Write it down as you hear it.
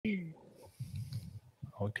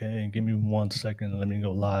Okay, give me 1 second. Let me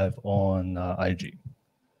go live on IG.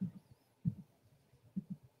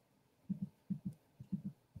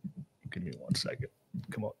 Give me 1 second.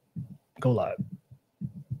 Come on, go live.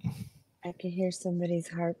 I can hear somebody's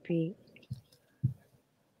heartbeat.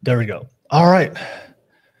 There we go. All right.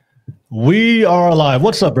 We are live.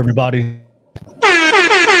 What's up, everybody?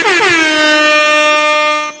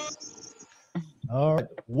 All right.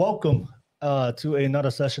 Welcome to another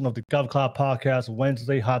session of the Gov Cloud Podcast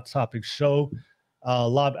Wednesday Hot Topic Show,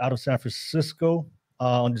 live out of San Francisco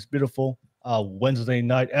on this beautiful Wednesday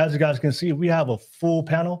night. As you guys can see, we have a full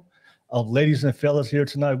panel of ladies and fellas here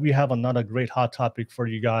tonight. We have another great hot topic for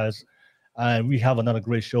you guys, and we have another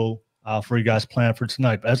great show for you guys planned for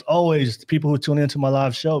tonight. But as always, the people who tune into my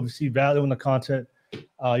live show, if you see value in the content,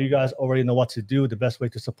 you guys already know what to do. The best way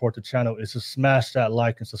to support the channel is to smash that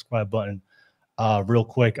like and subscribe button real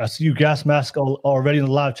quick. I see you, Gas Mask, already in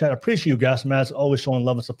the live chat. I appreciate you, Gas Mask, always showing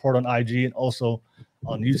love and support on IG and also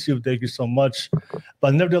on YouTube. Thank you so much.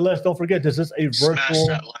 But nevertheless, don't forget, this is a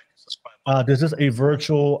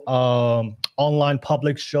virtual online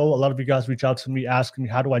public show. A lot of you guys reach out to me asking me,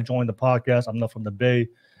 how do I join the podcast? I'm not from the Bay.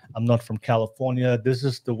 I'm not from California. This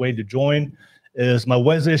is the way to join. Is my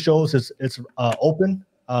Wednesday shows. It's open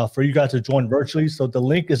for you guys to join virtually. So the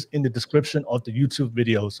link is in the description of the YouTube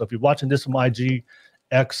video. So if you're watching this from IG,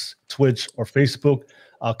 X, Twitch, or Facebook,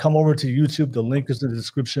 come over to YouTube. The link is in the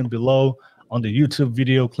description below on the YouTube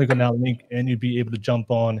video. Click on that link and you'll be able to jump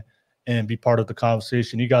on and be part of the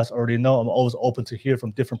conversation. You guys already know I'm always open to hear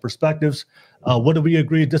from different perspectives. Whether we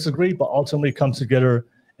agree, disagree, but ultimately come together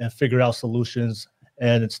and figure out solutions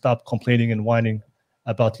and stop complaining and whining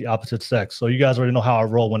about the opposite sex. So you guys already know how I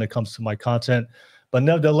roll when it comes to my content. But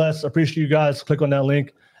nevertheless, appreciate you guys. Click on that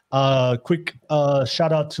link. Quick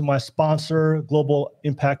shout out to my sponsor, Global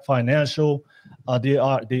Impact Financial. They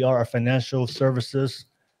are a financial services.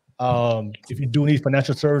 If you do need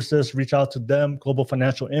financial services, reach out to them. Global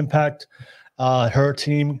Financial Impact. Her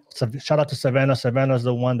team. Shout out to Savannah. Savannah is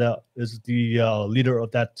the one that is the leader of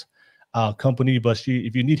that company. But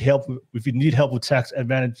if you need help with tax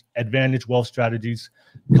advantage wealth strategies,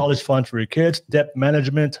 college funds for your kids, debt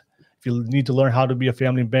management. If you need to learn how to be a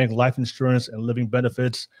family bank, life insurance and living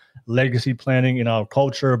benefits, legacy planning in our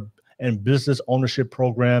culture, and business ownership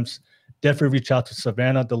programs, definitely reach out to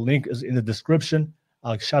Savannah. The link is in the description.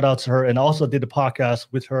 Shout out to her. And I also did the podcast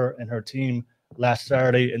with her and her team last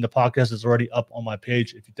Saturday, and the podcast is already up on my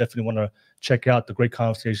page if you definitely want to check out the great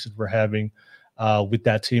conversations we're having with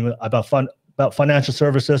that team about financial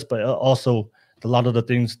services, but also a lot of the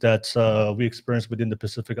things that we experience within the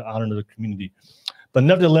Pacific Islander community. But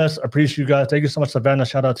nevertheless, I appreciate you guys. Thank you so much, Savannah.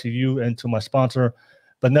 Shout out to you and to my sponsor.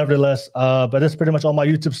 But nevertheless, but that's pretty much all my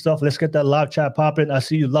YouTube stuff. Let's get that live chat popping. I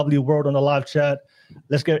see you, lovely world, on the live chat.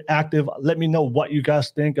 Let's get active. Let me know what you guys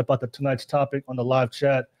think about tonight's topic on the live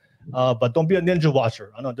chat. But don't be a ninja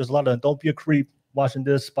watcher. I know there's a lot of, don't be a creep watching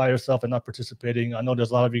this by yourself and not participating. I know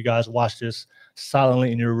there's a lot of you guys watch this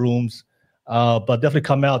silently in your rooms. But definitely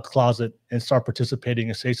come out the closet and start participating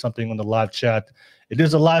and say something on the live chat. It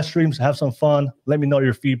is a live stream, so have some fun. Let me know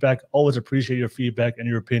your feedback. Always appreciate your feedback and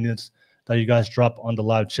your opinions that you guys drop on the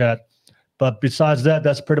live chat. But besides that,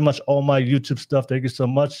 that's pretty much all my YouTube stuff. Thank you so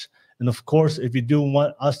much. And of course, if you do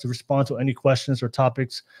want us to respond to any questions or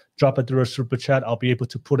topics, drop it through a super chat. I'll be able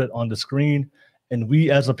to put it on the screen. And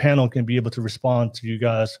we as a panel can be able to respond to you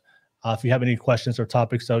guys if you have any questions or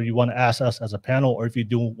topics that you want to ask us as a panel, or if you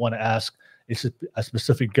do want to ask a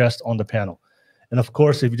specific guest on the panel. And of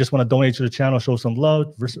course, if you just want to donate to the channel, show some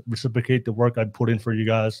love, reciprocate the work I put in for you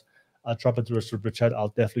guys, drop it through a super chat. I'll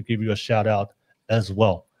definitely give you a shout out as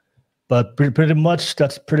well. But pretty much,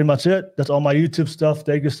 that's pretty much it. That's all my YouTube stuff.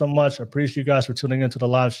 Thank you so much. I appreciate you guys for tuning into the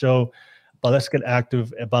live show. But let's get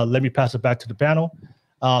active. But let me pass it back to the panel.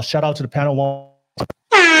 Shout out to the panel. All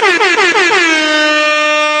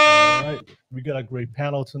right. We got a great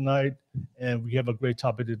panel tonight, and we have a great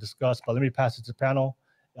topic to discuss. But let me pass it to the panel.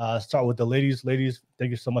 Start with the ladies. Ladies,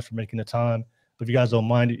 thank you so much for making the time. But if you guys don't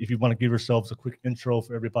mind, if you want to give yourselves a quick intro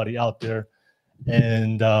for everybody out there,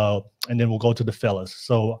 and then we'll go to the fellas.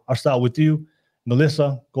 So I'll start with you,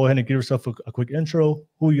 Melissa. Go ahead and give yourself a quick intro.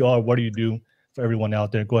 Who you are, what do you do for everyone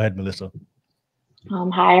out there? Go ahead, Melissa.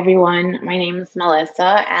 Hi, everyone. My name is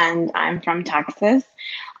Melissa, and I'm from Texas,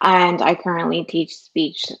 and I currently teach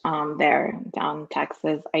speech there down in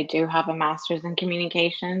Texas. I do have a master's in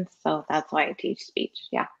communications, so that's why I teach speech.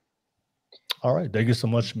 Yeah. All right. Thank you so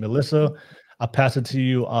much, Melissa. I'll pass it to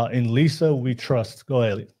you. In Lisa, we trust. Go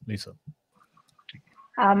ahead, Lisa.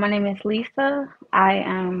 My name is Lisa. I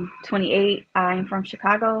am 28. I'm from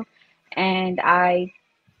Chicago, and I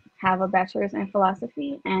have a bachelor's in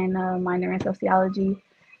philosophy and a minor in sociology.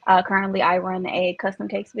 Currently, I run a custom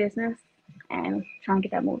cakes business and trying to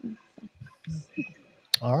get that moving.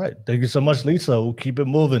 All right. Thank you so much, Lisa. We'll keep it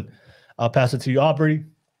moving. I'll pass it to you, Aubrey.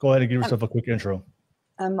 Go ahead and give yourself a quick intro.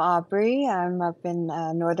 I'm Aubrey. I'm up in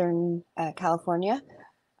Northern California.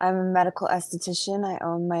 I'm a medical esthetician. I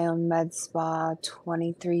own my own med spa,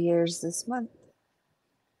 23 years this month.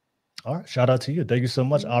 All right. Shout out to you. Thank you so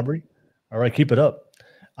much, Aubrey. All right. Keep it up.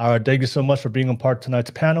 All right. Thank you so much for being a part of tonight's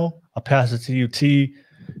panel. I'll pass it to you, T.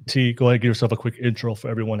 T, go ahead and give yourself a quick intro for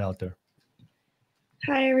everyone out there.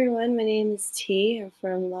 Hi, everyone. My name is T. I'm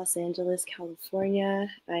from Los Angeles, California.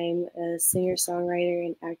 I'm a singer, songwriter,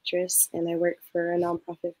 and actress, and I work for a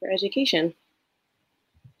nonprofit for education.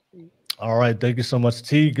 All right. Thank you so much,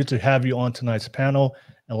 T. Good to have you on tonight's panel.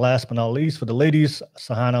 And last but not least, for the ladies,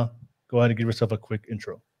 Savannah, go ahead and give yourself a quick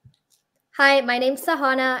intro. Hi, my name's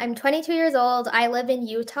Savannah. I'm 22 years old. I live in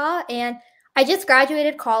Utah, and I just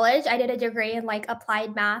graduated college. I did a degree in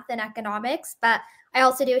applied math and economics, but I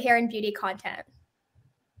also do hair and beauty content.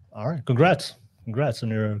 All right. Congrats. Congrats on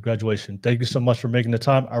your graduation. Thank you so much for making the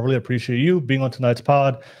time. I really appreciate you being on tonight's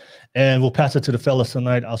pod. And we'll pass it to the fellas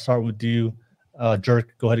tonight. I'll start with you.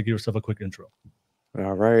 Jerk, go ahead and give yourself a quick intro.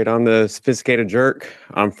 All right. I'm the Sophisticated Jerk.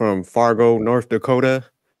 I'm from Fargo, North Dakota.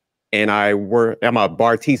 And I'm a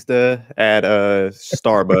bartista at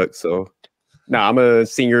Starbucks. So I'm a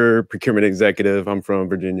senior procurement executive. I'm from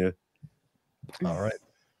Virginia. All right.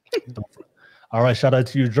 All right. Shout out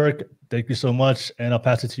to you, Jerk. Thank you so much. And I'll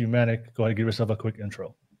pass it to you, Manic. Go ahead and give yourself a quick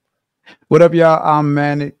intro. What up, y'all? I'm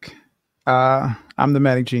Manic. I'm the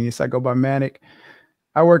Manic Genius. I go by Manic.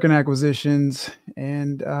 I work in acquisitions,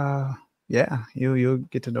 and yeah, you'll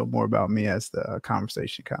get to know more about me as the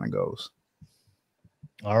conversation kind of goes.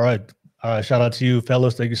 All right. Shout out to you,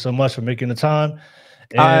 fellas. Thank you so much for making the time.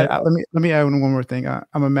 And let me add one more thing.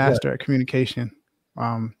 I'm a master at communication.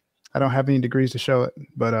 I don't have any degrees to show it,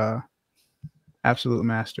 but absolute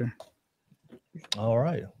master. All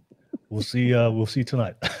right. We'll see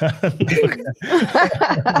tonight.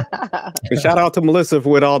 And shout out to Melissa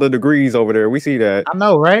with all the degrees over there. We see that. I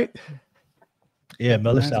know, right? Yeah,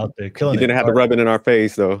 Melissa out there killing it. You didn't have to rub it in our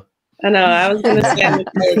face, though. I know. I was going to say I'm a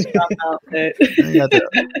college dropout, but You got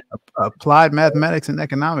the applied mathematics and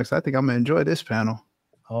economics. I think I'm gonna enjoy this panel.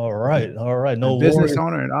 All right. No business worries.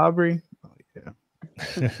 owner and Aubrey. Oh, yeah,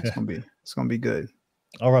 it's gonna be good.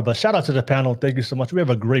 All right, but shout out to the panel. Thank you so much. We have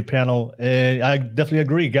a great panel, and I definitely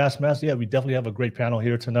agree. Gas mask, yeah, we definitely have a great panel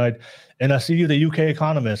here tonight. And I see you, the UK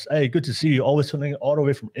economist. Hey, good to see you. Always tuning all the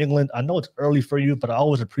way from England. I know it's early for you, but I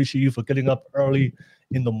always appreciate you for getting up early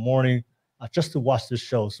in the morning just to watch this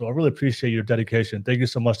show. So I really appreciate your dedication. Thank you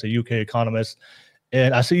so much, the UK economist.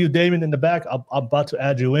 And I see you, Damon, in the back. I'm about to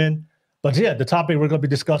add you in. But yeah, the topic we're going to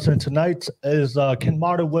be discussing tonight is can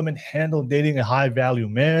modern women handle dating a high-value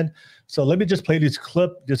man? So let me just play this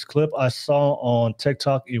clip. This clip I saw on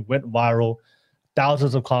TikTok. It went viral,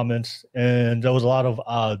 thousands of comments, and there was a lot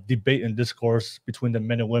of debate and discourse between the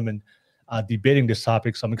men and women debating this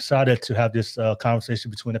topic. So I'm excited to have this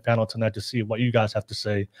conversation between the panel tonight to see what you guys have to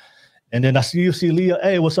say. And then I see you, Celia.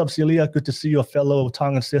 Hey, what's up, Celia? Good to see you, a fellow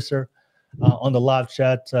Tongan sister on the live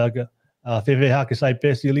chat. But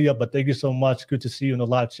thank you so much. Good to see you in the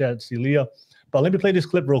live chat, Celia. But let me play this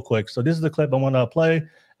clip real quick. So this is the clip I want to play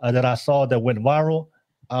that I saw that went viral.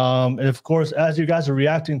 And of course, as you guys are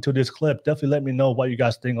reacting to this clip, definitely let me know what you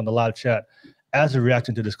guys think on the live chat as you're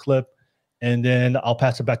reacting to this clip. And then I'll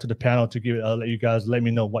pass it back to the panel to let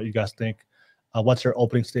me know what you guys think. What's your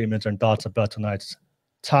opening statements and thoughts about tonight's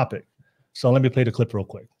topic? So let me play the clip real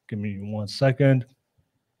quick. Give me 1 second.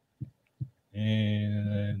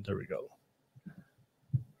 And there we go.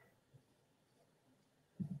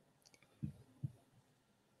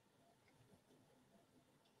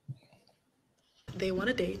 They want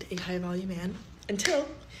to date a high-value man until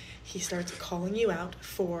he starts calling you out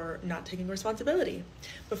for not taking responsibility,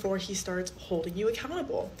 before he starts holding you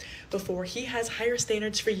accountable, before he has higher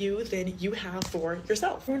standards for you than you have for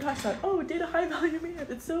yourself. Everyone talks about, oh, date a high-value man.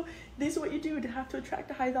 It's so, this is what you do to have to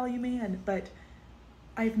attract a high-value man. But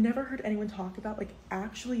I've never heard anyone talk about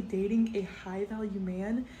actually dating a high-value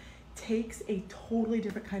man takes a totally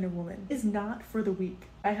different kind of woman. It's not for the weak.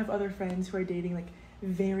 I have other friends who are dating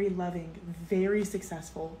very loving, very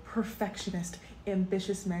successful, perfectionist,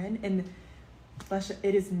 ambitious men, and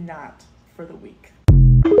it is not for the weak.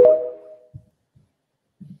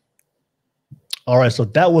 All right, so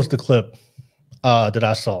that was the clip that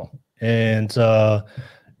I saw, and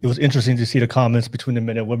it was interesting to see the comments between the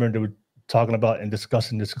men and women that were talking about and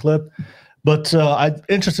discussing this clip. But I'm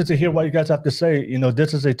interested to hear what you guys have to say. You know,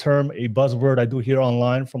 this is a term, a buzzword I do hear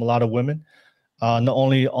online from a lot of women. not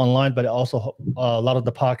only online, but also a lot of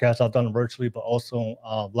the podcasts I've done virtually, but also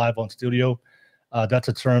live on studio. That's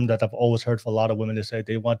a term that I've always heard for a lot of women to say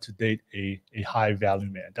they want to date a high value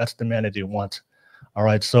man. That's the man that they want. All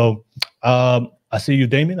right. So I see you,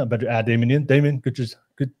 Damien. I better add Damien in. Damien,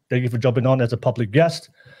 good. Thank you for jumping on as a public guest.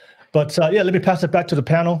 But yeah, let me pass it back to the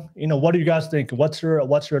panel. What do you guys think? What's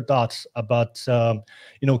your thoughts about a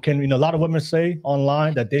lot of women say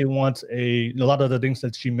online that they want a lot of the things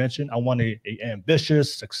that she mentioned. I want a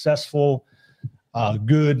ambitious, successful,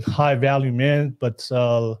 good, high value man. But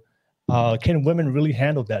can women really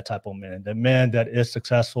handle that type of man? The man that is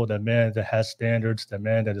successful, the man that has standards, the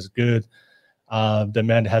man that is good, the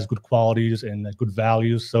man that has good qualities and good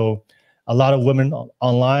values. So a lot of women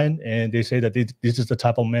online, and they say that this is the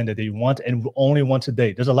type of man that they want and only want to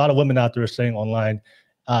date. There's a lot of women out there saying online,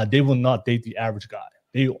 they will not date the average guy.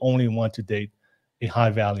 They only want to date a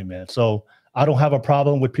high value man. So I don't have a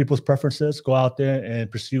problem with people's preferences. Go out there and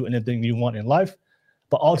pursue anything you want in life.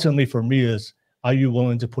 But ultimately for me is, are you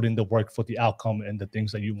willing to put in the work for the outcome and the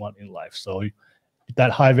things that you want in life? So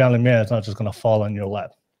that high value man is not just going to fall on your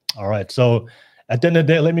lap. All right. So at the end of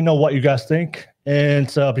the day, let me know what you guys think. And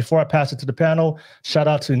before I pass it to the panel, shout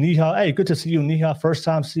out to Niha. Hey, good to see you, Niha. First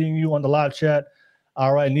time seeing you on the live chat.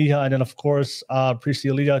 All right, Niha. And then, of course,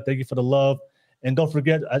 Priscilla, thank you for the love. And don't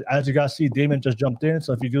forget, as you guys see, Damon just jumped in.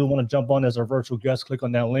 So if you do want to jump on as a virtual guest, click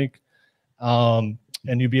on that link. And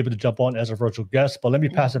you'll be able to jump on as a virtual guest. But let me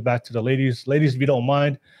pass it back to the ladies. Ladies, if you don't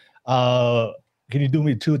mind, can you do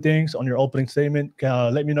me two things on your opening statement?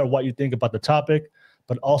 Let me know what you think about the topic.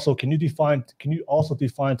 But also, can you also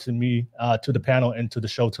define to me, to the panel and to the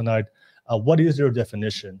show tonight, what is your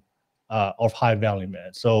definition of high value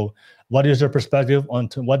man? So what is your perspective on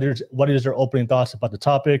what is your opening thoughts about the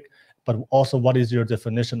topic, but also what is your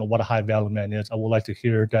definition of what a high value man is? I would like to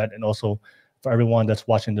hear that, and also for everyone that's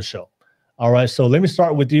watching the show. All right, so let me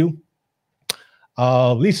start with you.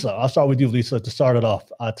 Lisa, I'll start with you, Lisa, to start it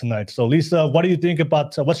off tonight. So Lisa, what do you think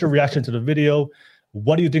about, what's your reaction to the video?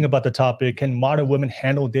 What do you think about the topic? Can modern women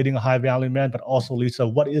handle dating a high value man? But also, Lisa,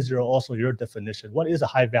 what is your definition? What is a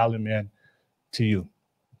high value man to you?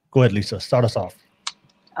 Go ahead, Lisa, start us off.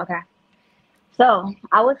 Okay. So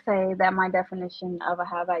I would say that my definition of a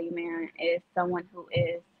high value man is someone who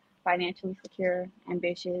is financially secure,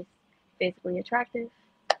 ambitious, physically attractive,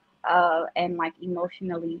 and like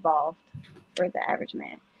emotionally evolved for the average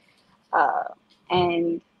man.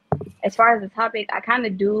 And as far as the topic, I kind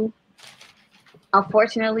of do,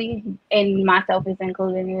 unfortunately, and myself is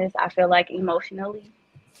included in this, I feel like emotionally,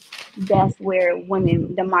 that's where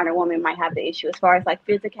women, the modern woman, might have the issue. As far as like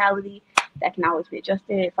physicality, that can always be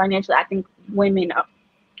adjusted. Financially, I think women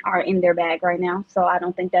are in their bag right now, so I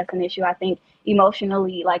don't think that's an issue. I think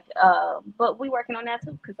emotionally, like, but we working on that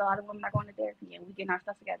too, because a lot of women are going to therapy and we getting our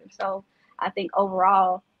stuff together. So I think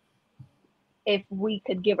overall, if we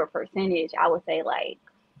could give a percentage, I would say like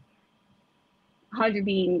 100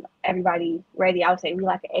 being everybody ready, I would say we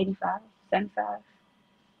like an 85, 75.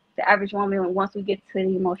 The average woman, once we get to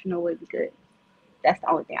the emotional, would be good. That's the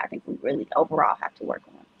only thing I think we really overall have to work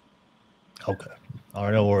on. Okay. All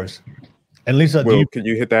right, no worries. And Lisa, Will, can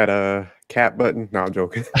you hit that cap button? No, I'm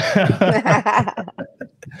joking.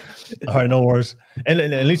 All right, no worries.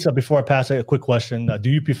 And Lisa, before I pass it, a quick question. Do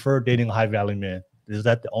you prefer dating a high value man? Is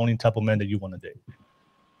that the only type of man that you want to date?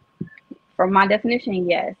 From my definition,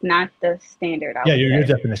 yes, not the standard. Yeah, your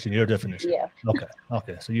definition. Yeah.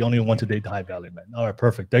 Okay. So you only want to date the high value man. All right,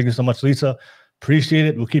 perfect. Thank you so much, Lisa. Appreciate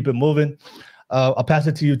it. We'll keep it moving. I'll pass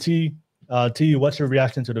it to you, T. T, what's your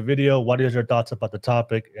reaction to the video? What is your thoughts about the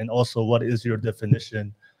topic? And also, what is your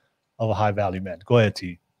definition of a high value man? Go ahead,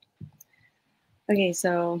 T. Okay,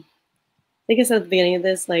 so I think I said at the beginning of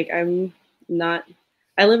this, like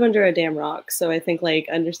I live under a damn rock. So I think like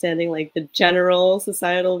understanding like the general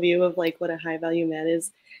societal view of like what a high value man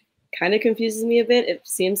is kind of confuses me a bit. It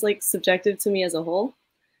seems like subjective to me as a whole.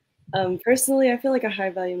 Personally, I feel like a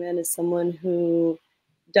high value man is someone who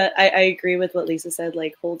I agree with what Lisa said,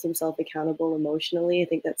 like holds himself accountable emotionally. I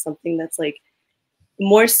think that's something that's like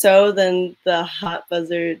more so than the hot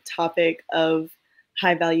buzzer topic of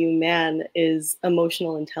high value man is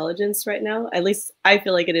emotional intelligence right now. At least I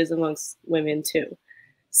feel like it is amongst women too.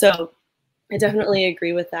 So I definitely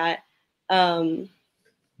agree with that. I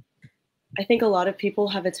think a lot of people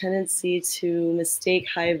have a tendency to mistake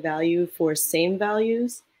high value for same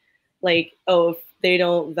values. Like, oh, if they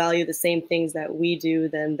don't value the same things that we do,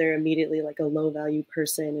 then they're immediately like a low value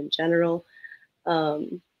person in general.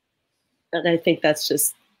 And I think that's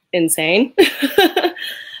just insane.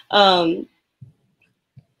 The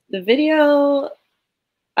video,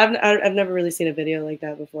 I've never really seen a video like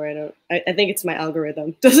that before. I think it's my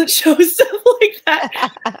algorithm doesn't show stuff like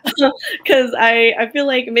that. Because I feel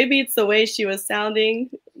like maybe it's the way she was sounding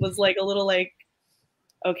was like a little like,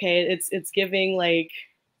 okay, it's giving like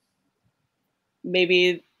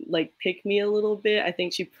maybe like pick me a little bit. I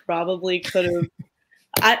think she probably could have.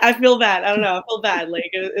 I feel bad. I don't know. I feel bad. Like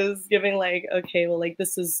it was giving like, okay, well, like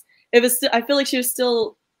this is. It was. I feel like she was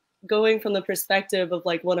still going from the perspective of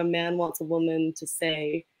like what a man wants a woman to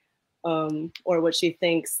say, or what she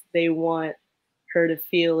thinks they want her to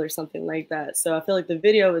feel, or something like that. So I feel like the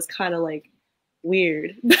video was kind of like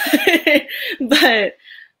weird, but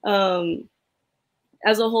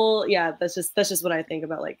as a whole, yeah, that's just what I think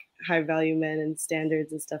about like high value men and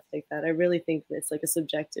standards and stuff like that. I really think that it's like a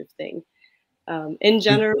subjective thing. In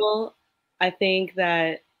general, I think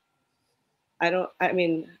that I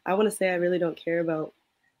want to say I really don't care about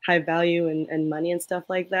high value and money and stuff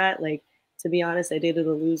like that. Like, to be honest, I dated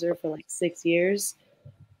a loser for like 6 years.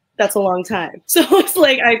 That's a long time. So it's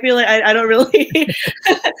like, I feel like I don't really make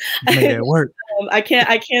it work. I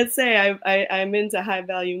can't say I'm into high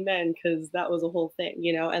value men, because that was a whole thing,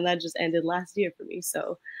 you know, and that just ended last year for me.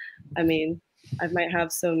 So, I mean, I might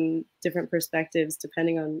have some different perspectives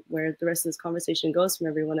depending on where the rest of this conversation goes from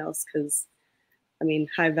everyone else. Because, I mean,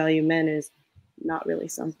 high value men is not really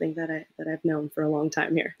something that I've known for a long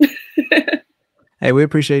time here. Hey, we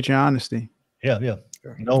appreciate your honesty. Yeah.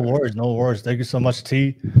 No worries, no worries. Thank you so much,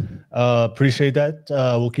 T. Appreciate that.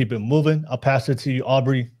 We'll keep it moving. I'll pass it to you,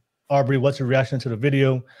 Aubrey. Aubrey, what's your reaction to the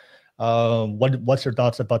video? What's your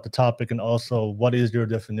thoughts about the topic, and also what is your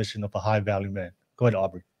definition of a high value man? Go ahead,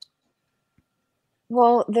 Aubrey.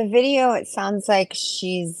 Well, the video, it sounds like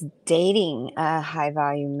she's dating a high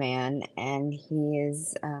value man, and he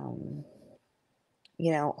is,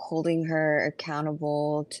 holding her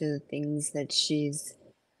accountable to things that she's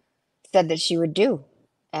said that she would do.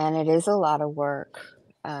 And it is a lot of work.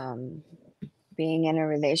 Being in a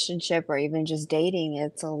relationship or even just dating,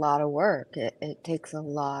 it's a lot of work. It takes a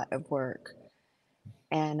lot of work.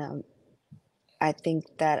 And I think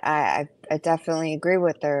that I definitely agree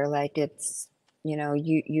with her. Like, it's,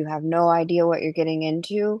 you have no idea what you're getting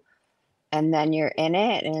into, and then you're in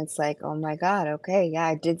it, and it's like, oh my God, okay, yeah,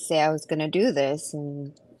 I did say I was going to do this.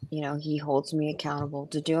 And, he holds me accountable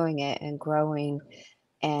to doing it and growing,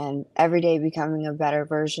 and every day becoming a better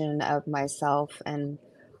version of myself and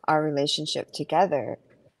our relationship together.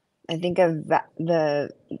 I think the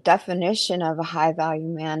definition of a high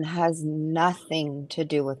value man has nothing to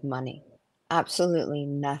do with money. Absolutely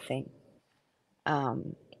nothing.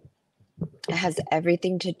 It has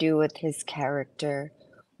everything to do with his character,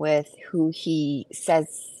 with who he says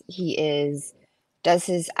he is. Does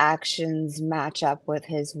his actions match up with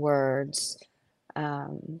his words?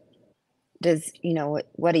 Does,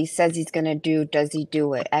 what he says he's going to do, does he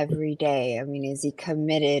do it every day? I mean, is he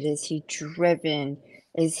committed? Is he driven?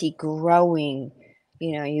 Is he growing?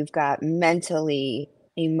 You've got mentally,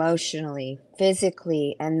 emotionally,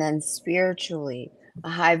 physically, and then spiritually. A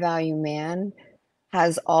high value man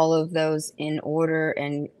has all of those in order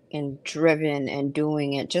and driven and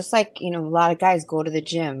doing it. Just like, a lot of guys go to the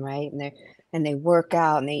gym, right? And they work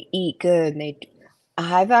out and they eat good, and a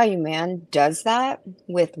high value man does that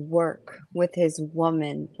with work, with his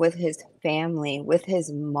woman, with his family, with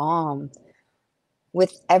his mom,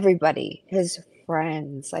 with everybody, his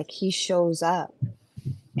friends. Like, he shows up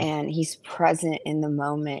and he's present in the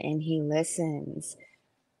moment, and he listens.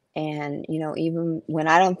 And, even when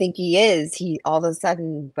I don't think he is, he all of a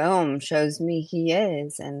sudden, boom, shows me he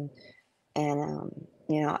is. And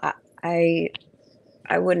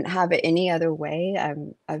I wouldn't have it any other way.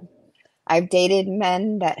 I've dated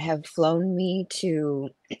men that have flown me to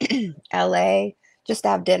LA just to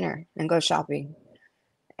have dinner and go shopping.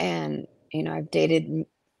 And, I've dated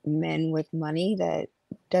men with money that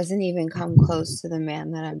doesn't even come close to the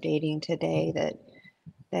man that I'm dating today,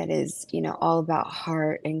 that is, all about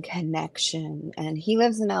heart and connection. And he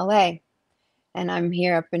lives in LA, and I'm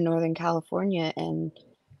here up in Northern California, and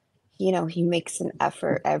he makes an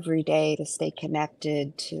effort every day to stay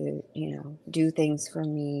connected, to, do things for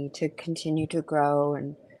me, to continue to grow,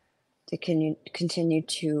 and to continue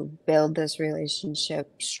to build this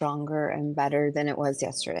relationship stronger and better than it was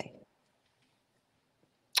yesterday.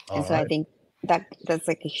 And so I think that's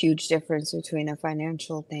like a huge difference between a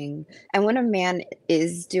financial thing. And when a man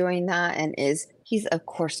is doing that and he's of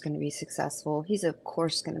course going to be successful. He's of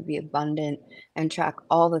course going to be abundant and track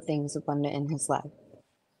all the things abundant in his life.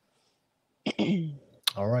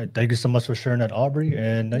 All right. Thank you so much for sharing that, Aubrey.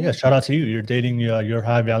 And yeah, shout out to you. You're dating your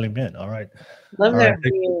high value men. All right. Love that for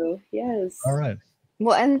you. Yes. All right.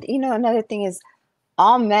 Well, and another thing is,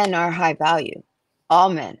 all men are high value. all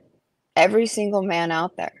men, every single man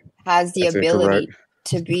out there has the That's ability incorrect.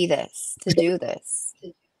 to be this, to do this.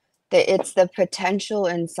 It's the potential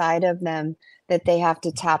inside of them that they have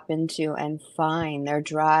to tap into and find their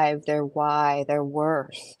drive, their why, their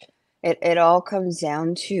worth. It all comes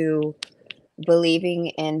down to believing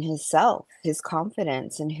in his self, his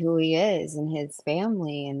confidence, and who he is, and his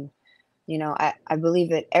family. And I believe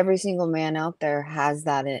that every single man out there has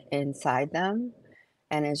that inside them,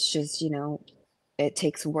 and it's just it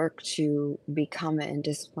takes work to become it and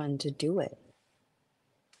discipline to do it.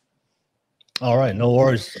 All right, no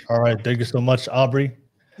worries. All right, thank you so much, Aubrey.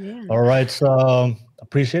 Yeah. All right, so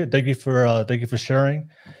appreciate it. Thank you for sharing.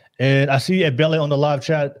 And I see Ebele on the live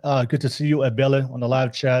chat. Good to see you, Ebele, on the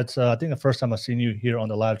live chat. I think the first time I've seen you here on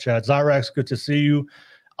the live chat. Zyrax, good to see you.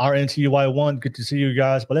 RNTY1, good to see you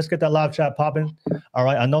guys. But let's get that live chat popping. All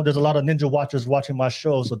right, I know there's a lot of ninja watchers watching my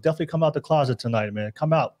show, so definitely come out the closet tonight, man.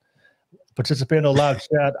 Come out, participate in the live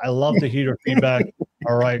chat. I love to hear your feedback.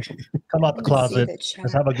 All right, come out the closet.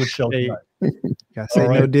 Let's have a good show tonight. Gotta say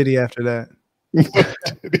no Diddy after that.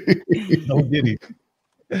 No Diddy.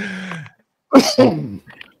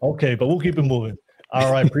 Okay, but we'll keep it moving.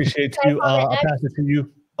 All right, appreciate you. I'll pass it to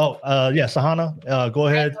you. Oh, yeah, Sahana, go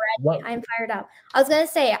ahead. I'm fired up. I was gonna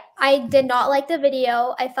say I did not like the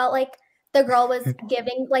video. I felt like the girl was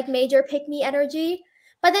giving like major pick me energy,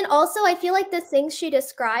 but then also I feel like the things she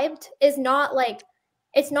described is not like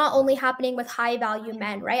it's not only happening with high value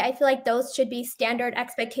men, right? I feel like those should be standard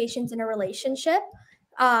expectations in a relationship.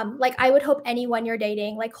 Like I would hope anyone you're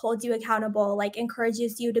dating like holds you accountable, like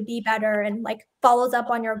encourages you to be better and like follows up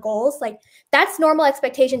on your goals. Like that's normal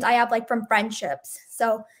expectations I have like from friendships.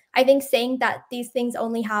 So I think saying that these things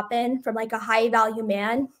only happen from like a high value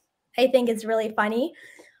man, I think is really funny.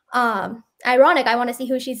 Ironic. I want to see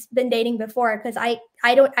who she's been dating before because I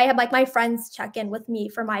have like my friends check in with me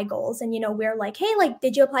for my goals and we're like, hey, like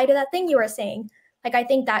did you apply to that thing you were saying? Like I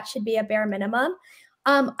think that should be a bare minimum.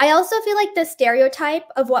 I also feel like the stereotype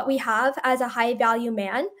of what we have as a high value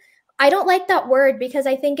man, I don't like that word because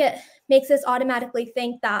I think it makes us automatically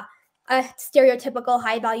think that a stereotypical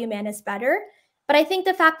high value man is better. But I think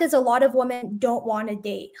the fact is a lot of women don't want to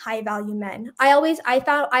date high value men. I always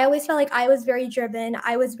felt like I was very driven.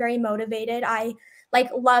 I was very motivated. I like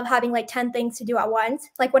love having like 10 things to do at once.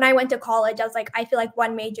 Like when I went to college, I was like, I feel like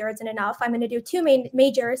one major isn't enough. I'm going to do two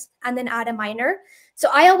majors and then add a minor. So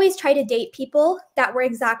I always try to date people that were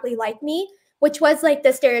exactly like me, which was like the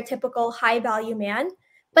stereotypical high value man.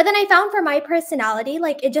 But then I found for my personality,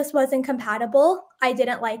 like it just wasn't compatible. I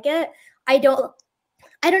didn't like it. I don't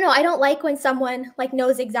know. I don't like when someone like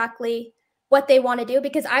knows exactly what they want to do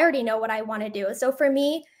because I already know what I want to do. So for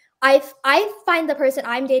me, I find the person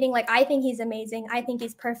I'm dating, like I think he's amazing. I think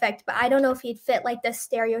he's perfect, but I don't know if he'd fit like the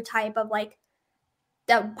stereotype of like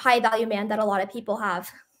the high value man that a lot of people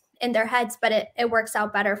have in their heads, but it works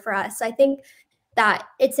out better for us. So I think that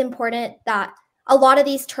it's important that a lot of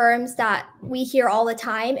these terms that we hear all the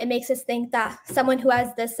time, it makes us think that someone who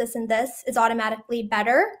has this, this, and this is automatically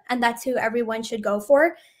better. And that's who everyone should go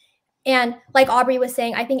for. And like Aubrey was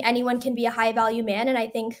saying, I think anyone can be a high value man. And I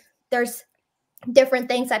think there's different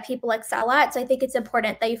things that people excel at. So I think it's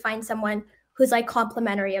important that you find someone who's like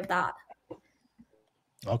complimentary of that.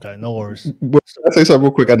 Okay, no worries. Well, I'll say something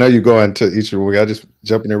real quick. I know you go into each one. I'll just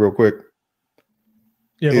jump in there real quick.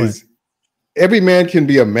 Yeah, every man can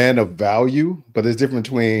be a man of value, but there's a difference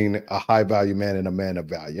between a high value man and a man of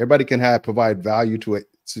value. Everybody can provide value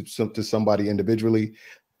to somebody individually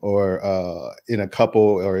or in a couple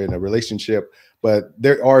or in a relationship, but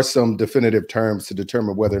there are some definitive terms to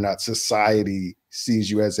determine whether or not society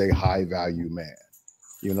sees you as a high value man.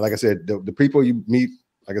 Like I said, the people you meet,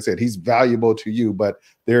 like I said, he's valuable to you, but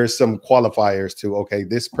there are some qualifiers to, okay,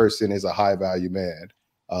 this person is a high value man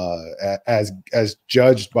as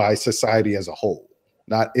judged by society as a whole,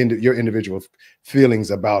 not your individual feelings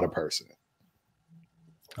about a person.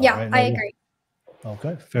 Yeah, right, I agree.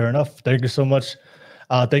 Okay, fair enough. Thank you so much.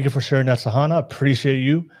 Thank you for sharing that, Sahana. Appreciate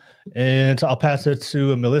you. And I'll pass it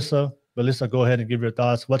to Melissa. Melissa, go ahead and give your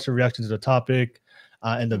thoughts. What's your reaction to the topic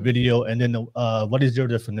and the video? And then what is your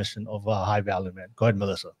definition of a high value man? Go ahead,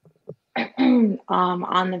 Melissa.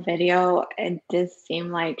 On the video, it did seem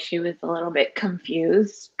like she was a little bit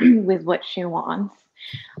confused with what she wants.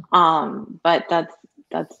 But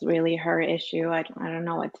that's really her issue. I don't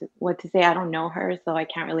know what to say. I don't know her, so I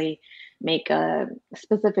can't really make a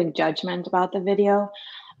specific judgment about the video.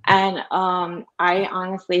 And I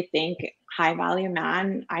honestly think high value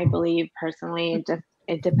man, I believe personally,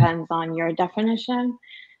 it depends on your definition.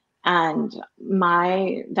 And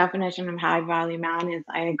my definition of high value man is,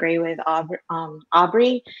 I agree with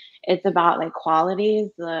Aubrey. It's about like qualities,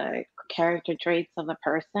 the character traits of a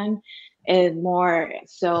person is more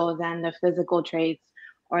so than the physical traits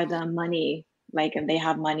or the money, like if they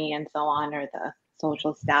have money and so on, or the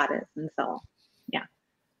social status and so, yeah.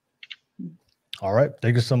 All right.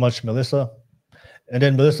 Thank you so much, Melissa. And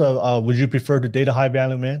then Melissa, would you prefer to date a high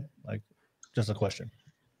value man? Like, just a question.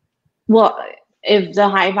 Well, if the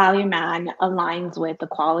high value man aligns with the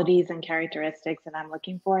qualities and characteristics that I'm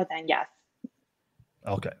looking for, then yes.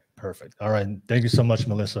 Okay, perfect. All right. Thank you so much,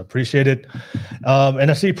 Melissa. Appreciate it. And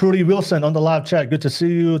I see Prudy Wilson on the live chat. Good to see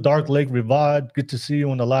you. Dark Lake Revived. Good to see you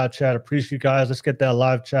on the live chat. Appreciate you guys. Let's get that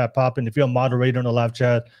live chat popping. If you're a moderator on the live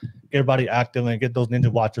chat, get everybody active and get those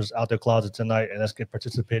ninja watchers out their closet tonight, and let's get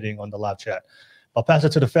participating on the live chat. I'll pass it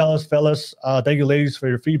to the fellas. Thank you, ladies, for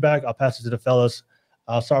your feedback. I'll pass it to the fellas.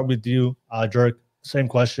 I'll start with you, Jerk. Same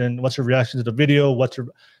question. What's your reaction to the video? What's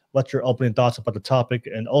your opening thoughts about the topic?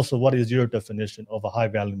 And also, what is your definition of a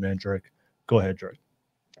high-value man, Jerk? Go ahead, Jerk.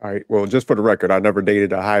 All right. Well, just for the record, I never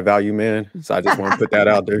dated a high-value man, so I just want to put that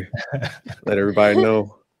out there, let everybody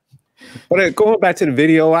know. But going back to the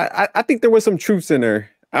video, I think there was some truths in there.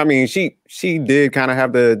 I mean, she did kind of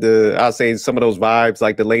have the I'll say some of those vibes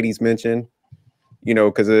like the ladies mentioned, you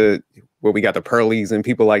know, because well, we got the Pearlies and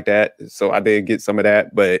people like that. So I did get some of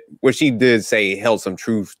that. But what she did say held some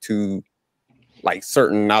truth to like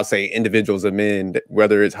certain, I'll say, individuals of men,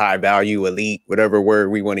 whether it's high value, elite, whatever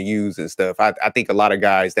word we want to use and stuff. I think a lot of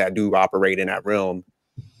guys that do operate in that realm,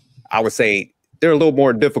 I would say they're a little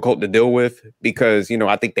more difficult to deal with because, you know,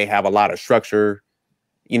 I think they have a lot of structure.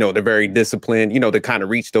 You know, they're very disciplined, you know, to kind of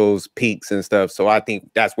reach those peaks and stuff. So I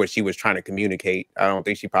think that's what she was trying to communicate. I don't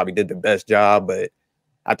think she probably did the best job, but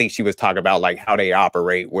I think she was talking about like how they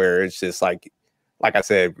operate, where it's just like I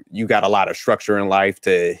said, you got a lot of structure in life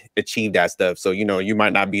to achieve that stuff. So, you know, you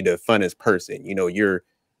might not be the funnest person, you know, you're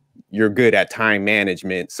good at time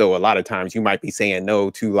management. So a lot of times you might be saying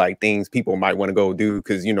no to like things people might want to go do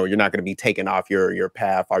because, you know, you're not going to be taking off your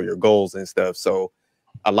path or your goals and stuff. So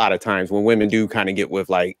a lot of times when women do kind of get with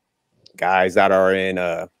like guys that are in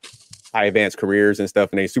high advanced careers and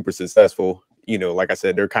stuff and they're super successful, you know, like I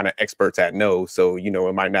said, they're kind of experts at no. So, you know,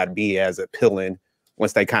 it might not be as appealing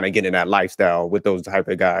once they kind of get in that lifestyle with those type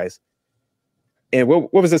of guys. And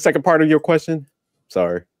what was the second part of your question?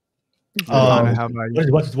 Sorry.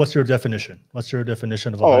 What's your definition? What's your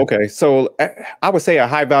definition of a okay. So I would say a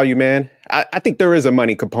high value man. I think there is a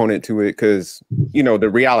money component to it because, you know, the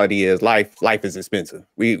reality is life is expensive.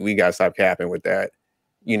 We got to stop capping with that.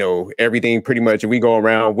 You know, everything pretty much, if we go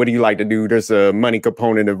around, what do you like to do? There's a money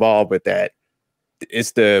component involved with that.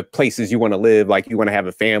 It's the places you want to live. Like you want to have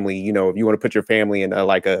a family, you know, if you want to put your family in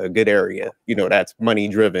like a good area, you know, that's money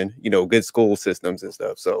driven, you know, good school systems and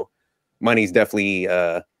stuff. So money's definitely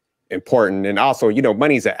important. And also, you know,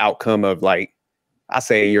 money's an outcome of like, I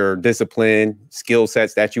say your discipline, skill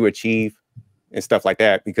sets that you achieve and stuff like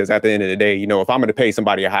that. Because at the end of the day, you know, if I'm going to pay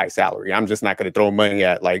somebody a high salary, I'm just not going to throw money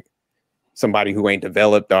at like somebody who ain't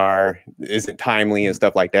developed or isn't timely and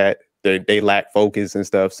stuff like that. They lack focus and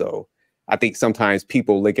stuff. So I think sometimes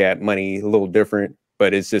people look at money a little different,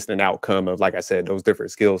 but it's just an outcome of, like I said, those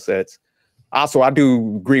different skill sets. Also, I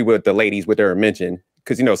do agree with the ladies with their mention,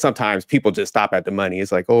 because, you know, sometimes people just stop at the money.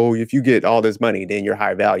 It's like, oh, if you get all this money, then you're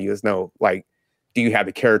high value. It's no, like, do you have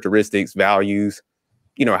the characteristics, values,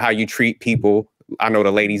 you know, how you treat people? I know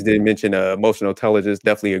the ladies did mention emotional intelligence,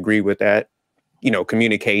 definitely agree with that, you know,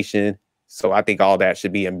 communication. So I think all that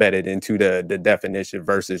should be embedded into the definition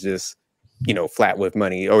versus just, you know, flat with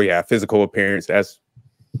money. Oh yeah, physical appearance, that's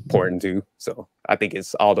important too. So I think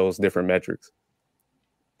it's all those different metrics.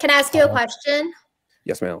 Can I ask you a question?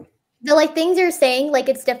 Yes, ma'am. The like things you're saying, like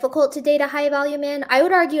it's difficult to date a high value man. I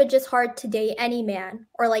would argue it's just hard to date any man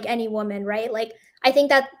or like any woman, right? Like I think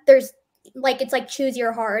that there's like, it's like choose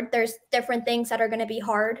your hard. There's different things that are going to be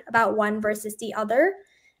hard about one versus the other.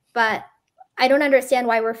 But I don't understand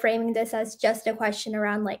why we're framing this as just a question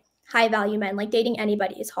around like high value men. Like dating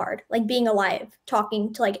anybody is hard. Like being alive,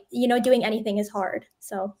 talking to like, you know, doing anything is hard.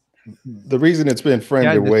 So the reason it's been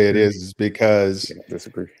framed the way it is because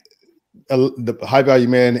disagree. The high value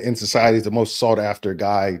man in society is the most sought after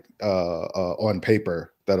guy on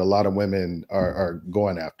paper that a lot of women are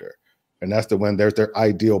going after. And that's the one, there's their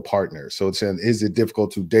ideal partner. So it's saying, is it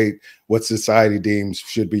difficult to date what society deems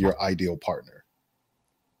should be your ideal partner?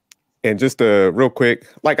 And just real quick,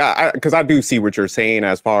 like because I do see what you're saying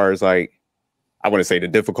as far as like, I want to say the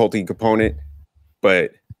difficulty component,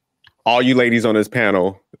 but all you ladies on this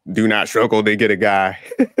panel do not struggle to get a guy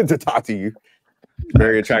to talk to you.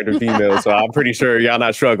 Very attractive female. So I'm pretty sure y'all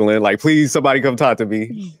not struggling. Like, please, somebody come talk to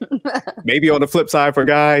me. Maybe on the flip side for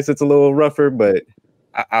guys, it's a little rougher, but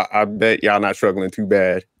I bet y'all not struggling too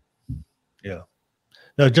bad. Yeah.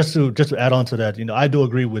 No, just to add on to that, I do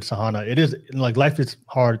agree with Sahana. It is like life is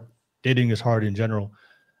hard, dating is hard in general,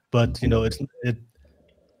 but it's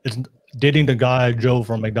dating the guy Joe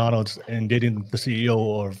from McDonald's and dating the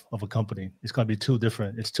CEO of a company. It's gonna be two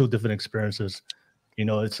different experiences.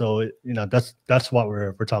 That's what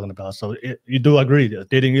we're talking about. So you do agree that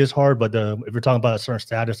dating is hard, but if you're talking about a certain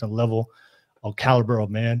status and level of caliber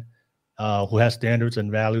of man who has standards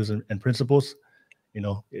and values and principles,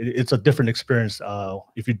 it's a different experience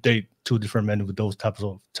if you date two different men with those type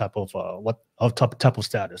of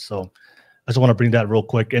status. So I just want to bring that real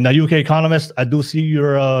quick. And UK economist, I do see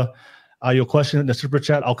your question in the super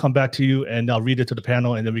chat. I'll come back to you and I'll read it to the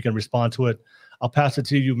panel, and then we can respond to it. I'll pass it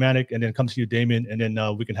to you, Manik, and then come to you, Damien, and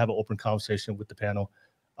then we can have an open conversation with the panel.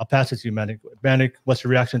 I'll pass it to you, Manik. Manik, what's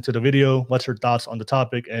your reaction to the video? What's your thoughts on the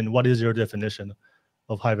topic? And what is your definition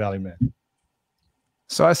of high value man?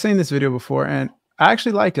 So I've seen this video before, and I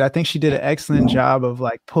actually liked it. I think she did an excellent job of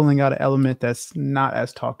like pulling out an element that's not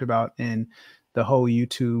as talked about in the whole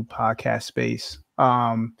YouTube podcast space.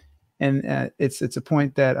 And it's a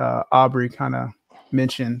point that Aubrey kind of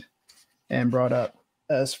mentioned and brought up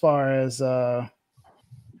as far as what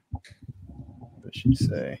did she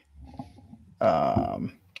say?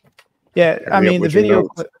 Yeah, I mean the video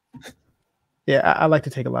clip. Yeah, I like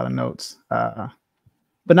to take a lot of notes.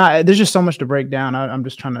 But there's just so much to break down. I'm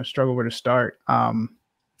just trying to struggle where to start.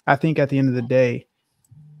 I think at the end of the day,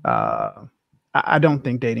 I don't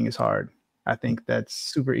think dating is hard. I think that's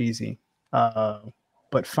super easy.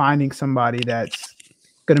 But finding somebody that's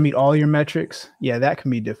going to meet all your metrics, yeah, that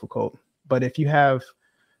can be difficult. But if you have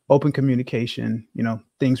open communication,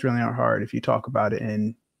 things really aren't hard if you talk about it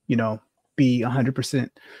and, be 100%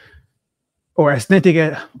 or as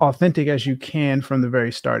authentic as you can from the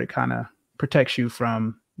very start. It kind of protects you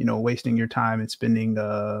from, wasting your time and spending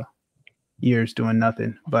years doing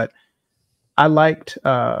nothing. But I liked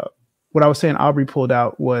what I was saying Aubrey pulled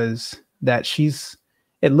out was that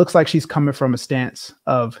it looks like she's coming from a stance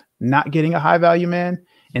of not getting a high value man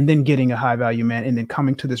and then getting a high value man and then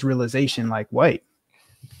coming to this realization like, wait,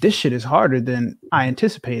 this shit is harder than I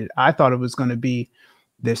anticipated. I thought it was going to be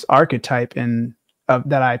this archetype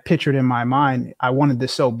that I pictured in my mind. I wanted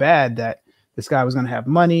this so bad that this guy was going to have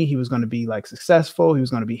money. He was going to be like successful. He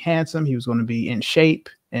was going to be handsome. He was going to be in shape.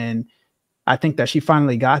 And I think that she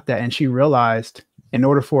finally got that. And she realized in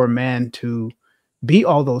order for a man to be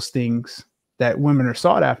all those things that women are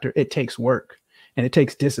sought after, it takes work and it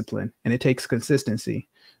takes discipline and it takes consistency.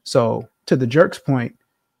 So to the jerk's point,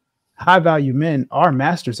 high value men are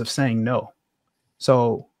masters of saying no.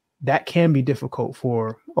 So that can be difficult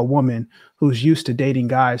for a woman who's used to dating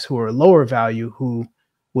guys who are lower value, who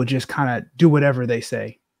will just kind of do whatever they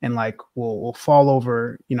say and like will fall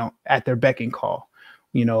over, at their beck and call.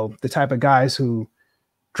 The type of guys who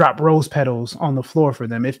drop rose petals on the floor for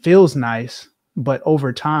them. It feels nice, but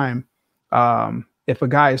over time, if a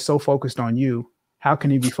guy is so focused on you, how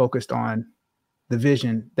can he be focused on the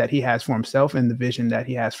vision that he has for himself and the vision that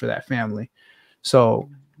he has for that family? So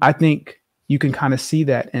I think you can kind of see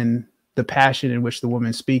that in the passion in which the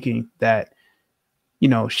woman's speaking, that,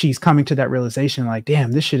 she's coming to that realization like,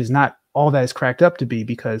 damn, this shit is not all that it's cracked up to be,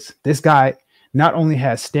 because this guy not only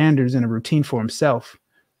has standards and a routine for himself,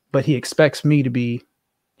 but he expects me to be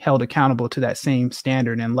held accountable to that same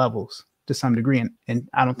standard and levels to some degree. And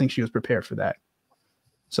I don't think she was prepared for that.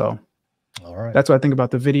 So all right, that's what I think about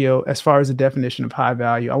the video. As far as the definition of high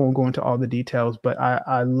value, I won't go into all the details, but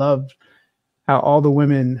I loved how all the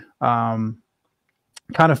women kind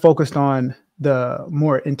of focused on the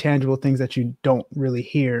more intangible things that you don't really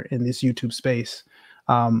hear in this YouTube space.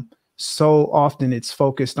 So often it's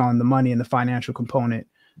focused on the money and the financial component,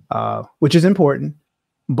 which is important.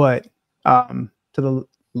 But to the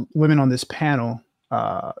women on this panel,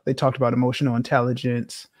 they talked about emotional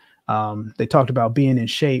intelligence. They talked about being in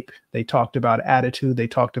shape. They talked about attitude. They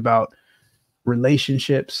talked about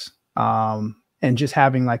relationships, and just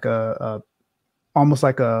having like almost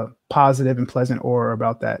like a positive and pleasant aura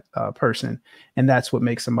about that person. And that's what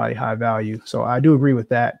makes somebody high value. So I do agree with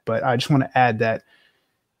that, but I just want to add that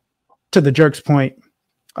to the jerk's point,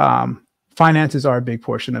 finances are a big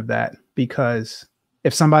portion of that, because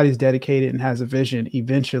if somebody's dedicated and has a vision,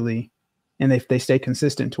 eventually, and if they stay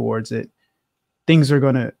consistent towards it, things are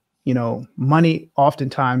going to, money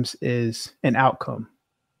oftentimes is an outcome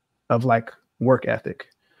of like work ethic.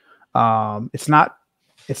 It's not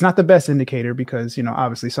the best indicator because,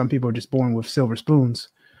 obviously some people are just born with silver spoons.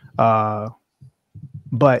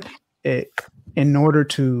 But in order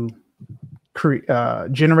to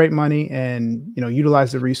generate money and,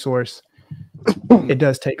 utilize the resource, it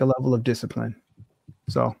does take a level of discipline.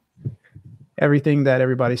 So, everything that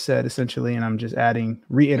everybody said essentially, and I'm just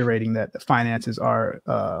reiterating that the finances are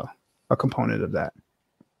a component of that.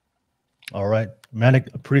 All right, Manic,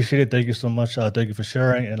 appreciate it. Thank you so much. Thank you for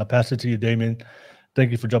sharing, and I'll pass it to you, Damien.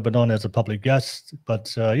 Thank you for jumping on as a public guest.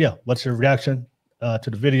 But yeah, what's your reaction to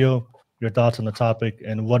the video, your thoughts on the topic,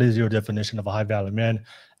 and what is your definition of a high value man?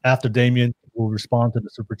 After Damien, we'll respond to the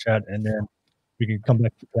super chat, and then we can come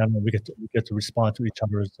back to the panel. We get to respond to each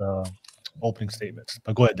other's opening statements.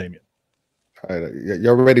 But go ahead, Damien. All right,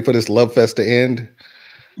 y'all ready for this love fest to end?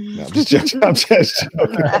 No, I'm just joking. I'm just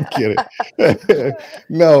joking. I'm kidding.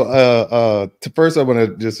 No, first I want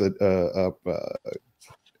to just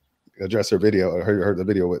address her video, or her the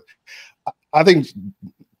video with. I think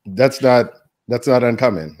that's not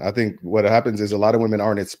uncommon. I think what happens is a lot of women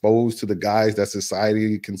aren't exposed to the guys that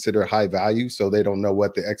society consider high value, so they don't know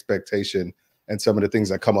what the expectation and some of the things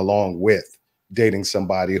that come along with dating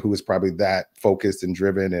somebody who is probably that focused and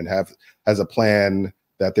driven and has a plan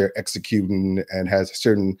that they're executing and has a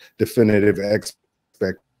certain definitive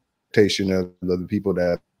expectation of the people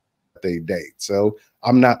that they date. So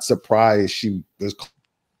I'm not surprised she was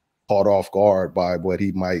caught off guard by what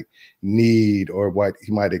he might need or what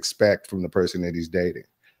he might expect from the person that he's dating.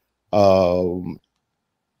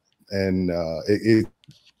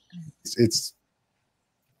 It's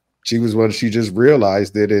she was when she just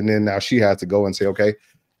realized it, and then now she had to go and say, okay,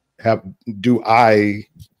 am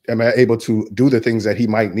I able to do the things that he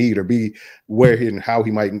might need or be where and how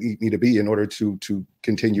he might need to be in order to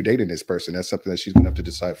continue dating this person? That's something that she's gonna have to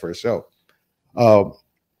decide for herself.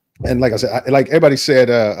 And like I said, like everybody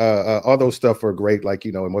said, all those stuff are great. Like,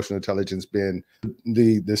 you know, emotional intelligence being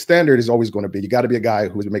the standard is always going to be, you got to be a guy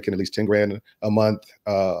who's making at least 10 grand a month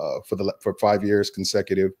for 5 years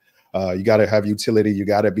consecutive. You got to have utility. You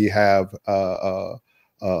got to have a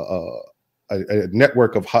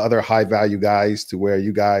network of other high value guys to where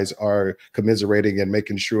you guys are commiserating and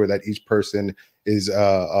making sure that each person is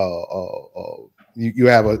you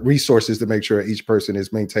have resources to make sure each person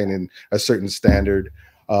is maintaining a certain standard.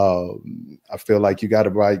 I feel like you got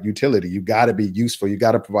to provide utility. You got to be useful. You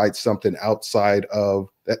got to provide something outside of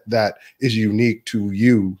that is unique to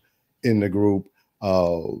you in the group.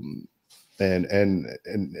 And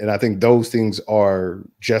I think those things are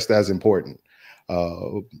just as important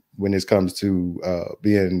when it comes to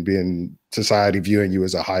being society viewing you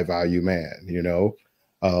as a high value man. You know,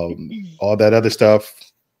 all that other stuff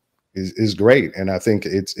is great, and I think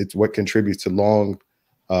it's what contributes to long,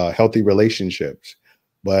 healthy relationships.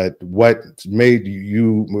 But what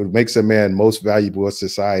makes a man most valuable in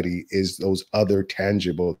society is those other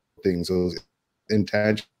tangible things. Those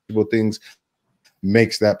intangible things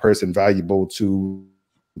makes that person valuable to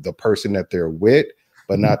the person that they're with,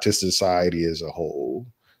 but not to society as a whole.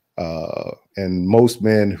 And most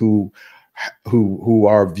men who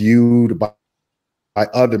are viewed by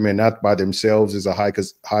other men, not by themselves, as a high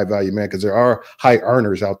value man, because there are high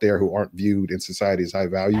earners out there who aren't viewed in society as high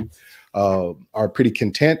value, are pretty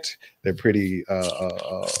content. They're pretty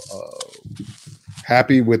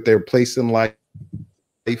happy with their place in life,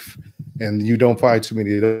 and you don't find too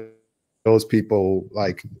many of those people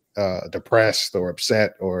like depressed or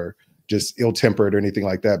upset or just ill-tempered or anything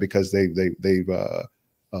like that, because they've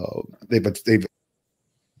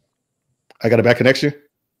I got a bad connection.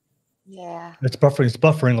 Yeah, It's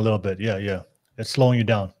buffering a little bit. Yeah, it's slowing you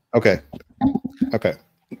down. Okay.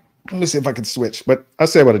 Let me see if I can switch, but I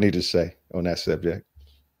said what I needed to say on that subject.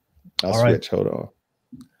 I'll switch. Hold on. All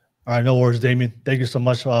right, no worries, Damien. Thank you so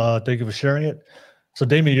much. Thank you for sharing it. So,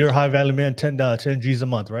 Damien, you're a high value man, 10 G's a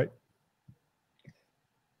month, right?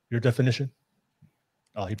 Your definition?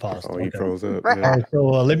 Oh, he paused. Oh, he froze up. Right. Yeah. All right, so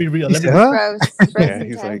let me read. Yeah,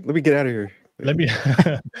 he's like, let me get out of here. Let me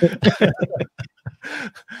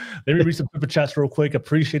let me read some super chats real quick.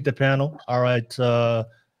 Appreciate the panel. All right.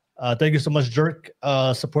 Thank you so much, Jerk.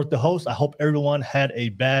 Support the host. I hope everyone had a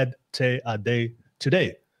bad day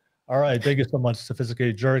today. All right. Thank you so much,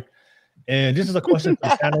 Sophisticated Jerk. And this is a question for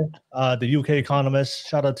the panel. The UK economist.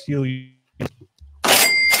 Shout out to you.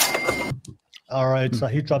 All right. So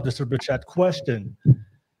he dropped the super chat question.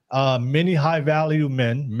 Many high-value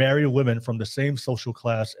men marry women from the same social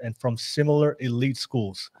class and from similar elite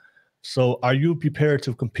schools. So are you prepared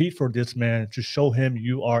to compete for this man to show him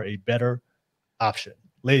you are a better option?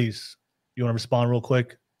 Ladies, you want to respond real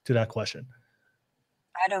quick to that question?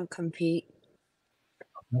 I don't compete.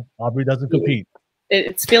 Aubrey doesn't compete.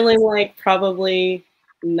 It's feeling like probably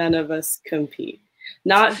none of us compete.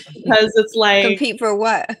 Not because it's like compete for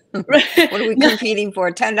what? What are we competing for?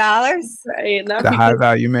 $10? Right. Not the high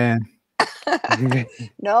value man.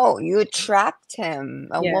 No, you attract him.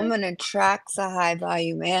 A Yeah. woman attracts a high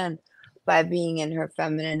value man by being in her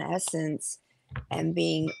feminine essence and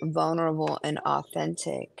being vulnerable and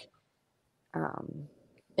authentic.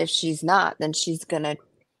 If she's not, then she's gonna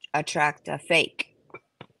attract a fake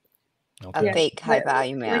Okay. high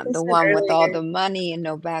value Like man, I the said one with all earlier, the money and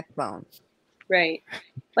no backbone. right.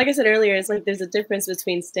 Like I said earlier, it's like there's a difference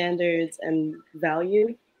between standards and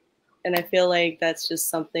value. And I feel like that's just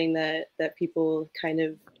something that people kind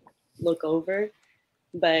of look over.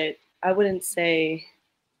 But I wouldn't say,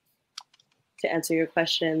 to answer your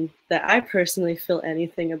question, that I personally feel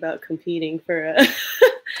anything about competing for a,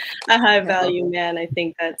 a high value man. I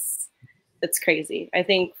think that's crazy. I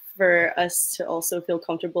think for us to also feel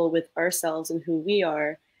comfortable with ourselves and who we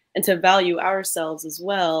are, and to value ourselves as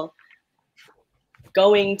well,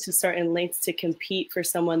 going to certain lengths to compete for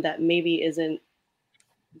someone that maybe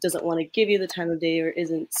doesn't want to give you the time of day or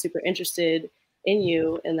isn't super interested in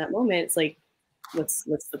you in that moment, it's like, what's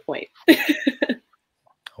the point?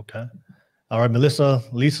 Okay. All right, Melissa,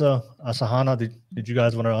 Lisa, Savannah, did you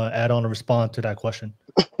guys want to add on or respond to that question?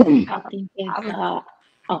 I think it's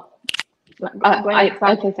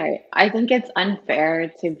sorry. I think it's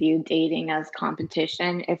unfair to view dating as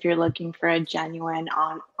competition if you're looking for a genuine,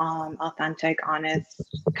 authentic, honest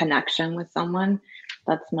connection with someone.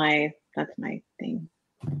 That's my thing.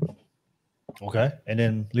 Okay. And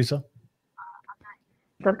then Lisa?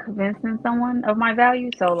 So convincing someone of my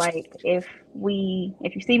value. So like if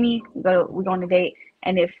you see me, we go on a date,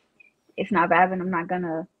 and if it's not bad, then I'm not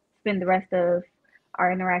gonna spend the rest of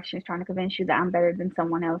our interactions trying to convince you that I'm better than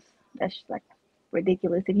someone else. That's just like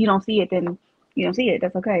ridiculous. If you don't see it, then you don't see it.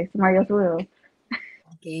 That's okay. Somebody else will.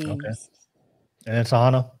 Okay. And then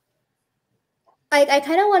Savannah? I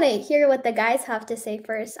kind of want to hear what the guys have to say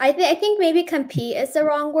first. I think maybe compete is the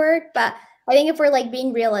wrong word, but I think if we're like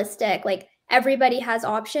being realistic, like everybody has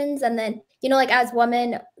options, and then like as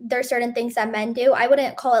women, there's certain things that men do. I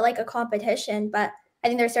wouldn't call it like a competition, but I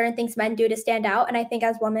think there's certain things men do to stand out, and I think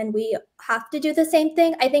as women we have to do the same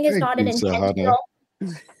thing. I think it's not an intentional.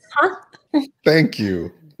 Huh? Thank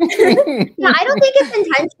you. No, I don't think it's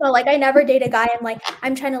intentional. Like I never date a guy and like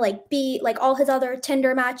I'm trying to like beat like all his other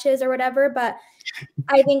Tinder matches or whatever, but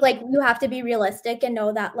I think like you have to be realistic and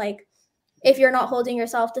know that like if you're not holding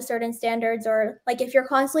yourself to certain standards, or like if you're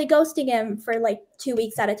constantly ghosting him for like 2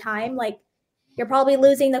 weeks at a time, like you're probably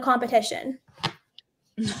losing the competition.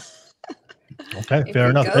 Okay, fair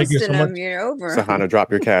enough. Thank you so much. You're over. Savannah, drop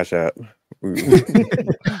your cash app. We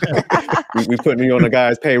putting you on the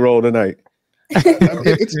guy's payroll tonight.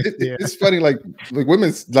 It's funny, like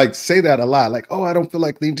women like say that a lot, like, oh, I don't feel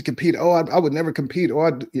like needing to compete. Oh, I would never compete.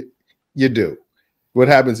 Oh, you do. What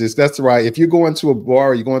happens is, that's right. If you go into a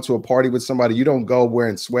bar or you go into a party with somebody, you don't go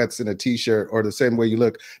wearing sweats and a t-shirt or the same way you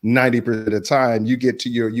look 90% of the time. You get to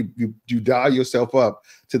you dial yourself up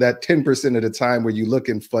to that 10% of the time where you're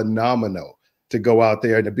looking phenomenal to go out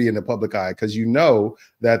there and to be in the public eye, because you know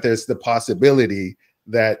that there's the possibility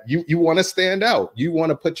that you want to stand out. You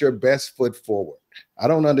want to put your best foot forward. I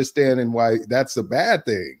don't understand why that's a bad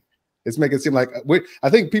thing. It's making it seem like I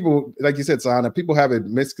think people, like you said, Sana, people have a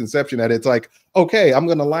misconception that it's like, okay, I'm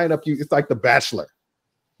going to line up you. It's like The Bachelor,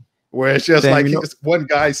 where it's just like one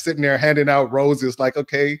guy sitting there handing out roses. Like,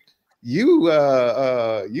 okay, you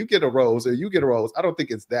get a rose or you get a rose. I don't think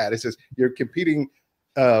it's that. It's just you're competing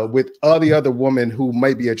with all the other women who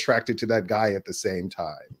might be attracted to that guy at the same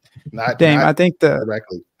time.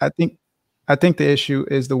 I think the issue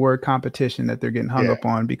is the word competition that they're getting hung up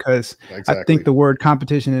on, because I think the word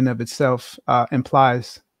competition in and of itself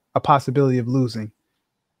implies a possibility of losing,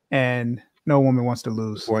 and no woman wants to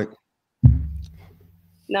lose.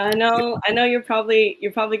 Now I know you're probably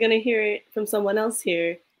gonna hear it from someone else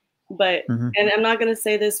here, but and I'm not gonna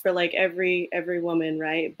say this for like every woman,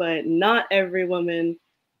 right? But not every woman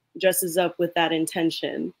dresses up with that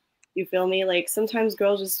intention. You feel me? Like sometimes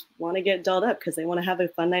girls just want to get dolled up because they want to have a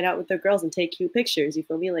fun night out with their girls and take cute pictures. You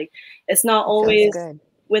feel me? Like it's not always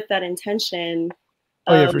with that intention.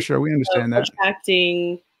 Oh yeah, for sure. We understand that.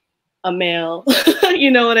 Attracting a male,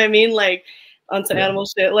 you know what I mean? Like onto animal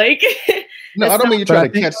shit. Like no, I don't mean you're trying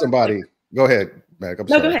to catch somebody. Go ahead, Mac. I'm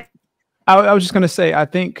sorry. Go ahead. I was just gonna say, I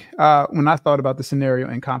think when I thought about the scenario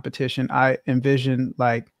in competition, I envisioned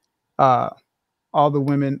like all the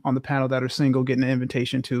women on the panel that are single getting an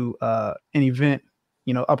invitation to an event,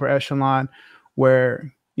 upper echelon,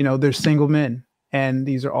 where, there's single men, and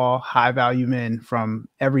these are all high value men from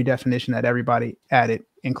every definition that everybody added,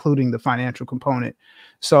 including the financial component.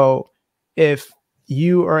 So if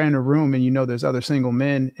you are in a room and there's other single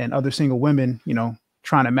men and other single women,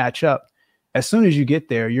 trying to match up, as soon as you get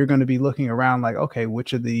there, you're going to be looking around like, okay,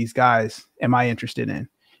 which of these guys am I interested in?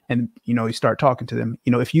 And, you start talking to them.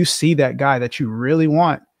 If you see that guy that you really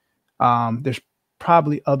want, there's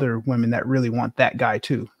probably other women that really want that guy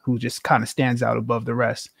too, who just kind of stands out above the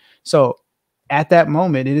rest. So at that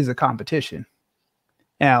moment, it is a competition.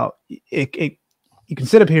 Now, you can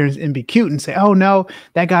sit up here and be cute and say, oh no,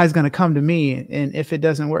 that guy's going to come to me. And if it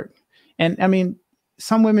doesn't work, and I mean,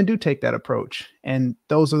 some women do take that approach, and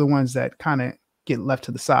those are the ones that kind of get left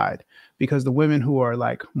to the side, because the women who are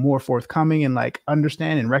like more forthcoming and like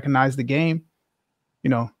understand and recognize the game, you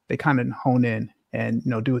know, they kind of hone in and,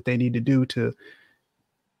 you know, do what they need to do to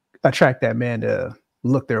attract that man to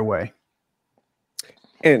look their way.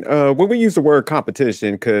 And when we use the word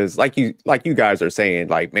competition, because like you guys are saying,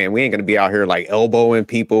 like, man, we ain't gonna be out here like elbowing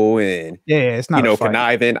people and it's not, you know,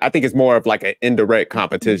 conniving. I think it's more of like an indirect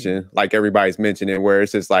competition, like everybody's mentioning, where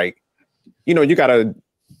it's just like, you know, you gotta.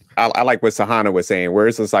 I like what Savannah was saying, where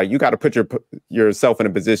it's just like you got to put yourself in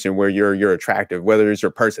a position where you're attractive, whether it's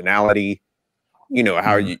your personality, you know,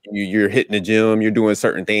 how you're hitting the gym, you're doing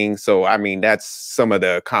certain things. So I mean, that's some of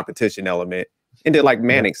the competition element. And then, like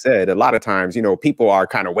Manic said, a lot of times, you know, people are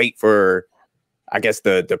kind of wait for, I guess,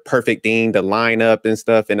 the perfect thing to line up and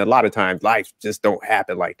stuff. And a lot of times life just don't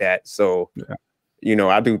happen like that. So, you know,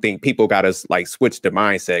 I do think people got to like switch the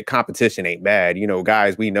mindset. Competition ain't bad. You know,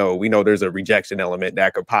 guys, we know there's a rejection element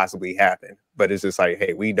that could possibly happen. But it's just like,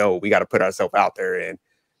 hey, we know we got to put ourselves out there and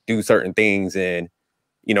do certain things and,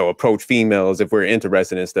 you know, approach females if we're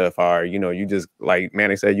interested in stuff. Or, you know, you just, like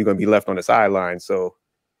Manic said, you're going to be left on the sidelines. So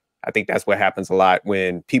I think that's what happens a lot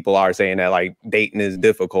when people are saying that like dating is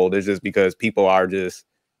difficult. It's just because people are just,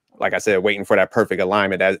 like I said, waiting for that perfect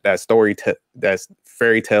alignment, that's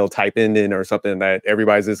fairy tale type ending or something that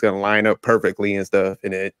everybody's just going to line up perfectly and stuff.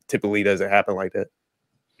 And it typically doesn't happen like that.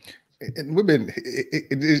 And women,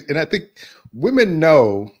 and I think women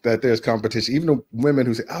know that there's competition, even women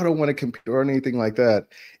who say, I don't want to compete or anything like that.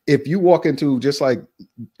 If you walk into, just like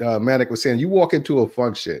Manic was saying, you walk into a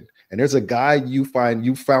function and there's a guy you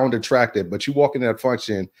found attractive, but you walk into that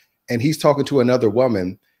function and he's talking to another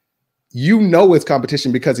woman, you know it's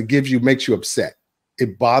competition because it makes you upset.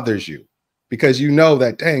 It bothers you because you know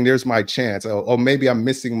that, dang, there's my chance. Or maybe I'm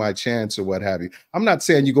missing my chance or what have you. I'm not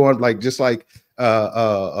saying you go on like, just like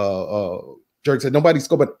Jerk said, nobody's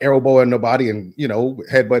going to elbow nobody and, you know,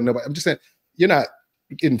 headbutt nobody. I'm just saying, you're not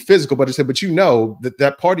getting physical, but you know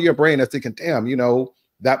that part of your brain that's thinking, damn, you know,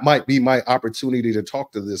 that might be my opportunity to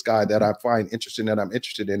talk to this guy that I find interesting, that I'm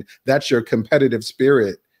interested in. That's your competitive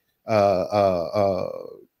spirit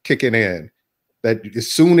kicking in. That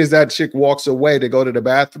as soon as that chick walks away to go to the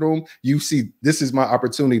bathroom, you see, this is my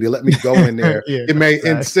opportunity. Let me go in there. It may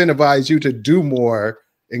incentivize you to do more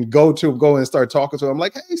and go and start talking to him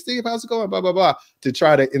like, hey, Steve, how's it going? Blah, blah, blah, to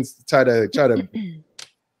try to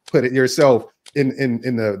put it yourself in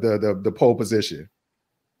the pole position.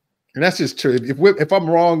 And that's just true. If I'm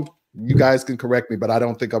wrong, you guys can correct me, but I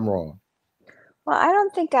don't think I'm wrong. Well, I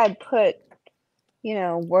don't think I'd put, you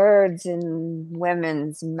know, words in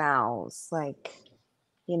women's mouths. Like,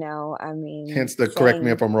 you know, I mean. Hence the correct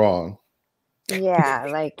me if I'm wrong. Yeah,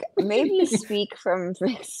 like maybe speak from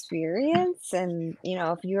experience. And, you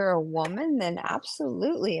know, if you're a woman, then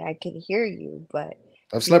absolutely I could hear you. But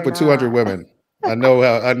I've slept with 200 women. I know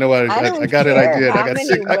how. I got an idea.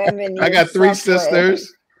 I got 3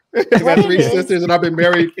 sisters. I got 3 sisters, and I've been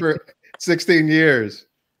married for 16 years.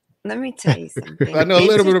 Let me tell you something. I know a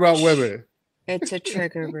little bit about women. It's a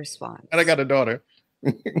trigger response. And I got a daughter.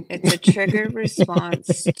 It's a trigger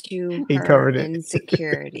response to her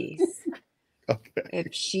insecurities. Okay.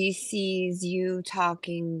 If she sees you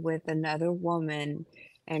talking with another woman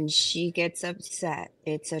and she gets upset,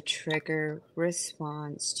 it's a trigger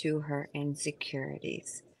response to her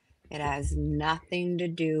insecurities. It has nothing to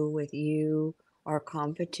do with you or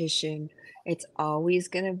competition. It's always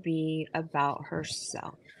going to be about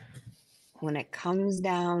herself. When it comes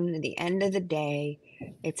down to the end of the day,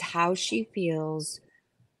 it's how she feels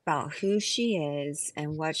about who she is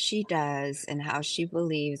and what she does and how she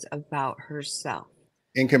believes about herself.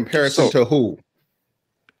 In comparison to who?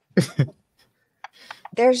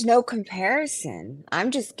 There's no comparison. I'm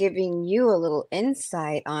just giving you a little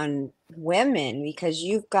insight on women because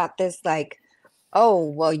you've got this like, oh,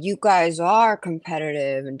 well, you guys are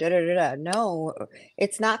competitive and da-da-da-da. No,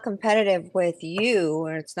 it's not competitive with you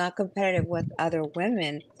or it's not competitive with other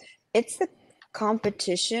women. It's the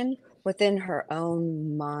competition within her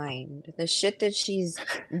own mind. The shit that she's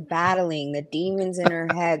battling, the demons in her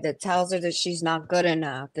head that tells her that she's not good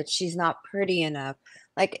enough, that she's not pretty enough.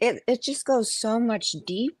 Like it just goes so much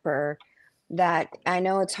deeper that I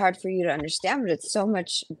know it's hard for you to understand, but it's so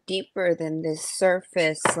much deeper than this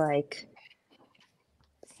surface, like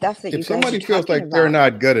stuff that you If guys are somebody feels talking like they're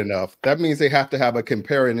about. not good enough, that means they have to have a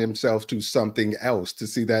comparing themselves to something else to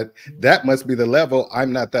see that that must be the level.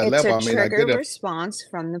 I'm not that It's level. a I may not trigger get it. response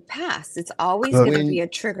from the past. It's always Good. going to When be a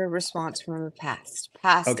trigger response from the past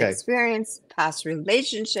okay, experience, past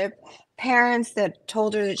relationship, parents that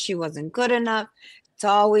told her that she wasn't good enough. It's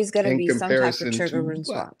always going to in be some type of comparison trigger to what?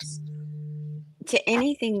 response to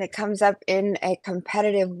anything that comes up in a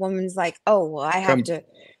competitive woman's like, oh, well, I have Com- to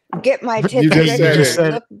get my you tits just You said bigger just it.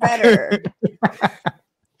 and said look it. better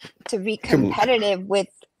to be Com- competitive with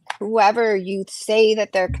whoever you say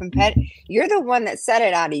that they're competitive. You're the one that said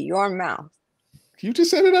it out of your mouth You just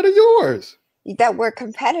said it out of yours. that we're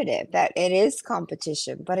competitive, that it is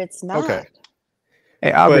competition, but it's not. Okay,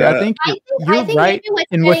 Hey, but Aubrey, I think I you're think right maybe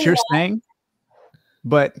what's in what saying you're that. saying,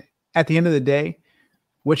 but at the end of the day,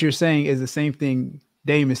 what you're saying is the same thing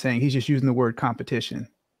Dame is saying. He's just using the word competition.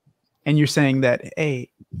 And you're saying that,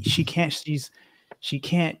 hey, she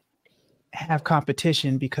can't have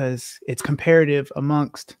competition because it's comparative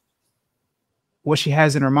amongst what she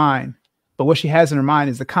has in her mind. But what she has in her mind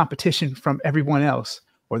is the competition from everyone else,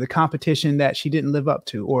 or the competition that she didn't live up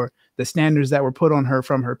to, or the standards that were put on her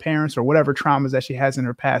from her parents, or whatever traumas that she has in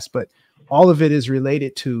her past. But all of it is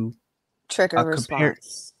related to Trigger a compare.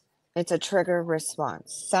 response. It's a trigger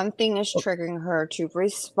response. Something is triggering her to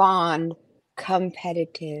respond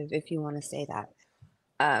competitive, if you want to say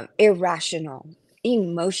that. Irrational,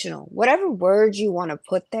 emotional, whatever word you want to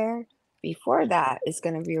put there. Before that is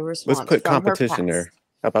going to be a Let's response put from her competition past. there.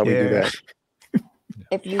 How about we do Yeah. that?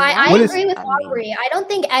 If you I want, What is agree with I mean, Aubrey. I don't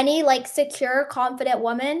think any like secure, confident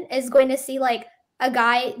woman is going to see like a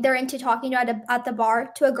guy they're into talking to at the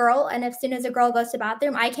bar to a girl, and as soon as a girl goes to the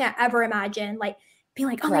bathroom, I can't ever imagine like being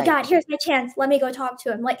like, oh my God, right. here's my chance. Let me go talk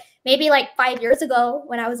to him. Like maybe like 5 years ago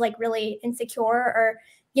when I was like really insecure or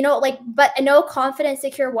like, but no confident,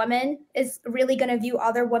 secure woman is really gonna view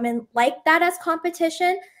other women like that as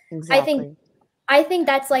competition. Exactly. I think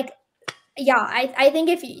that's like, yeah, I think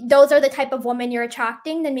if those are the type of woman you're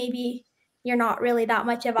attracting, then maybe you're not really that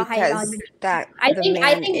much of a high value. Because that I the think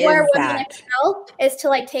man where is women that. excel is to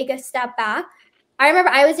like take a step back. I remember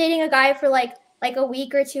I was dating a guy for like a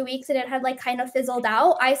week or 2 weeks and it had like kind of fizzled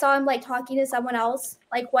out. I saw him like talking to someone else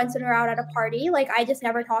like once we were out at a party. Like I just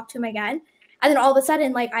never talked to him again. And then all of a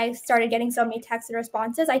sudden, like I started getting so many texts and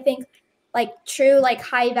responses. I think like true like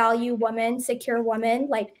high value woman, secure woman,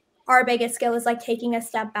 like our biggest skill is like taking a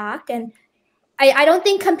step back. And I don't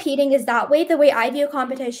think competing is that way. The way I view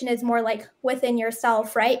competition is more like within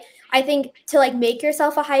yourself, right? I think to like make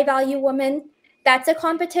yourself a high value woman, that's a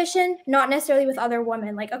competition, not necessarily with other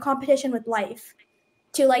women, like a competition with life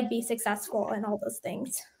to like be successful and all those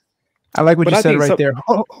things. I like what But you I said think right some. there.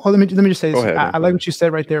 Let me just say Go this. ahead. I Go like ahead. what you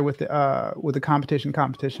said right there with the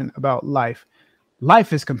competition about life.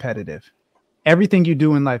 Life is competitive. Everything you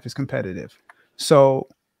do in life is competitive. So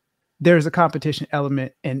there's a competition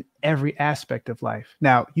element in every aspect of life.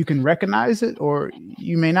 Now you can recognize it, or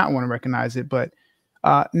you may not want to recognize it, but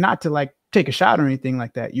not to like take a shot or anything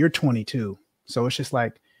like that. You're 22, so it's just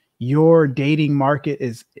like your dating market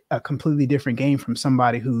is a completely different game from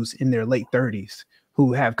somebody who's in their late 30s,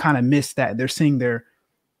 who have kind of missed that. They're seeing their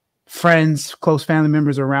friends, close family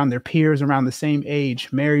members around, their peers around the same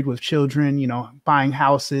age, married with children, buying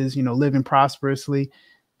houses, living prosperously.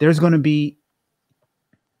 There's going to be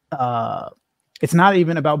it's not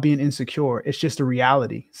even about being insecure. It's just a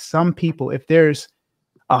reality. Some people, if there's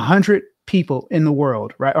 100 people in the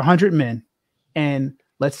world, right, 100 men, and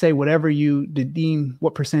let's say whatever you deem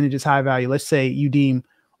what percentage is high value, let's say you deem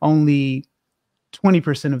only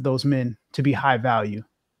 20% of those men to be high value.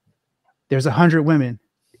 There's 100 women,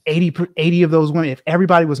 80 of those women. If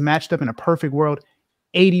everybody was matched up in a perfect world,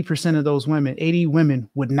 80% of those women, 80 women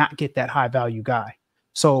would not get that high value guy.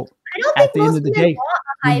 So I don't at think the end most of the women day, want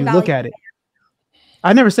a when high you value. look at it,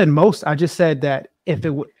 I never said most. I just said that if it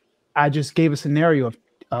would, I just gave a scenario of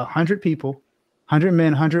 100 people, 100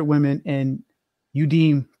 men, 100 women, and you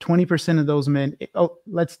deem 20% of those men. Oh,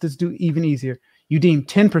 let's just do even easier. You deem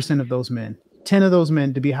 10% of those men, 10 of those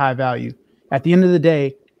men to be high value. At the end of the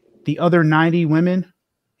day, the other 90 women,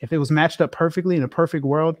 if it was matched up perfectly in a perfect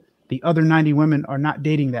world, the other 90 women are not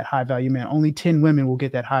dating that high value man. Only 10 women will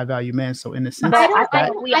get that high value man. So in a sense, But I I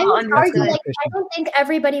don't. think we I all would argue understood. like I don't think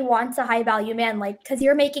everybody wants a high value man, like because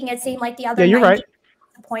you're making it seem like the other yeah, you're 90 right.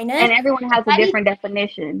 disappointed. And everyone has a I mean, different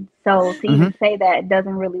definition. So to even say that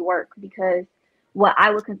doesn't really work, because what I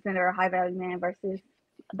would consider a high value man versus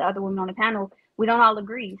the other women on the panel, we don't all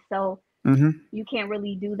agree. So you can't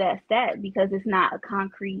really do that stat because it's not a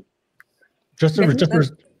concrete. Just to Let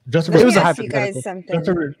It was me a ask you guys hypothetical. just something.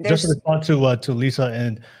 to respond to Lisa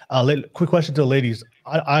and quick question to the ladies.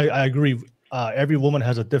 I agree. every woman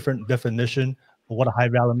has a different definition of what a high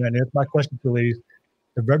value man is. My question to you ladies,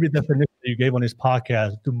 the very definition that you gave on this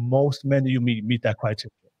podcast, do most men that you meet that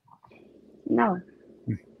criteria? No.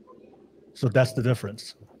 So that's the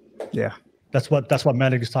difference. Yeah. That's what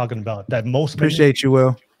Manic is talking about. That most Appreciate you,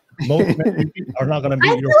 Will. Most men are not going to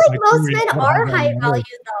meet I your feel like most criteria men of what a are high man value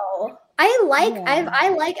is. though. I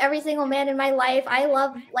like every single man in my life. I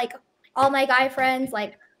love like all my guy friends.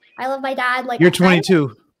 Like I love my dad. Like You're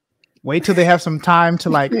 22. Wait till they have some time to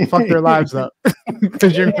like fuck their lives up,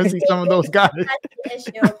 because you're gonna see some of those guys that's the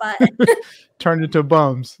issue, but turn into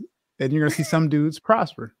bums, and you're gonna see some dudes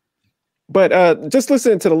prosper. But just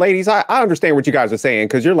listening to the ladies, I understand what you guys are saying,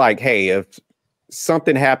 because you're like, hey, if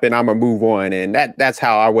something happened, I'm gonna move on, and that's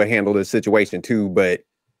how I would handle this situation too. But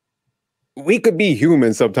we could be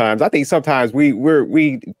human sometimes. I think sometimes we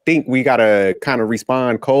think we gotta kind of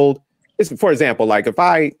respond cold. For example, like if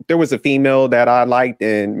there was a female that I liked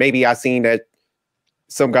and maybe I seen that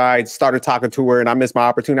some guy started talking to her and I missed my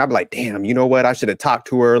opportunity, I'd be like, damn, you know what? I should have talked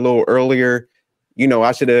to her a little earlier. You know,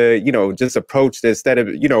 I should have, just approached instead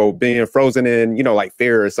of, being frozen in, like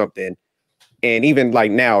fear or something. And even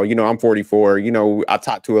like now, I'm 44, I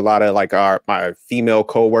talk to a lot of like my female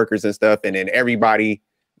coworkers and stuff. And then everybody,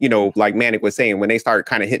 like Manic was saying, when they start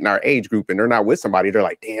kind of hitting our age group and they're not with somebody, they're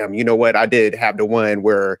like, damn, you know what? I did have the one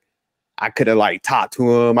where I could have like talked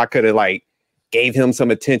to him. I could have like gave him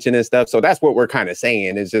some attention and stuff. So that's what we're kind of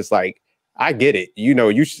saying. It's just like, I get it.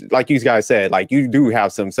 Like you guys said, like you do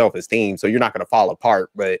have some self-esteem, so you're not going to fall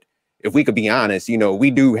apart. But if we could be honest,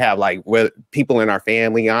 we do have like people in our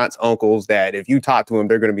family, aunts, uncles, that if you talk to them,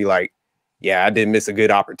 they're going to be like, yeah, I didn't miss a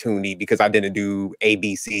good opportunity because I didn't do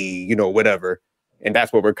ABC, whatever. And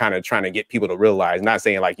that's what we're kind of trying to get people to realize. Not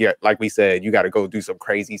saying like, yeah, like we said, you got to go do some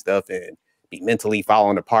crazy stuff and be mentally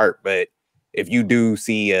falling apart. But if you do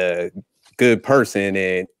see a good person,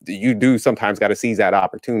 and you do sometimes got to seize that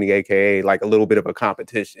opportunity, aka like a little bit of a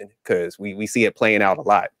competition, because we see it playing out a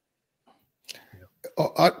lot.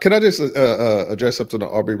 Can I just address something to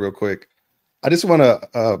Aubrey real quick? I just want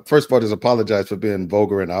to first of all just apologize for being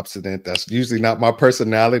vulgar and obstinate. That's usually not my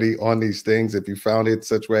personality on these things. If you found it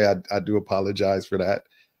such way, I do apologize for that.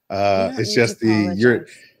 It's just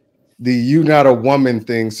you not a woman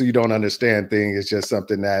thing, so you don't understand thing is just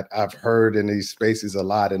something that I've heard in these spaces a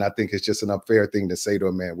lot, and I think it's just an unfair thing to say to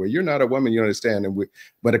a man, where you're not a woman, you understand.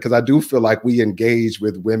 But because I do feel like we engage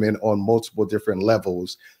with women on multiple different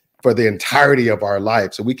levels for the entirety of our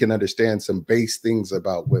life, so we can understand some base things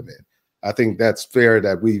about women. I think that's fair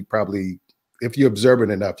that we probably, if you're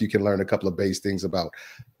observant enough, you can learn a couple of base things about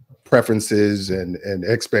preferences and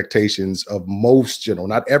expectations of most general,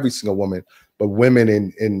 not every single woman, but women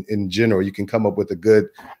in general. You can come up with a good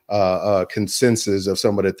consensus of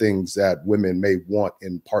some of the things that women may want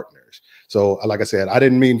in partners. So like I said, I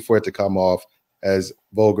didn't mean for it to come off as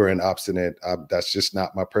vulgar and obstinate. That's just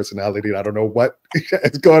not my personality. I don't know what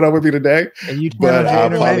is going on with me today. And you but I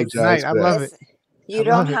apologize. I love it. You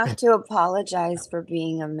don't have to apologize for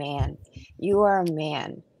being a man. You are a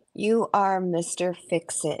man. You are Mr.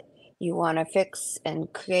 Fix-It. You want to fix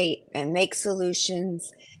and create and make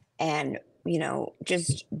solutions and,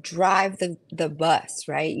 just drive the bus,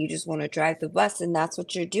 right? You just want to drive the bus, and that's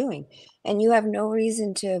what you're doing. And you have no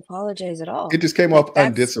reason to apologize at all. It just came off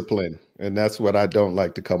undisciplined, and that's what I don't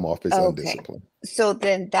like to come off as undisciplined. So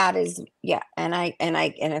then that is, yeah. And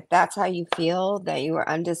if that's how you feel, that you are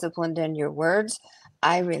undisciplined in your words,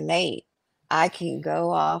 I relate. I can go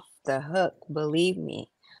off the hook, believe me.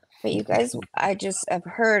 But you guys, I just have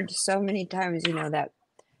heard so many times, that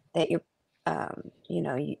you're,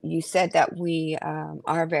 you said that we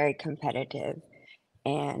are very competitive,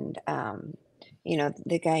 and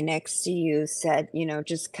the guy next to you said,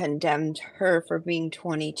 just condemned her for being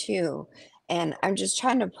 22, and I'm just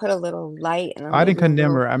trying to put a little light. And I didn't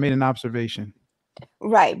condemn her. I made an observation.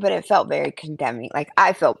 Right, but it felt very condemning. Like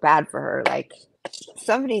I felt bad for her. Like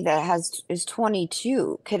somebody that is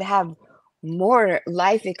 22 could have more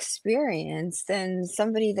life experience than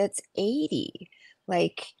somebody that's 80.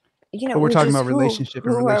 Like, but we're talking about relationship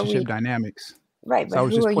and relationship dynamics. Right, but so I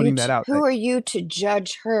was just pointing that out. Who are you to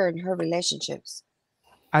judge her and her relationships?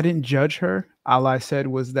 I didn't judge her. All I said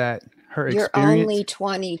was that her experience. You're only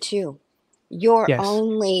 22. You're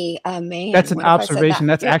only a man. That's an observation.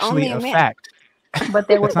 That's actually a fact. But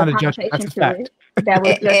there was a connotation to it that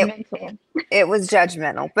was judgmental. It was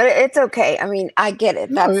judgmental, but it's okay. I mean, I get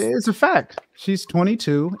it. No, it's a fact. She's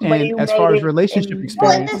 22, and as far as relationship experience,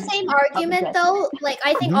 well, in the same argument, though, like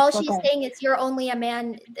I think all she's saying is you're only a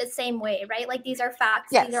man the same way, right? Like these are facts,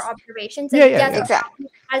 these are observations. Exactly.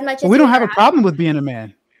 As much as we don't have a problem with being a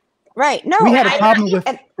man. Right. No, We had a I- problem with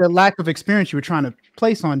and- the lack of experience you were trying to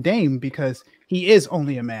place on Dame because he is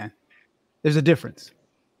only a man. There's a difference.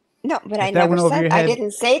 no, but If I that never went over said, your I head,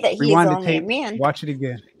 didn't say that he is rewind the only a tape, man. watch it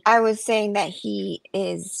again. I was saying that he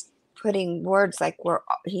is putting words like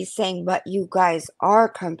he's saying, but you guys are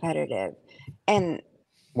competitive. And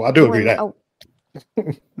Well, I do agree when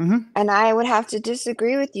that. and I would have to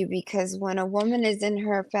disagree with you, because when a woman is in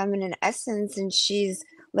her feminine essence and she's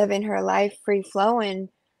living her life free flowing,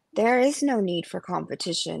 there is no need for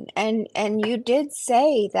competition. And you did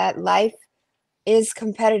say that life is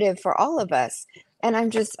competitive for all of us. And I'm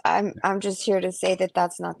just here to say that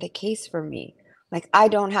that's not the case for me. Like, I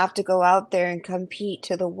don't have to go out there and compete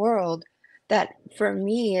to the world. That for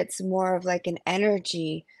me, it's more of like an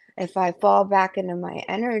energy. If I fall back into my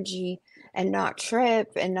energy and not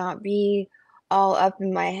trip and not be all up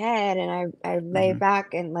in my head, and I lay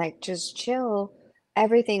back and like just chill,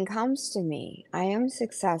 everything comes to me. I am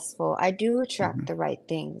successful. I do attract the right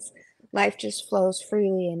things. Life just flows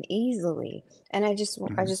freely and easily. And I just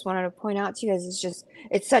wanted to point out to you guys,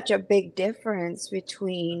 it's such a big difference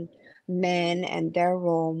between men and their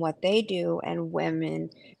role and what they do, and women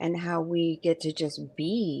and how we get to just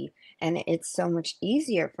be. And it's so much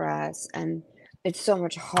easier for us, and it's so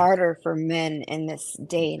much harder for men in this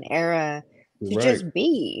day and era to Right. just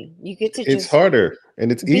be. You get to It's just harder,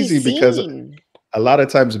 and it's be easy because seen. a lot of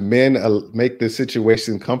times men make the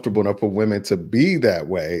situation comfortable enough for women to be that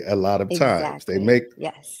way. A lot of times they Exactly. make.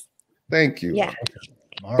 Yes. Thank you. Yeah.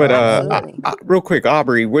 But Absolutely. real quick,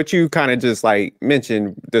 Aubrey, what you kind of just like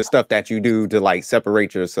mentioned, the stuff that you do to like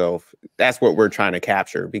separate yourself, that's what we're trying to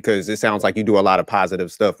capture, because it sounds like you do a lot of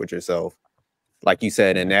positive stuff with yourself, like you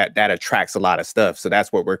said, and that attracts a lot of stuff. So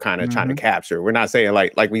that's what we're kind of trying to capture. We're not saying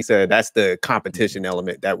like we said, that's the competition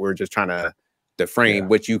element that we're just trying to frame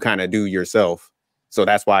what you kind of do yourself. So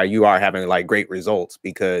that's why you are having like great results,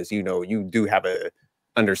 because, you know, you do have a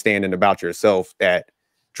understanding about yourself that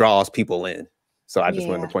draws people in. So I just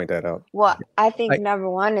wanted to point that out. Well, I think number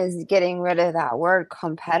one is getting rid of that word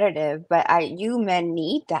competitive, but you men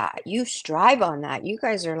need that. You strive on that. You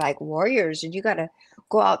guys are like warriors, and you got to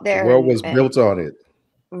go out there. The world was built on it.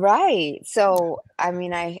 Right. So, I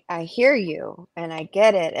mean, I hear you and I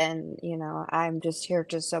get it. And, you know, I'm just here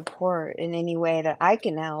to support in any way that I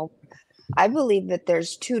can help. I believe that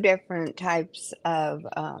there's two different types of,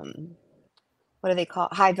 what do they call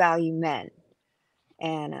it? High value men.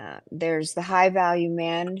 And there's the high value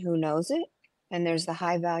man who knows it, and there's the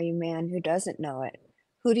high value man who doesn't know it.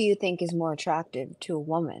 Who do you think is more attractive to a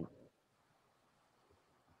woman?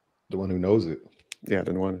 The one who knows it. Yeah,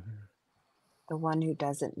 the one. The one who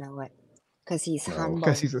doesn't know it, because he's humble.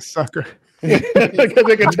 Because he's a sucker. Because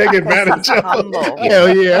they can take advantage of him.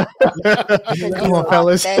 Hell yeah. Come on,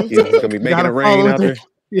 fellas. He's gonna be making it rain out there.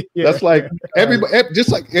 Yeah. That's like everybody, just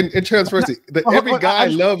like in transparency, every guy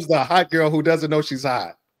loves the hot girl who doesn't know she's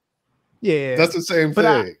hot. Yeah, that's the same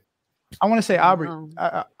thing. I want to say, Aubrey,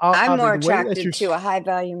 I'm more attracted to a high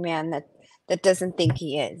value man that doesn't think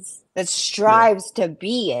he is, that strives to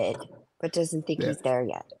be it, but doesn't think he's there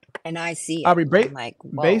yet. And I see it. Aubrey,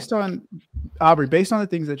 based on the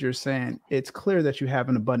things that you're saying, it's clear that you have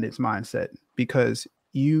an abundance mindset, because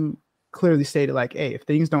you clearly stated like, hey, if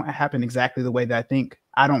things don't happen exactly the way that I think,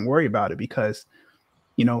 I don't worry about it, because,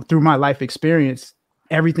 you know, through my life experience,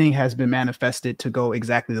 everything has been manifested to go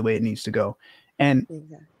exactly the way it needs to go. And,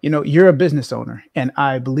 you know, you're a business owner, and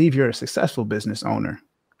I believe you're a successful business owner.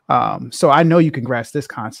 So I know you can grasp this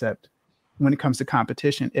concept when it comes to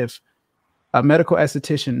competition. If a medical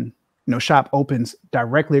esthetician, you know, shop opens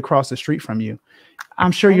directly across the street from you,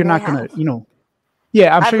 I'm sure you're not going to, you know,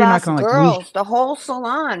 I'm sure you're not going to like girls, the whole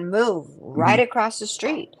salon moved right across the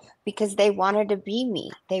street because they wanted to be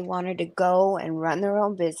me. They wanted to go and run their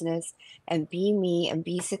own business and be me and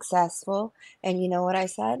be successful. And you know what I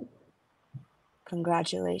said?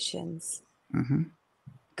 Congratulations.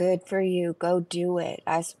 Good for you. Go do it.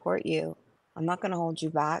 I support you. I'm not going to hold you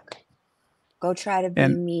back. Go try to be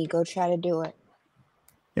me. Go try to do it.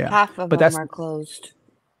 Yeah. Half of them are closed.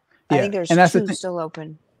 I think there's two still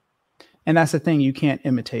open. And that's the thing. You can't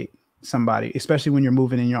imitate somebody, especially when you're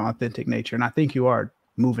moving in your authentic nature. And I think you are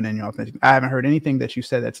moving in your authentic. I haven't heard anything that you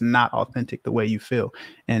said that's not authentic the way you feel,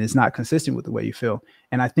 and it's not consistent with the way you feel.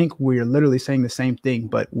 And I think we're literally saying the same thing,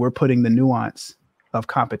 but we're putting the nuance of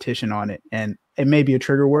competition on it. And it may be a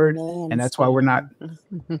trigger word, and that's why we're not.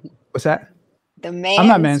 What's that? The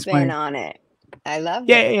man spin on it. I love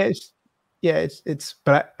it. It's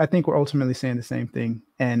but I think we're ultimately saying the same thing.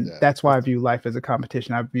 And that's why I view life as a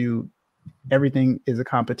competition. I view everything is a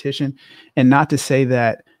competition, and not to say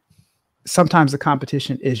that sometimes the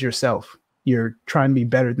competition is yourself. You're trying to be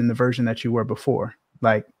better than the version that you were before.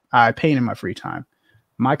 Like I paint in my free time.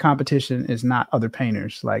 My competition is not other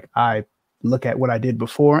painters. Like, I look at what I did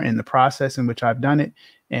before and the process in which I've done it,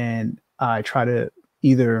 and I try to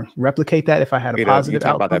either replicate that if I had a positive you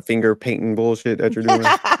talk outcome. about that finger painting bullshit that you're doing.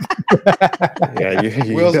 Yeah,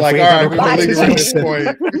 you Will's like, all right, we're Body leaving at this shaming.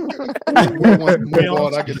 point. Will wants to move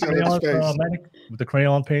on. I can tell in his face. With the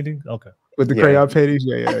crayon painting? Okay. With the crayon paintings,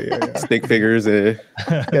 yeah. Stick figures.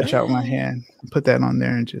 Sketch out my hand, put that on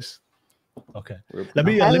there, and just. Okay.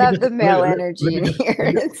 I love the male energy in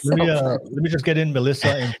here. Let me just get in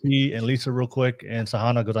Melissa and T and Lisa real quick, and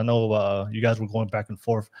Savannah, because I know you guys were going back and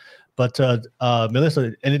forth. But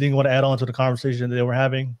Melissa, anything you want to add on to the conversation that they were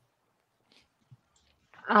having?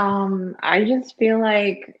 I just feel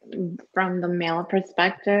like from the male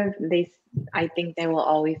perspective, I think they will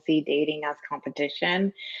always see dating as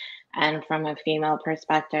competition. And from a female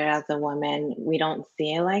perspective, as a woman, we don't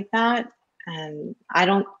see it like that. And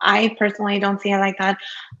I personally don't see it like that.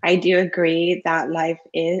 I do agree that life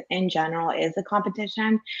is, in general, is a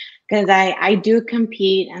competition, because I do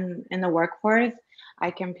compete in the workforce. I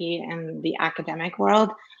compete in the academic world,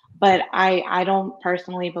 but I don't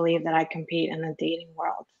personally believe that I compete in the dating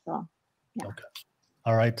world. So, yeah. Okay.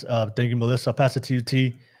 All right. Thank you, Melissa. I'll pass it to you,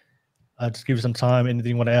 T. Just give you some time.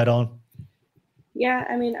 Anything you want to add on? Yeah,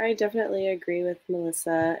 I mean, I definitely agree with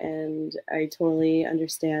Melissa, and I totally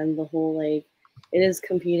understand the whole, like, it is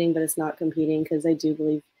competing, but it's not competing, because I do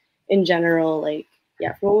believe in general, like,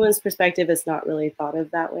 yeah, from a woman's perspective, it's not really thought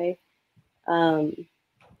of that way.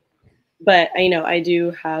 But I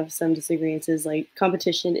do have some disagreements. Like,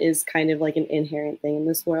 competition is kind of like an inherent thing in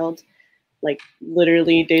this world, like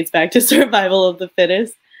literally dates back to survival of the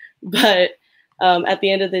fittest. But at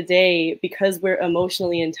the end of the day, because we're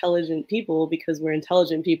emotionally intelligent people, because we're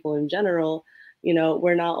intelligent people in general,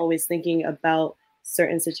 we're not always thinking about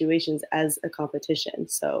certain situations as a competition.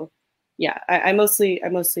 So yeah, I mostly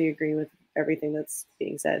agree with everything that's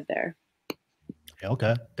being said there.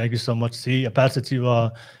 Okay. Thank you so much, T. I'll pass it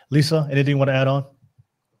to Lisa. Anything you want to add on?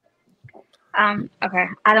 Okay.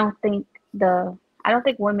 I don't think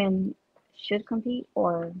women should compete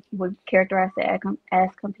or would characterize it as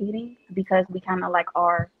competing, because we kind of like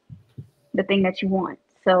are the thing that you want.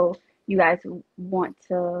 So you guys want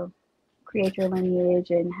to create your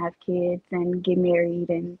lineage and have kids and get married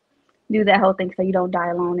and do that whole thing so you don't die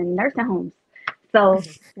alone in nursing homes. So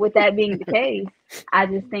with that being the case, I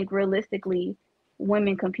just think realistically,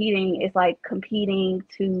 women competing is like competing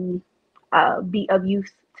to be of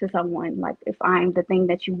use to someone. Like, if I'm the thing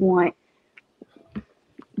that you want,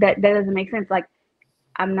 that doesn't make sense. Like,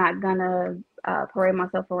 I'm not gonna parade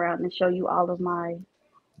myself around and show you all of my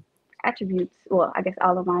attributes. Well, I guess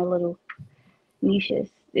all of my little niches.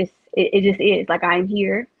 It just is. Like, I'm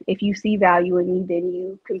here. If you see value in me, then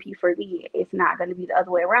you compete for me. It's not going to be the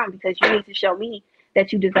other way around, because you need to show me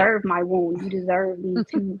that you deserve my wound. You deserve me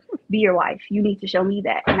to be your wife. You need to show me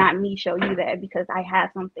that, not me show you that because I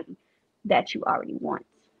have something that you already want.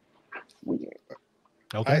 Weird.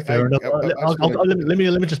 Okay, fair enough. Let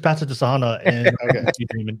me just pass it to Sahana. And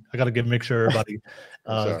I gotta make sure everybody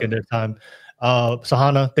get their time.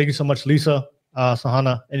 Sahana, thank you so much, Lisa.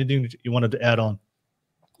 Sahana, anything you wanted to add on?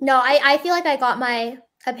 No, I feel like I got my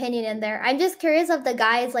opinion in there. I'm just curious of the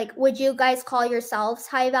guys, like, would you guys call yourselves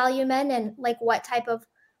high value men, and like what type of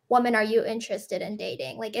woman are you interested in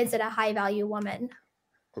dating? Like, is it a high value woman?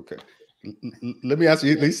 Okay, let me ask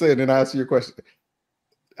you, Lisa, and then I ask you your question.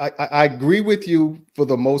 I agree with you for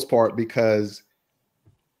the most part, because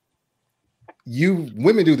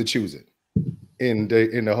women do the choosing in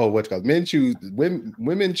the whole what you call men choose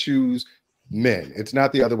women choose men. It's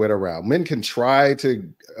not the other way around. Men can try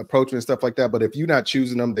to approach them and stuff like that, but if you're not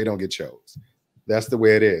choosing them, they don't get chose. That's the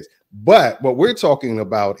way it is. But what we're talking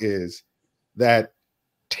about is that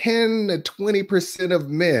 10 to 20% of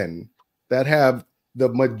men that have the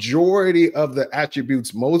majority of the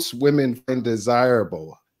attributes most women find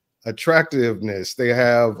desirable: attractiveness, they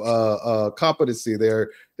have competency,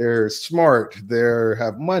 they're smart, they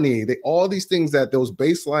have money, all these things, that those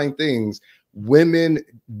baseline things, women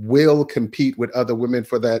will compete with other women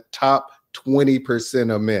for that top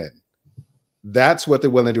 20% of men. That's what they're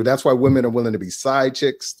willing to do. That's why women are willing to be side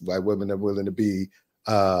chicks, why women are willing to be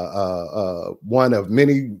one of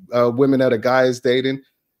many women that a guy is dating,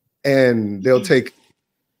 and they'll take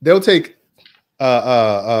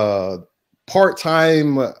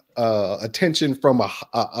part-time attention from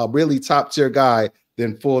a really top-tier guy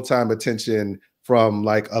than full-time attention from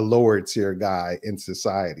like a lower-tier guy in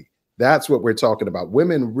society. That's what we're talking about.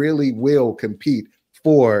 Women really will compete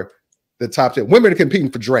for the top 10. Women are competing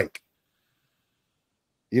for Drake.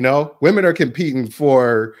 Women are competing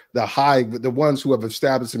for the ones who have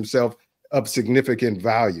established themselves of significant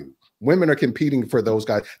value. Women are competing for those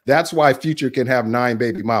guys. That's why Future can have 9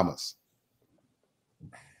 baby mamas,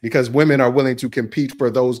 because women are willing to compete for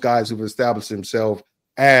those guys who've established themselves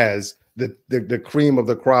as the cream of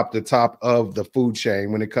the crop, the top of the food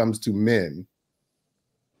chain when it comes to men.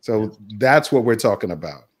 So that's what we're talking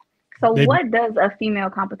about. So what does a female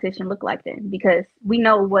competition look like then? Because we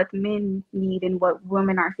know what men need and what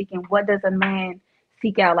women are seeking. What does a man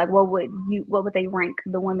seek out? Like what would they rank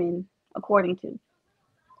the women according to?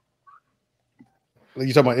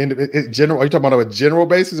 You talking about in general? Are you talking about on a general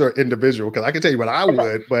basis or individual? Because I can tell you what I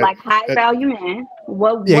would, but like high value men.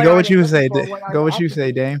 What? Yeah, what go are what they you looking say. for? What are Go they what you after?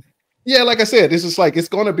 say, Dame. yeah, like I said, it's just like it's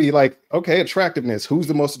going to be like, okay, attractiveness. Who's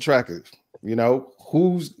the most attractive? You know,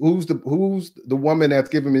 who's the woman that's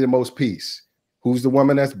giving me the most peace? Who's the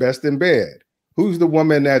woman that's best in bed? Who's the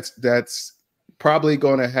woman that's probably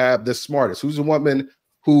going to have the smartest? Who's the woman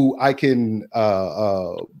who I can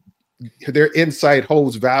their insight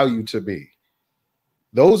holds value to me?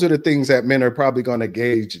 Those are the things that men are probably going to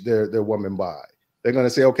gauge their woman by. They're going to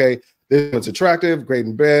say, okay, this one's attractive, great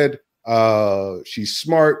in bed. She's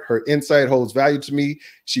smart. Her insight holds value to me.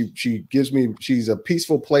 She gives me, she's a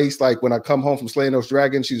peaceful place. Like when I come home from slaying those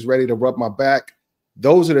dragons, she's ready to rub my back.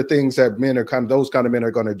 Those are the things that men are those kind of men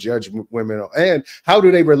are going to judge women on. And how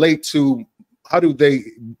do they relate to other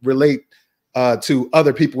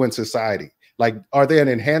people in society? Like, are they an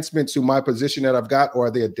enhancement to my position that I've got, or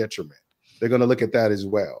are they a detriment? They're going to look at that as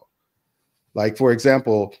well. Like, for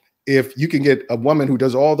example, if you can get a woman who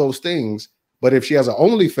does all those things, but if she has an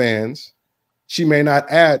OnlyFans, she may not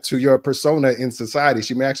add to your persona in society.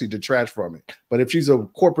 She may actually detract from it. But if she's a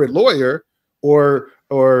corporate lawyer or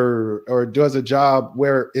does a job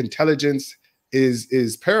where intelligence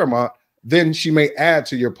is paramount, then she may add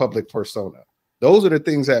to your public persona. Those are the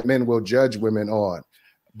things that men will judge women on.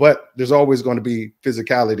 But there's always going to be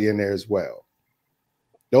physicality in there as well.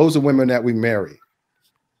 Those are women that we marry.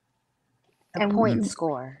 A point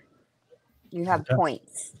score. You have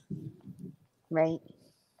points, right?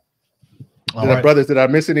 Brothers, did I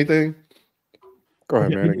miss anything? Go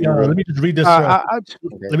ahead, man. Let me just read this.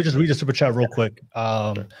 Let me just read the super chat real quick.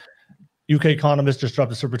 UK Economist just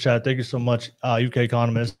dropped a super chat. Thank you so much, UK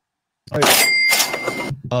Economist. He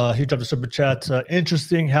dropped a super chat.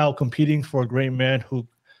 Interesting how competing for a great man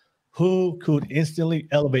who could instantly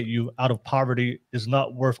elevate you out of poverty is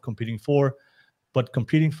not worth competing for, but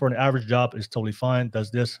competing for an average job is totally fine. Does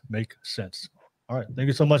this make sense? All right. Thank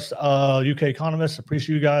you so much, UK Economist.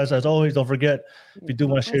 Appreciate you guys. As always, don't forget, if you do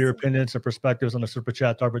want to share your opinions or perspectives on the super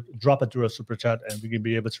chat, drop it through a super chat and we can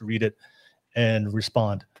be able to read it and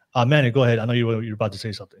respond. Manny, go ahead. I know you're about to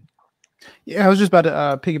say something. Yeah, I was just about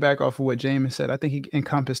to piggyback off of what James said. I think he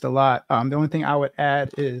encompassed a lot. The only thing I would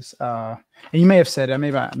add is, and you may have said it,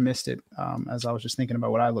 maybe I missed it as I was just thinking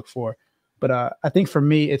about what I look for. But I think for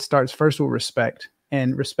me, it starts first with respect.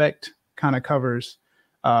 And respect kind of covers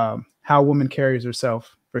how a woman carries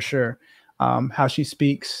herself, for sure. How she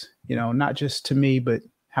speaks, not just to me, but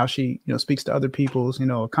how she, speaks to other people's,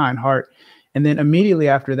 a kind heart. And then immediately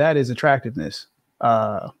after that is attractiveness,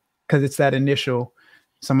 because it's that initial,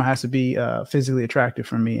 someone has to be physically attractive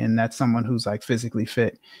for me. And that's someone who's like physically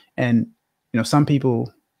fit. And, some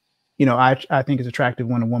people, I think it's attractive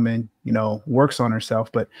when a woman, works on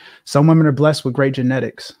herself, but some women are blessed with great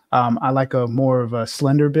genetics. I like a more of a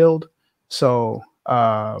slender build. So,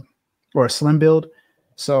 or a slim build.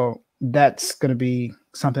 So that's going to be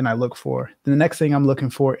something I look for. The next thing I'm looking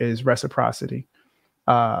for is reciprocity.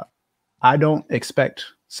 I don't expect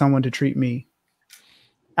someone to treat me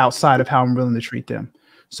outside of how I'm willing to treat them.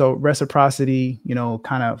 So reciprocity,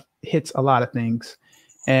 kind of hits a lot of things.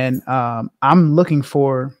 And I'm looking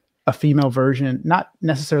for a female version, not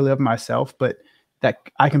necessarily of myself, but that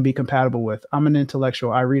I can be compatible with. I'm an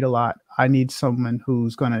intellectual. I read a lot. I need someone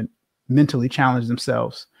who's going to mentally challenge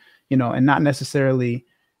themselves, and not necessarily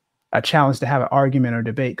a challenge to have an argument or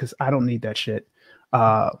debate, because I don't need that shit.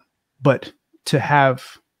 But to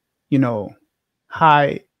have,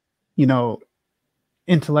 high,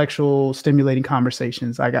 intellectual stimulating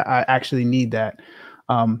conversations, I actually need that,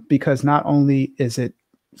 because not only is it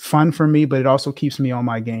fun for me, but it also keeps me on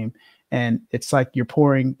my game. And it's like you're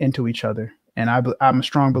pouring into each other. And I'm a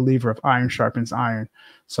strong believer of iron sharpens iron.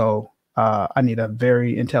 So I need a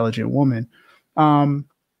very intelligent woman.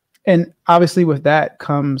 And obviously with that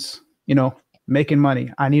comes, making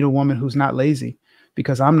money. I need a woman who's not lazy,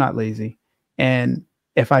 because I'm not lazy. And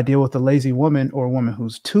if I deal with a lazy woman or a woman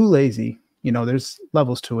who's too lazy, there's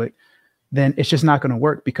levels to it, then it's just not going to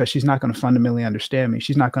work, because she's not going to fundamentally understand me.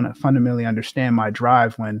 She's not going to fundamentally understand my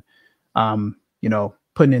drive when,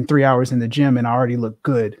 putting in 3 hours in the gym and I already look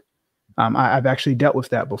good. I've actually dealt with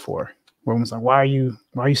that before. where women's like, why are you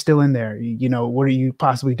still in there? You know, what are you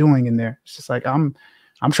possibly doing in there? It's just like, I'm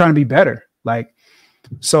trying to be better. Like,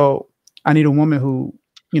 so I need a woman who,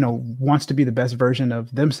 you know, wants to be the best version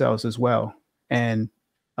of themselves as well. And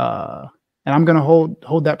I'm going to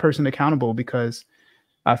hold that person accountable, because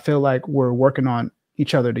I feel like we're working on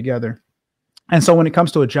each other together. And so when it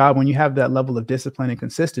comes to a job, when you have that level of discipline and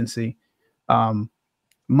consistency,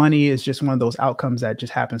 money is just one of those outcomes that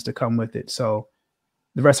just happens to come with it. So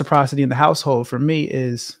the reciprocity in the household for me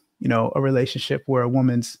is, you know, a relationship where a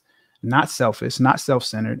woman's not selfish, not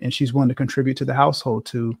self-centered, and she's willing to contribute to the household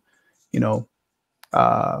to, you know,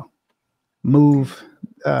 move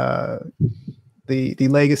the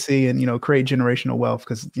legacy and, you know, create generational wealth,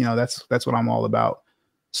 because, you know, that's what I'm all about.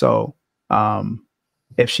 So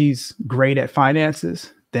if she's great at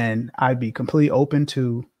finances, then I'd be completely open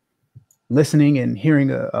to listening and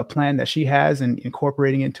hearing a plan that she has and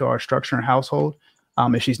incorporating into our structure and household.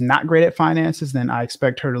 If she's not great at finances, then I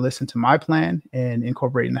expect her to listen to my plan and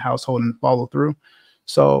incorporate in the household and follow through.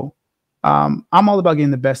 So I'm all about getting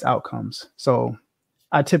the best outcomes. So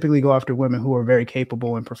I typically go after women who are very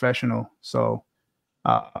capable and professional. So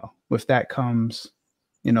with that comes,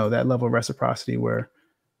 you know, that level of reciprocity where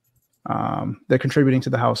they're contributing to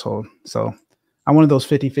the household. So I'm one of those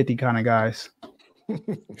 50-50 kind of guys.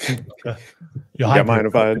 You mind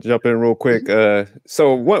if I jump in real quick?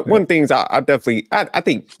 So one things I definitely I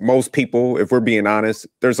think most people, if we're being honest,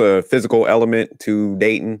 there's a physical element to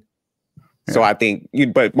dating. Yeah. So I think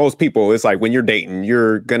but most people, it's like when you're dating,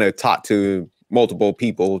 you're gonna talk to multiple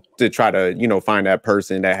people to try to, you know, find that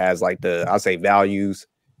person that has like I'll say values.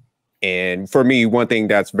 And for me, one thing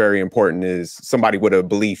that's very important is somebody with a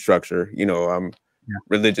belief structure. You know, I'm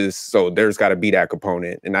religious, so there's got to be that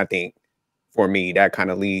component. And I think for me, that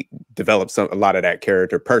kind of develops a lot of that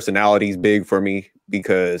character. Personality is big for me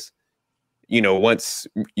because, you know, once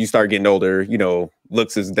you start getting older, you know,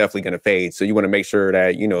 looks is definitely going to fade. So you want to make sure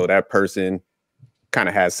that, you know, that person kind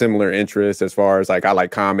of has similar interests as far as like, I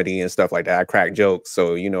like comedy and stuff like that. I crack jokes.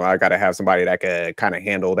 So, you know, I got to have somebody that can kind of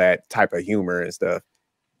handle that type of humor and stuff.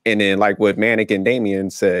 And then like what Manic and Damien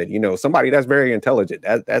said, you know, somebody that's very intelligent,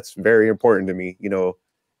 that's very important to me. You know,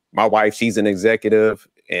 my wife, she's an executive.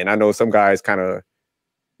 And I know some guys kind of,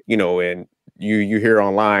 you know, and you hear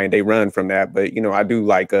online, they run from that. But, you know, I do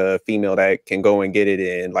like a female that can go and get it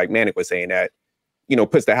in, like Manic was saying, that, you know,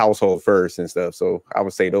 puts the household first and stuff. So I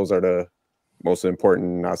would say those are the most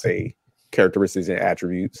important, I'll say, characteristics and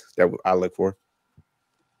attributes that I look for.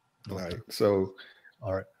 All right. So,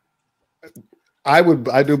 all right.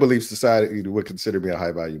 I do believe society would consider me a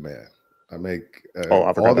high value man. I make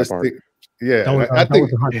I forgot that part. Yeah, I think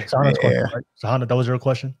Savannah's question, right? Savannah, that was your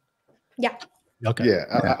question? Yeah. Okay.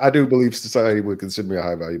 Yeah, I do believe society would consider me a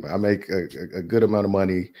high value man. I make a good amount of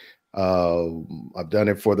money. I've done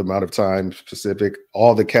it for the amount of time specific.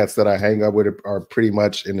 All the cats that I hang out with are pretty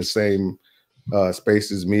much in the same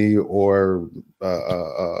space as me, or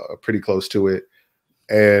pretty close to it.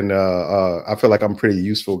 And I feel like I'm a pretty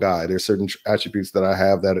useful guy. There's certain attributes that I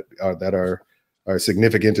have that are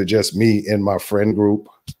significant to just me in my friend group.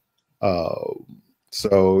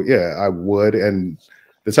 So yeah, I would. And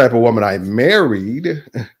the type of woman I married,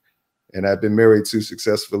 and I've been married to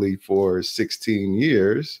successfully for 16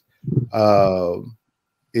 years,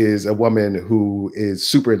 is a woman who is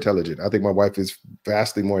super intelligent. I think my wife is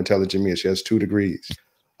vastly more intelligent than me, and she has 2 degrees.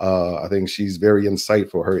 I think she's very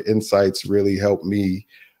insightful. Her insights really help me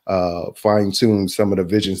fine tune some of the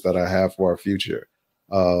visions that I have for our future.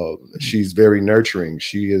 She's very nurturing.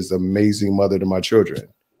 She is an amazing mother to my children.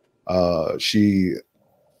 She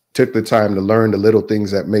took the time to learn the little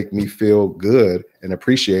things that make me feel good and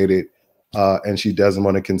appreciate it. And she does them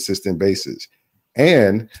on a consistent basis.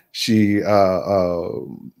 And she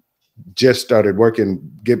just started working,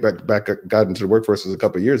 got into the workforce a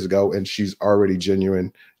couple of years ago, and she's already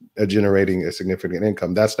generating a significant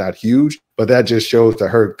income. That's not huge, but that just shows to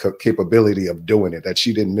her capability of doing it, that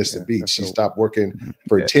she didn't miss a beat. She stopped working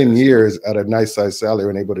for 10 years at a nice size salary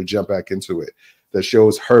and able to jump back into it. That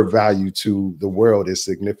shows her value to the world is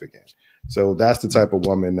significant. So that's the type of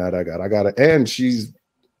woman that I got. And she's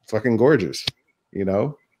fucking gorgeous. You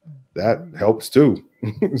know, that helps too.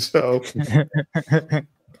 So.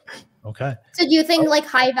 Okay. So do you think like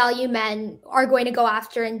high value men are going to go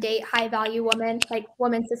after and date high value women, like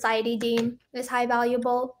women society deem is high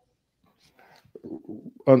valuable?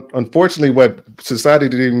 Unfortunately, what society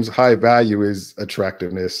deems high value is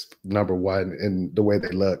attractiveness, number one, in the way they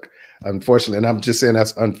look. Unfortunately, and I'm just saying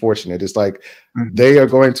that's unfortunate. It's like they are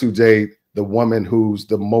going to date the woman who's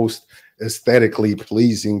the most aesthetically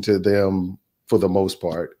pleasing to them for the most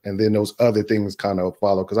part, and then those other things kind of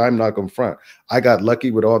follow. Because I'm not gonna front, I got lucky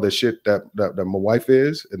with all the shit that my wife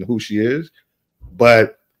is and who she is,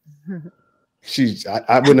 but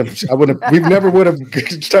I wouldn't have, we never would have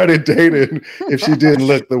started dating if she didn't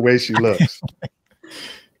look the way she looks.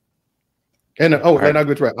 And and I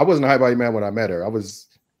was right, I wasn't a high value man when I met her. I was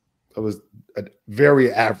a very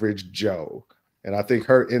average Joe, and I think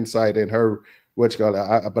her insight and her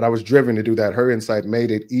but I was driven to do that. Her insight made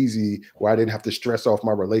it easy where I didn't have to stress off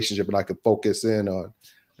my relationship, and I could focus in on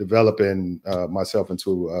developing myself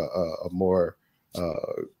into a more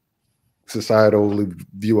societal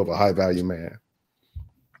view of a high value man.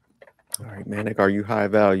 All right, Manic, are you high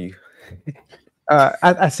value?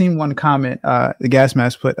 I seen one comment. The gas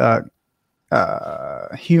mask put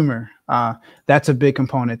humor. That's a big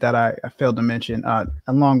component that I failed to mention,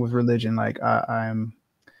 along with religion. Like I'm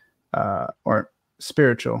or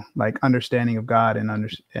spiritual, like understanding of God and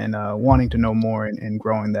wanting to know more and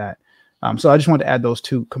growing that. So I just wanted to add those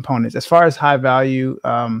two components. As far as high value,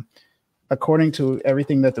 according to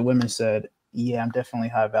everything that the women said, yeah, I'm definitely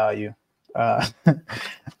high value.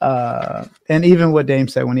 And even what Dame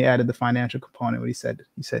said when he added the financial component, what he said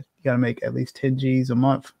you got to make at least 10 G's a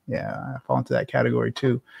month. Yeah, I fall into that category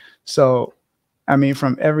too. So, I mean,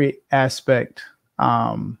 from every aspect,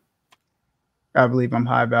 I believe I'm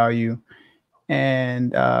high value,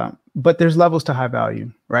 and but there's levels to high value,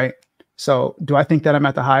 right? So do I think that I'm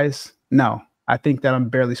at the highest? No, I think that I'm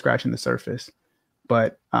barely scratching the surface.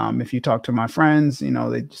 But if you talk to my friends, you know,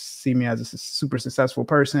 they just see me as a super successful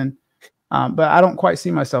person. But I don't quite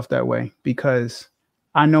see myself that way because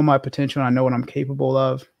I know my potential. I know what I'm capable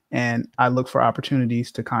of, and I look for opportunities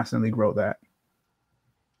to constantly grow that.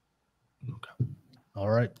 Okay. All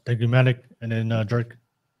right. Thank you, Manic. And then Drake.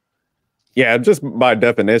 Yeah, just by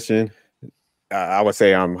definition, I would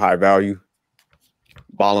say I'm high value.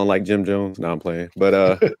 Balling like Jim Jones. No, I'm playing.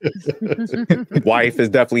 But wife is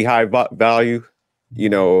definitely high value. You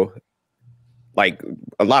know, like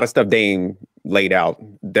a lot of stuff Dame laid out,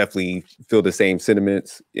 definitely feel the same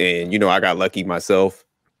sentiments. And, you know, I got lucky myself.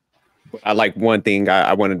 I like one thing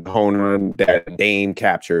I wanted to hone on that Dame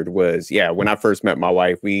captured was, yeah, when I first met my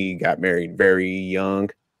wife, we got married very young.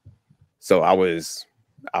 So I would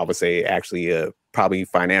say actually probably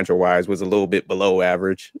financial wise was a little bit below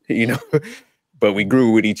average, you know, but we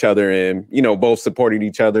grew with each other and, you know, both supported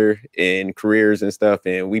each other in careers and stuff.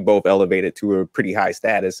 And we both elevated to a pretty high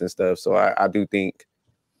status and stuff. So I do think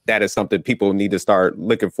that is something people need to start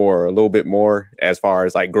looking for a little bit more as far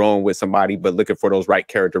as like growing with somebody, but looking for those right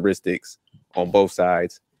characteristics on both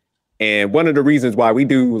sides. And one of the reasons why we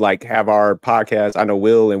do like have our podcast, I know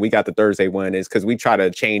Will, and we got the Thursday one, is because we try to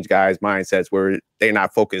change guys' mindsets where they're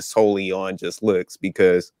not focused solely on just looks,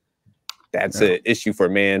 because that's an issue for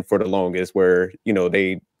men for the longest, where, you know,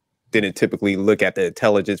 they didn't typically look at the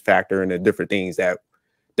intelligence factor and the different things that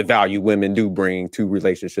the value women do bring to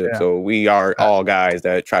relationships. Yeah. So we are all guys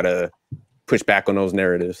that try to push back on those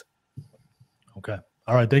narratives. Okay.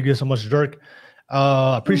 All right. Thank you so much, Dirk.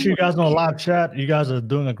 Appreciate you guys on the live chat. You guys are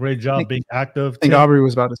doing a great job being active. I think Aubrey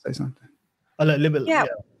was about to say something. Yeah.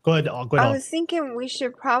 Go ahead. I was thinking we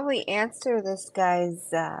should probably answer this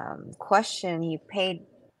guy's question. He paid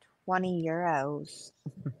 20 euros.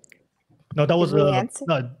 No, that was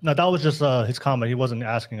no, that was just his comment. He wasn't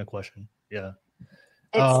asking a question. Yeah.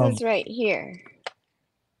 It says right here.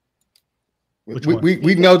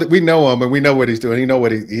 We know that we know him and we know what he's doing. He know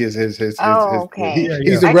what he is. Okay.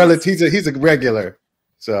 He's a relative. He's a regular.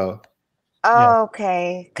 So. Oh,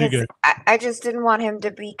 okay. Because I just didn't want him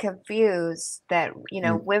to be confused that, you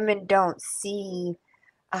know, women don't see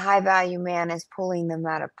a high value man as pulling them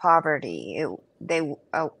out of poverty.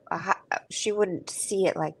 She wouldn't see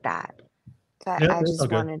it like that. So I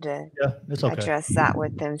just wanted to address that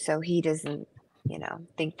with him so he doesn't, you know,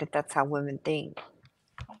 think that that's how women think.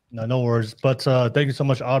 No worries. But thank you so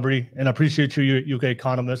much, Aubrey, and I appreciate you, UK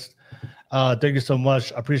economist. Thank you so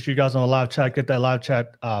much. I appreciate you guys on the live chat. Get that live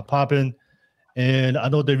chat popping. And I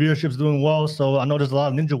know the viewership's doing well, so I know there's a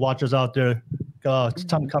lot of Ninja Watchers out there. It's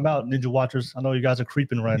time to come out, Ninja Watchers. I know you guys are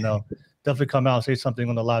creeping right now. Definitely come out, say something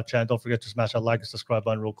on the live chat. Don't forget to smash that like and subscribe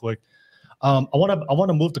button real quick. I want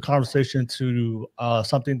to move the conversation to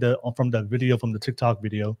something that from the video, from the TikTok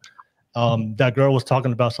video. That girl was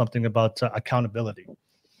talking about something about accountability.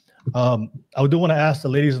 I do want to ask the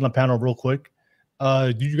ladies on the panel real quick.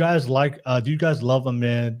 Do you guys love a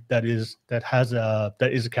man that is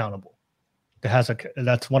accountable?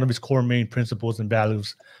 That's one of his core main principles and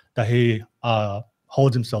values that he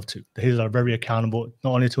holds himself to. That he's very accountable,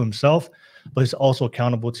 not only to himself, but he's also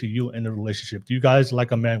accountable to you in the relationship. Do you guys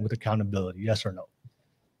like a man with accountability? Yes or no?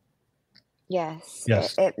 Yes,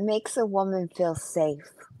 Yes. it makes a woman feel safe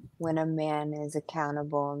when a man is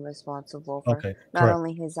accountable and responsible for Okay. not Correct.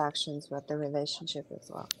 only his actions but the relationship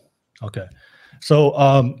as well. Okay. So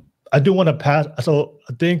I do want to pass. So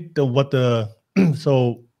I think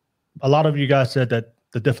so a lot of you guys said that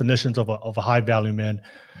the definitions of a high value man,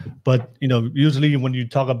 but usually when you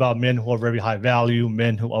talk about men who are very high value,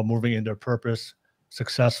 men who are moving in their purpose,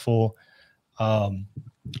 successful,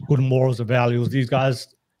 good morals and values, these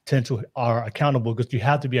guys are accountable, because you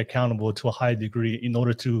have to be accountable to a high degree in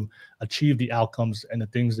order to achieve the outcomes and the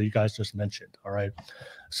things that you guys just mentioned. All right.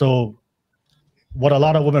 So what a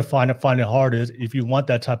lot of women find it hard is, if you want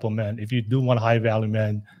that type of man, if you do want a high value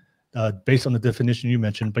man, based on the definition you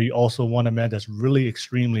mentioned, but you also want a man that's really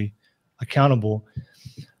extremely accountable,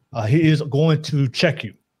 he is going to check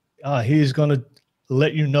you. He is going to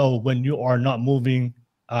let you know when you are not moving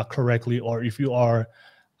correctly, or if you are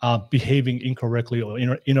behaving incorrectly or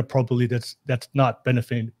inappropriately, that's not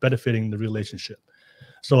benefiting the relationship.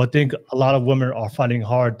 So I think a lot of women are finding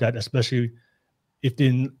hard that, especially if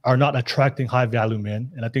they are not attracting high value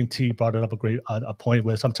men. And I think T brought it up a point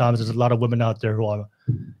where sometimes there's a lot of women out there who are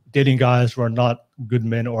dating guys who are not good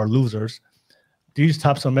men or losers. These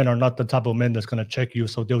types of men are not the type of men that's going to check you.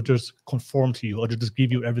 So they'll just conform to you, or they'll just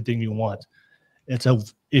give you everything you want. And so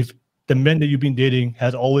if the men that you've been dating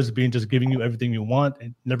has always been just giving you everything you want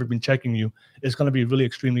and never been checking you, it's going to be really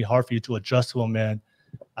extremely hard for you to adjust to a man,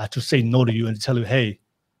 to say no to you and to tell you, hey,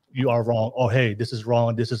 you are wrong, or hey, this is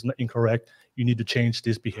wrong, this is incorrect, you need to change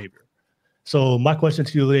this behavior. So my question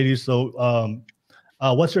to you ladies,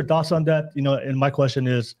 what's your thoughts on that? And my question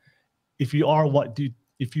is, if you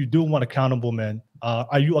do want accountable men,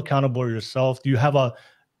 are you accountable yourself?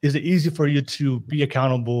 Is it easy for you to be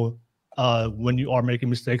accountable when you are making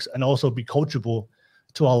mistakes, and also be coachable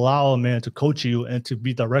to allow a man to coach you and to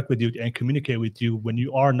be direct with you and communicate with you when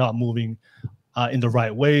you are not moving in the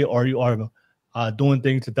right way, or you are doing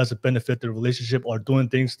things that doesn't benefit the relationship, or doing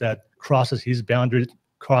things that crossing his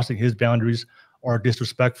boundaries, or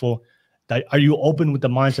disrespectful? Are you open with the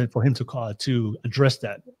mindset for him to address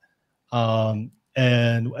that?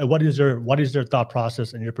 And what is your thought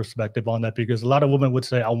process and your perspective on that? Because a lot of women would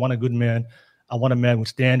say, I want a good man. I want a man with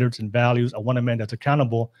standards and values. I want a man that's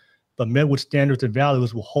accountable. But men with standards and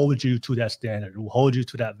values will hold you to that standard, will hold you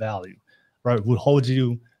to that value, right? Will hold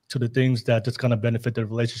you to the things that's going to benefit the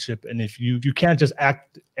relationship. And if you can't just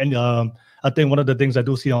act, and I think one of the things I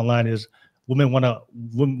do see online is women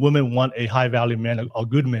want a high value man, a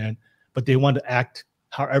good man, but they want to act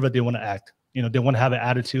however they want to act. They want to have an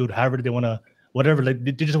attitude, however they want to, whatever,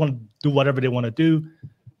 they just want to do whatever they want to do.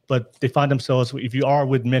 But they find themselves, if you are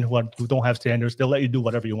with men who don't have standards, they'll let you do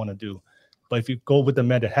whatever you want to do. But if you go with a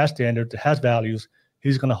man that has standards, that has values,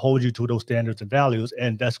 he's going to hold you to those standards and values.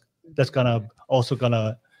 And that's also going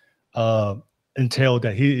to entail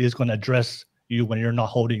that he is going to address you when you're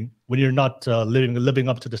not living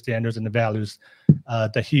up to the standards and the values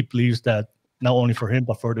that he believes that not only for him,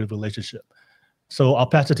 but for the relationship. So I'll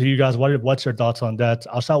pass it to you guys. What's your thoughts on that?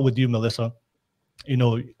 I'll start with you, Melissa.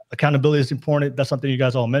 Accountability is important. That's something you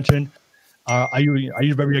guys all mentioned. Are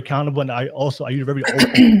you very accountable, and are you very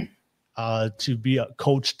open to be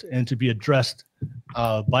coached and to be addressed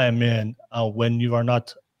by a man when you are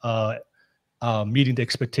not meeting the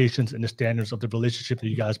expectations and the standards of the relationship that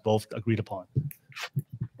you guys both agreed upon?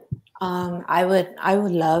 I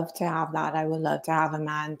would love to have that. I would love to have a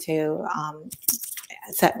man to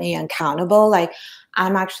set me accountable. Like,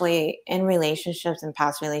 I'm actually in relationships and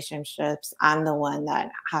past relationships, I'm the one that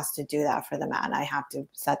has to do that for the man. I have to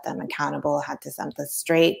set them accountable, have to set them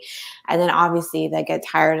straight. And then obviously they get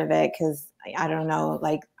tired of it because I don't know,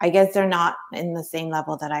 like, I guess they're not in the same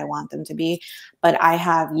level that I want them to be, but I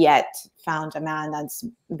have yet found a man that's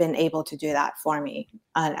been able to do that for me.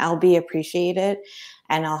 And I'll be appreciated,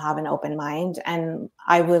 and I'll have an open mind, and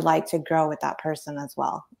I would like to grow with that person as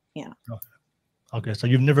well. Yeah. Okay. So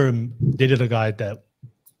you've never dated a guy that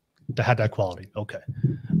had that quality. Okay.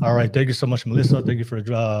 All right. Thank you so much, Melissa. Thank you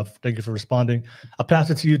for responding. I'll pass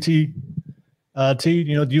it to you, T. T,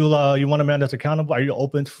 do you want a man that's accountable? Are you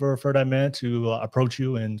open for that man to approach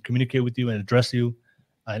you and communicate with you and address you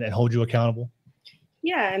and hold you accountable?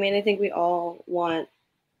 Yeah, I mean, I think we all want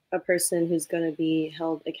a person who's going to be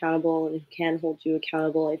held accountable and who can hold you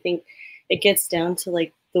accountable. I think it gets down to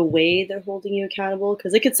like the way they're holding you accountable,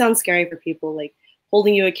 because it could sound scary for people. Like,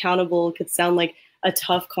 holding you accountable could sound like a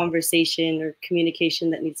tough conversation or communication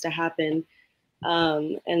that needs to happen.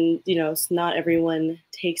 And, not everyone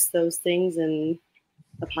takes those things in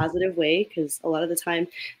a positive way, because a lot of the time,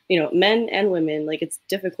 men and women, like, it's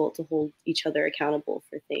difficult to hold each other accountable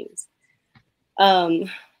for things. I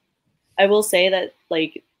will say that,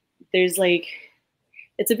 like, there's like,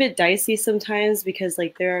 it's a bit dicey sometimes because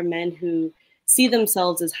like there are men who see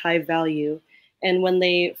themselves as high value. And when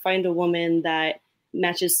they find a woman that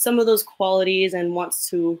matches some of those qualities and wants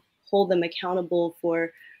to hold them accountable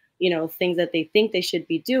for, you know, things that they think they should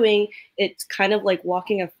be doing, it's kind of like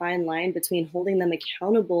walking a fine line between holding them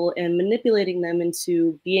accountable and manipulating them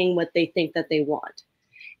into being what they think that they want.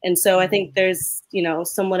 And so I think there's, you know,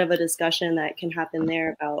 somewhat of a discussion that can happen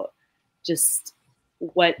there about just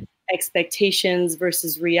what expectations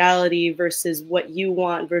versus reality versus what you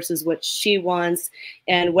want versus what she wants,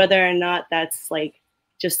 and whether or not that's like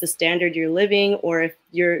just the standard you're living, or if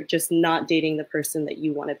you're just not dating the person that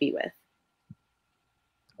you want to be with.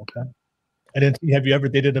 Okay. And then have you ever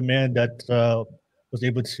dated a man that was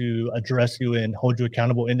able to address you and hold you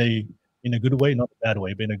accountable in a good way, not a bad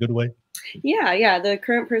way, but in a good way? Yeah. The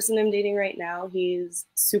current person I'm dating right now, he's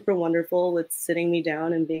super wonderful with sitting me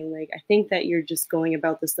down and being like, I think that you're just going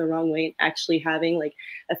about this the wrong way, and actually having like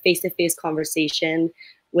a face-to-face conversation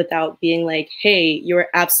without being like, hey, you're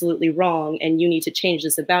absolutely wrong and you need to change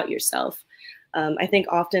this about yourself. I think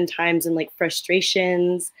oftentimes in like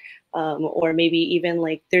frustrations, or maybe even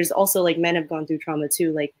like there's also like men have gone through trauma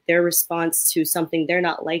too, like their response to something they're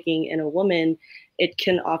not liking in a woman, it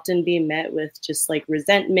can often be met with just like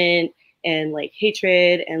resentment and like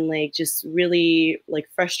hatred and like just really like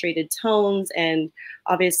frustrated tones. And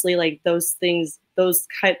obviously like those things, those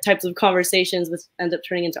types of conversations which end up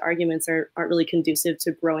turning into arguments aren't really conducive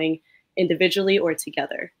to growing individually or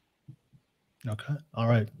together. Okay. All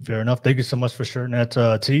right. Fair enough. Thank you so much for sharing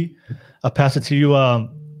that, T. I'll pass it to you,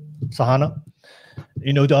 Savannah.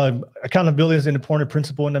 You know, accountability is an important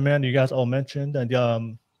principle in the man you guys all mentioned. And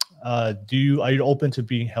are you open to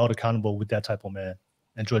being held accountable with that type of man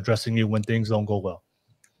and to addressing you when things don't go well?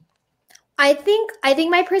 I think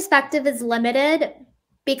my perspective is limited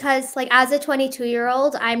because like as a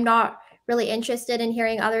 22-year-old, I'm not really interested in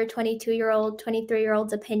hearing other 22-year-old,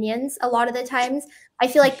 23-year-olds opinions. A lot of the times I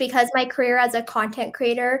feel like because my career as a content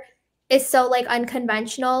creator is so like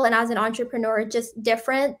unconventional and as an entrepreneur just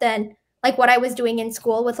different than like what I was doing in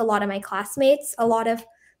school with a lot of my classmates, a lot of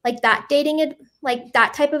like that dating, like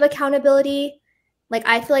that type of accountability, like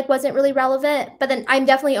I feel like wasn't really relevant. But then I'm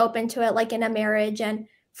definitely open to it, like in a marriage and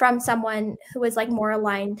from someone who is like more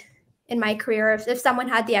aligned in my career. If someone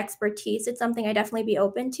had the expertise, it's something I definitely be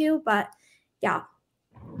open to. But yeah.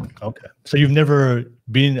 Okay. So you've never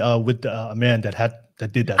been with a man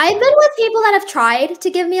that did that? I've been with people that have tried to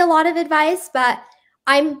give me a lot of advice, but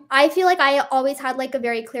I feel like I always had like a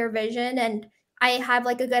very clear vision, and I have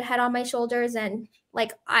like a good head on my shoulders, and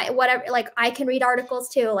like I can read articles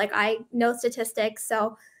too. Like I know statistics.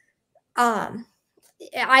 So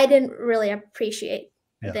I didn't really appreciate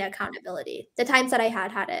the accountability. The times that I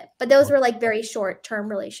had it, but those were like very short-term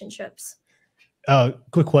relationships.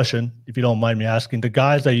 Quick question, if you don't mind me asking: the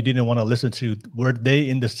guys that you didn't want to listen to, were they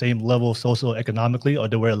in the same level socioeconomically, or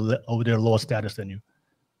they were over their lower status than you?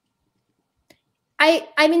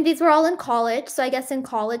 I mean, these were all in college, so I guess in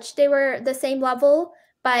college they were the same level.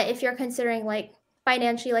 But if you're considering like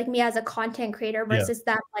financially, like me as a content creator versus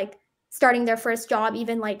them like starting their first job,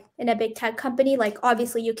 even like in a big tech company, like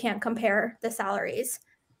obviously you can't compare the salaries,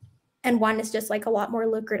 and one is just like a lot more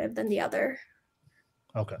lucrative than the other.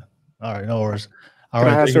 Okay. All right. No worries. Can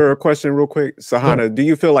I ask her a question real quick? Sahana, do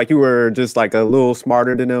you feel like you were just like a little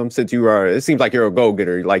smarter than them since you are, it seems like you're a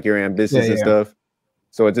go-getter, like you're ambitious and stuff.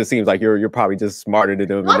 So it just seems like you're probably just smarter than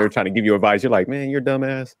them and they're trying to give you advice. You're like, man, you're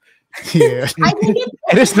dumbass. Yeah.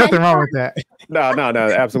 There's nothing wrong with that. No,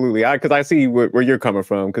 absolutely. Because I see where you're coming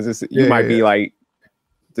from, because you might be like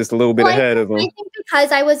just a little bit ahead of them. I think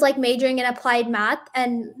because I was like majoring in applied math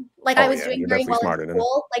and like I was doing very well in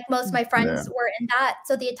school, like most of my friends were in that.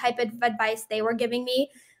 So the type of advice they were giving me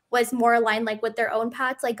was more aligned like with their own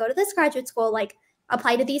paths, like go to this graduate school, like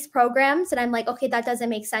apply to these programs. And I'm like, okay, that doesn't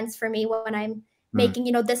make sense for me when I'm making,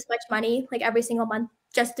 you know, this much money like every single month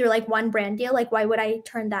just through like one brand deal. Like why would I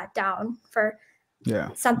turn that down for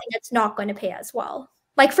something that's not going to pay as well?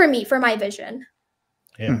 Like for me, for my vision.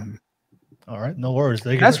 Yeah. All right, no worries.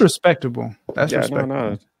 That's respectable. That's respectable.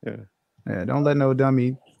 No. Yeah, don't let no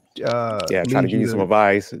dummy. Try to give you some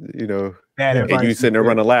advice, you know, and advice you sitting there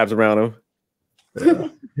running labs around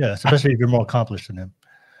them. Yeah, especially if you're more accomplished than him.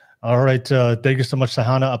 All right, thank you so much,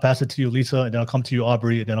 Sahana. I'll pass it to you, Lisa, and then I'll come to you,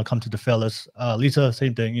 Aubrey, and then I'll come to the fellas. Lisa,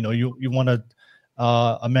 same thing. You know, you want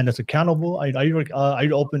a man that's accountable. Are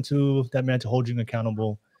you open to that man to hold you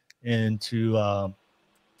accountable and to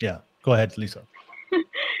go ahead, Lisa.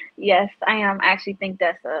 Yes, I am. I actually think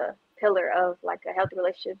that's a pillar of like a healthy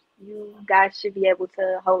relationship. You guys should be able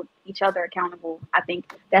to hold each other accountable. I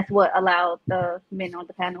think that's what allowed the men on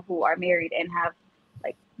the panel who are married and have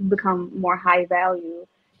like become more high value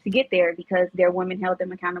to get there because their women held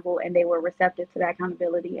them accountable and they were receptive to that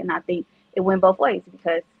accountability. And I think it went both ways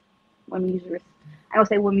because women use, I don't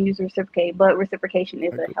say women use reciprocate, but reciprocation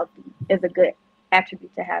is a good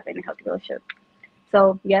attribute to have in a healthy relationship.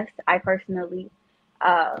 So yes, I personally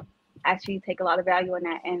actually take a lot of value in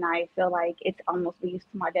that, and I feel like it's almost been used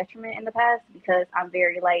to my detriment in the past because I'm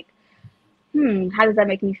very like, how does that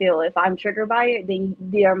make me feel? If I'm triggered by it, then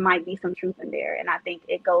there might be some truth in there, and I think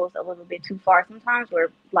it goes a little bit too far sometimes. Where,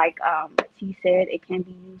 like T said, it can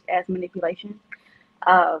be used as manipulation.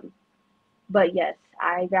 But yes,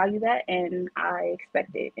 I value that, and I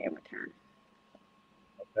expect it in return.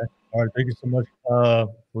 Okay. All right. Thank you so much,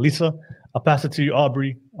 Lisa. I'll pass it to you,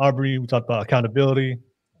 Aubrey. Aubrey, we talked about accountability.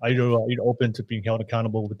 Are you open to being held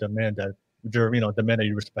accountable with the man that the man that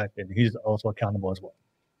you respect, and he's also accountable as well?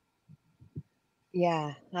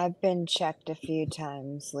 Yeah, I've been checked a few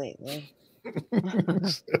times lately.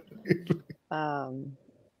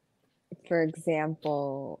 For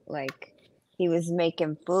example, like he was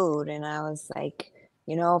making food and I was like,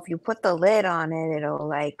 if you put the lid on it, it'll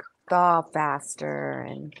like thaw faster.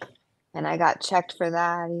 And I got checked for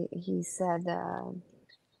that. He said,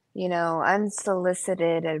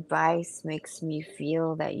 unsolicited advice makes me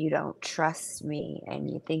feel that you don't trust me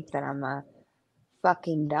and you think that I'm a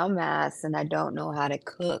fucking dumbass and I don't know how to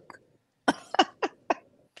cook.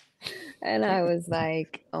 And I was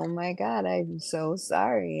like, oh my God, I'm so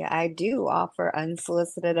sorry. I do offer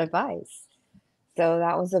unsolicited advice. So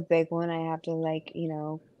that was a big one. I have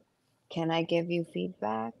to can I give you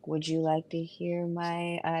feedback? Would you like to hear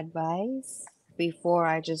my advice before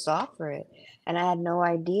I just offer it? And I had no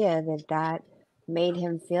idea that made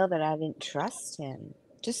him feel that I didn't trust him.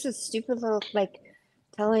 Just a stupid little,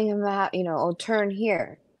 telling him how, oh, turn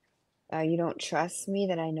here. You don't trust me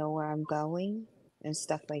that I know where I'm going and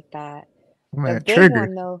stuff like that. Man, The big trigger.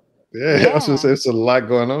 one though. Yeah, I was just saying, it's a lot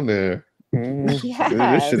going on there.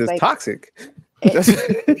 Yeah, This shit is toxic.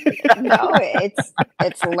 No,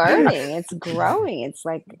 it's learning, it's growing. It's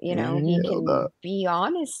like, he can be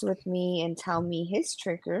honest with me and tell me his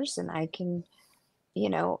triggers, and I can,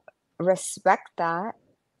 respect that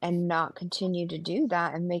and not continue to do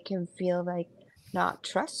that and make him feel like not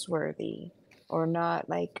trustworthy or not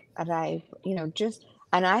like that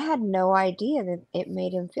and I had no idea that it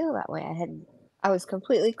made him feel that way. I was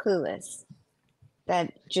completely clueless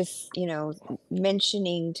that just,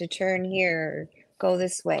 mentioning to turn here, go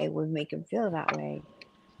this way would make him feel that way.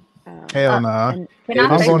 Hell no. Can If I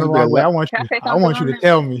I'm say going the wrong way, I want Can I say you to something on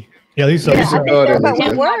tell me. Yeah, Lisa. I think go ahead, that's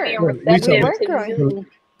Lisa. him not being receptive to you.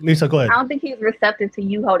 Lisa, go ahead. I don't think he's receptive to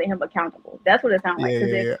you holding him accountable. That's what it sounds like.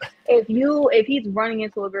 Because if he's running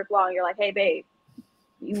into a brick wall and you're like, hey babe,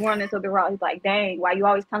 you run into a brick wall, he's like, dang, why you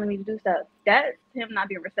always telling me to do stuff? That's him not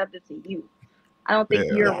being receptive to you. I don't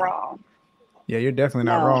think you're wrong. Yeah, you're definitely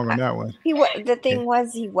not wrong on that one. The thing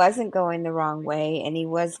was, he wasn't going the wrong way, and he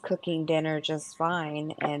was cooking dinner just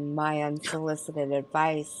fine. And my unsolicited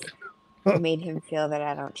advice made him feel that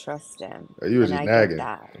I don't trust him. Usually and I nagging. get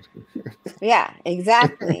that. Yeah,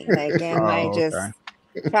 exactly. Like, am I just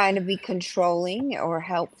trying to be controlling or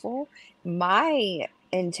helpful? My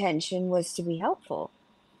intention was to be helpful.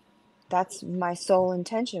 That's my sole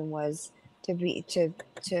intention, was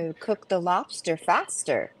to cook the lobster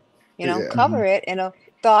faster. Cover it and it'll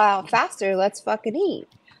thaw out faster. Let's fucking eat.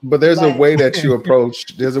 But there's a way that you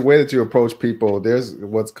approach. There's a way that you approach people. There's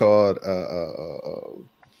what's called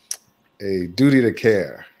a duty to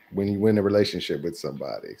care when you win a relationship with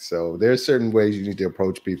somebody. So there's certain ways you need to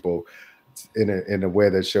approach people in a way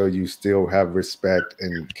that show you still have respect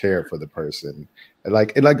and care for the person. And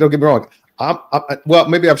don't get me wrong. Well,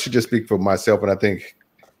 maybe I should just speak for myself, and I think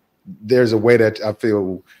there's a way that I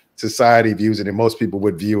feel society views it, and most people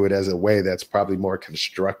would view it as a way that's probably more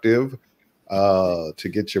constructive to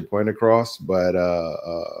get your point across. But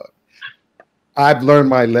I've learned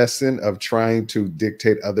my lesson of trying to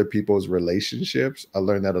dictate other people's relationships. I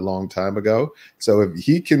learned that a long time ago. So if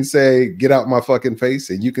he can say, get out my fucking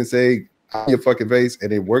face, and you can say, out your fucking face,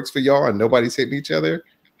 and it works for y'all and nobody's hitting each other,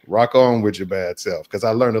 rock on with your bad self. Because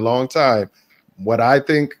I learned a long time what I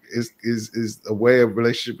think is a way a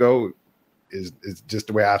relationship go is just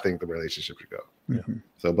the way I think the relationship should go. Mm-hmm.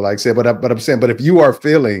 So, but like I said, but I'm saying, but if you are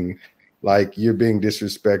feeling like you're being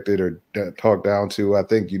disrespected or talked down to, I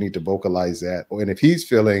think you need to vocalize that. And if he's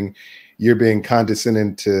feeling you're being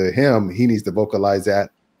condescending to him, he needs to vocalize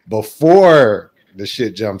that before the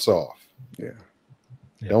shit jumps off. Yeah.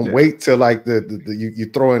 Don't wait till like you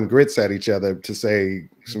throwing grits at each other to say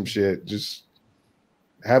some shit. Just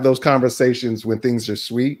have those conversations when things are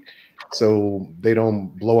sweet, so they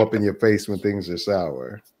don't blow up in your face when things are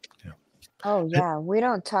sour. Yeah. Oh yeah, we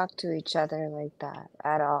don't talk to each other like that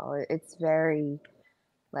at all. It's very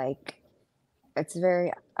like it's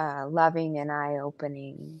very loving and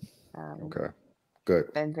eye-opening, Okay, good.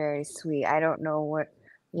 and very sweet. I don't know what.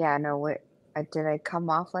 Yeah, no, what did I come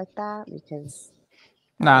off like that? Because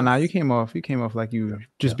that Nah, you was came off. You came off like you Yeah. were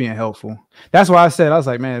just being helpful. That's why I said I was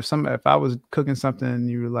like, man, if I was cooking something and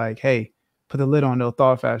you were like, hey, put the lid on, they'll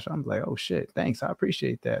thaw faster. I'm like, oh shit, thanks, I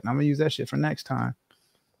appreciate that, and I'm gonna use that shit for next time.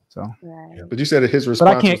 So, right. But you said that his but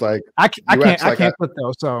I response can't, was like, I you act like can't cook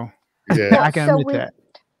though. So yeah. I can So admit we, that.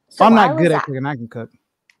 so I'm I not was good at a- cooking. I can cook.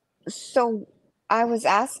 so I was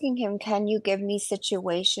asking him, can you give me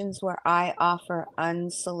situations where I offer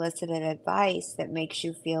unsolicited advice that makes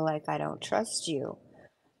you feel like I don't trust you?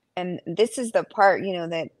 And this is the part,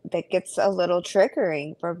 that gets a little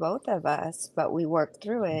triggering for both of us, but we work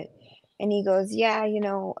through it. And he goes, yeah,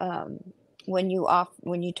 when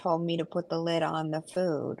you told me to put the lid on the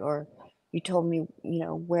food, or you told me,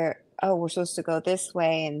 we're supposed to go this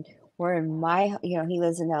way, and we're in he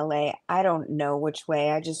lives in LA. I don't know which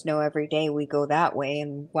way. I just know every day we go that way,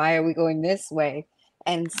 and why are we going this way?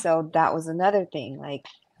 And so that was another thing. Like,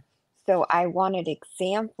 so I wanted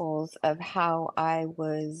examples of how I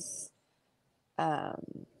was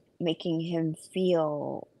making him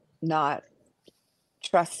feel not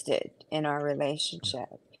trusted in our relationship.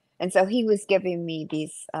 And so he was giving me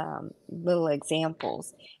these little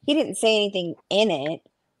examples. He didn't say anything in it,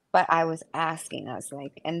 but I was asking us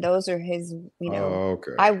like, and those are his,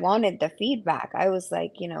 Okay. I wanted the feedback. I was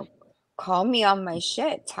like, call me on my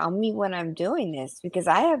shit. Tell me when I'm doing this, because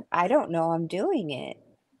I don't know I'm doing it.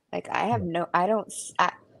 Like I have no, I don't,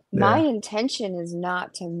 my Yeah. intention is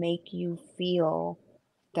not to make you feel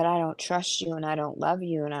that I don't trust you and I don't love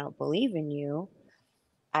you and I don't believe in you.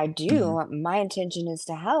 I do. My intention is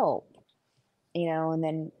to help, and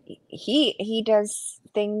then he does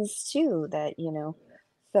things too that,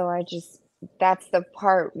 so that's the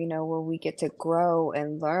part, where we get to grow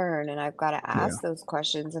and learn, and I've got to Yeah. ask those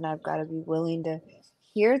questions, and I've got to be willing to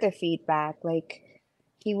hear the feedback. Like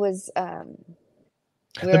he was,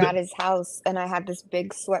 we were at his house and I had this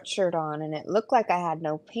big sweatshirt on and it looked like I had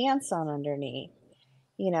no pants on underneath,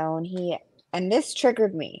 and this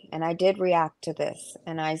triggered me and I did react to this.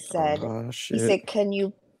 And I said, Oh he shit. said, can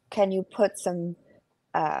you put some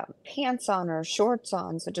pants on or shorts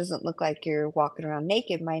on so it doesn't look like you're walking around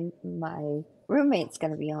naked? My roommate's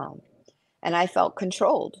going to be home. And I felt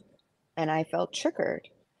controlled and I felt triggered.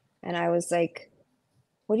 And I was like,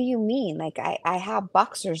 what do you mean? Like I have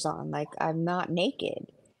boxers on, like I'm not naked.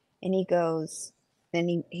 And he goes,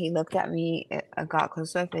 then he looked at me, got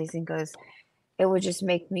close to my face and goes, it would just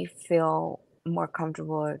make me feel more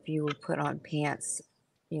comfortable if you would put on pants,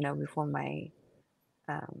 before my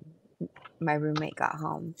roommate got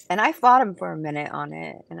home. And I fought him for a minute on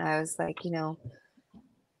it. And I was like,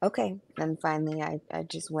 okay. And finally I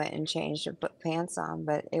just went and changed and put pants on.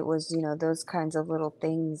 But it was, those kinds of little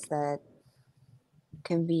things that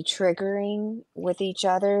can be triggering with each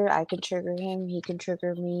other. I can trigger him, he can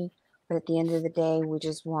trigger me, but at the end of the day, we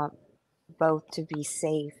just want both to be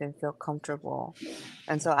safe and feel comfortable.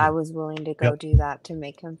 And so I was willing to go do that to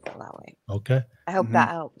make him feel that way. Okay. I hope that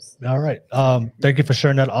helps. All right. Thank you for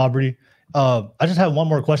sharing that, Aubrey. I just have one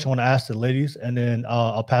more question I want to ask the ladies, and then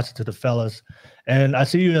I'll pass it to the fellas. And I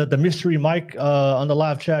see you, the mystery Mike, on the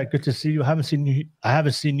live chat. Good to see you. I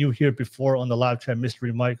haven't seen you here before on the live chat,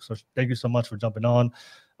 mystery Mike. So thank you so much for jumping on.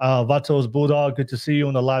 Vato's Bulldog, good to see you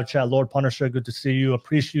on the live chat. Lord Punisher, good to see you.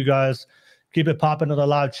 Appreciate you guys. Keep it popping on the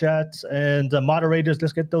live chats. And moderators,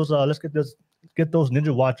 let's get those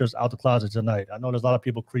ninja watchers out the closet tonight. I know there's a lot of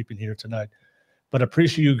people creeping here tonight, but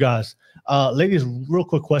appreciate you guys. Ladies, real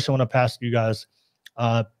quick question I want to pass to you guys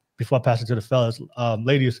before I pass it to the fellas.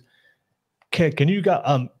 Ladies, can you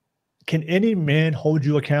guys, can any man hold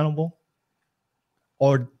you accountable?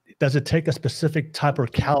 Or does it take a specific type or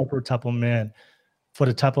caliber type of man for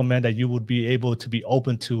the type of man that you would be able to be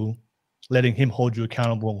open to letting him hold you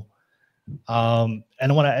accountable? And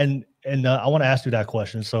I want to ask you that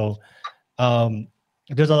question. So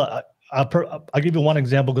there's I'll give you one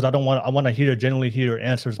example because I want to genuinely hear your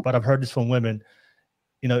answers, but I've heard this from women.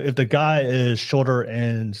 If the guy is shorter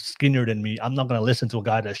and skinnier than me, I'm not going to listen to a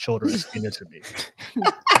guy that's shorter and skinnier to me.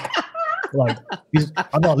 Like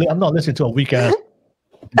I'm not listening to a weak ass.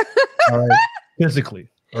 All right, physically.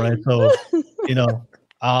 All right, so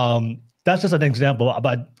that's just an example.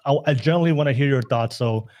 But I generally want to hear your thoughts.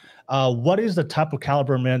 So, what is the type of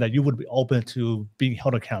caliber man that you would be open to being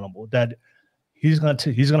held accountable? That he's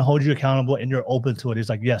gonna hold you accountable, and you're open to it. He's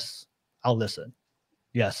like, yes, I'll listen.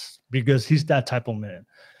 Yes, because he's that type of man.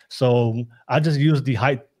 So I just use the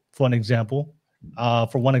height for an example.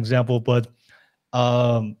 for one example, but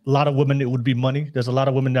a lot of women, it would be money. There's a lot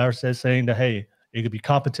of women that are saying that, hey, it could be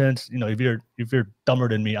competence. You know, if you're dumber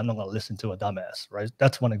than me, I'm not gonna listen to a dumbass, right?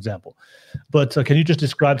 That's one example. But can you just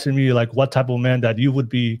describe to me like what type of man that you would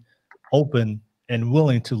be open and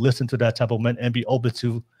willing to listen to that type of man and be open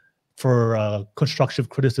to for constructive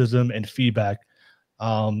criticism and feedback?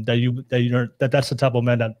 That's the type of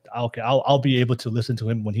man that I'll be able to listen to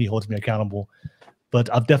him when he holds me accountable. But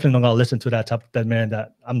I'm definitely not gonna listen to that man.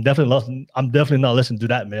 That I'm definitely not listening to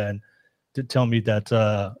that man to tell me that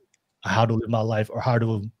how to live my life or how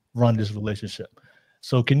to run this relationship.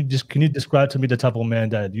 So can you describe to me the type of man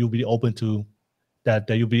that you'll be open to, that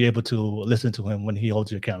you'll be able to listen to him when he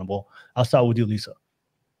holds you accountable? I'll start with you, Lisa.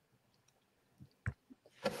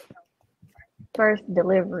 First,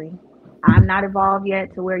 delivery. I'm not evolved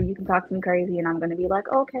yet to where you can talk to me crazy and I'm going to be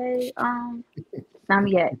like, okay, not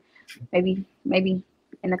yet. Maybe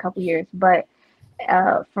in a couple years. But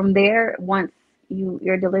from there, once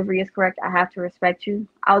your delivery is correct, I have to respect you.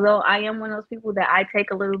 Although I am one of those people that I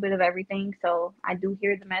take a little bit of everything, so I do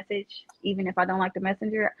hear the message, even if I don't like the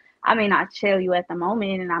messenger. I may not tell you at the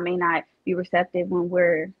moment, and I may not be receptive when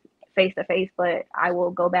we're face to face, but I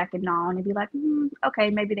will go back and gnaw and be like, okay,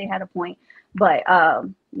 maybe they had a point. But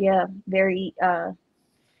yeah, very it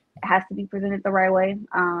has to be presented the right way.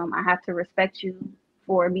 I have to respect you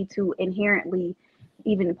for me to inherently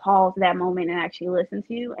even pause that moment and actually listen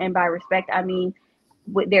to you. And by respect, I mean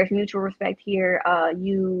there's mutual respect here.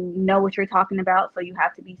 You know what you're talking about, so you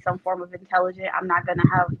have to be some form of intelligent. I'm not gonna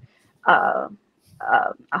have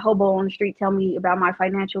a hobo on the street tell me about my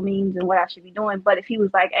financial means and what I should be doing. But if he was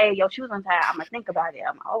like, hey, your shoes untied, I'm gonna think about it.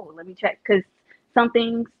 I'm like, oh, let me check, because some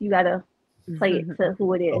things you gotta play it to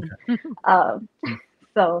who it is. Okay.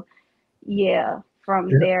 So yeah, from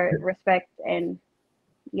there, respect, and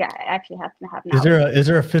yeah, I actually have to have knowledge. Is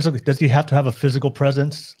there a physical, does he have to have a physical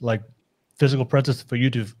presence, like physical presence for you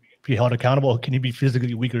to be held accountable, or can he be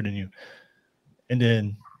physically weaker than you? And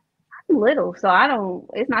then I'm little, so I don't,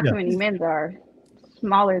 it's not too many men that are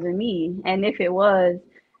smaller than me. And if it was,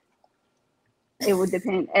 it would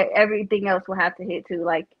depend. Everything else will have to hit too.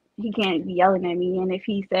 Like, he can't be yelling at me, and if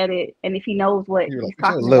he said it and if he knows what he's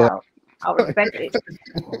talking about, I'll respect it.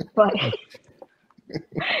 But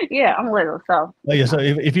yeah, I'm little, so yeah. So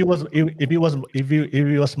if he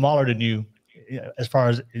was smaller than you, as far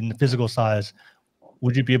as in the physical size,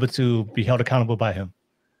 would you be able to be held accountable by him?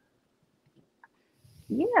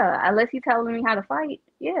 Yeah, unless he's telling me how to fight.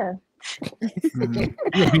 Yeah.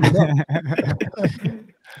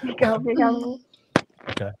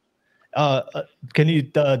 Okay. Can you?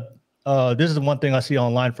 This is one thing I see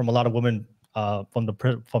online from a lot of women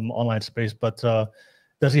from online space. But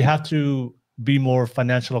does he have to be more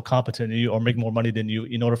financially competent than you or make more money than you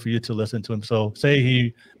in order for you to listen to him? So say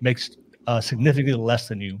he makes significantly less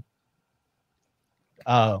than you.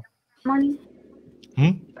 Money?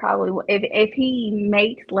 Probably. If he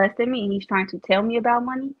makes less than me and he's trying to tell me about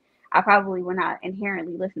money, I probably will not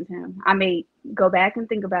inherently listen to him. I may go back and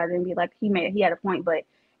think about it and be like, he had a point. But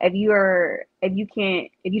if you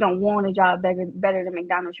don't want a job better than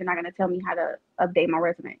McDonald's, you're not going to tell me how to update my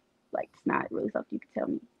resume. Like, it's not really something you can tell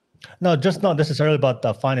me. No, just not necessarily about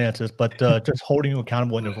the finances, but just holding you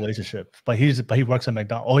accountable in the relationship. But he works at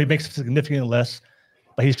McDonald's. Oh, he makes significantly less,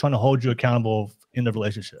 but he's trying to hold you accountable in the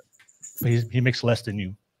relationship. But he makes less than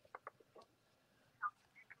you.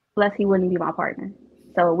 Plus, he wouldn't be my partner,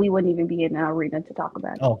 so we wouldn't even be in the arena to talk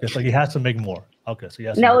about it. Oh, okay, so he has to make more. Okay, so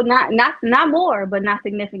yes. No, not more, but not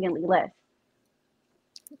significantly less.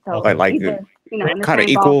 So like either, kind of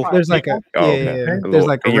equal. There's like a there's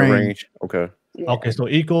like a range. Okay. Yeah. Okay, so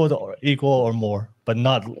equal or more, but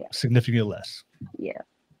not significantly less. Yeah.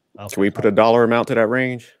 Okay. Can we put a dollar amount to that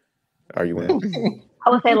range? Are you in? I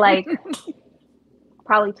would say like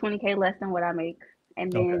probably $20K less than what I make,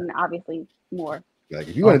 and then obviously more. Like,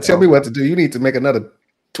 if you want to tell me what to do, you need to make another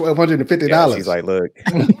 $1,250. Yeah, she's like, look,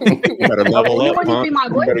 you better level up, huh? You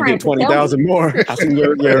better get 20,000 more. I see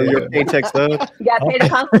your paycheck stuff. You got to pay the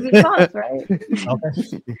cost of your costs, right?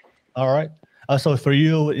 Okay. All right. So for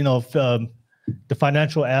you, the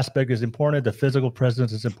financial aspect is important. The physical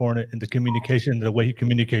presence is important, and the communication, the way he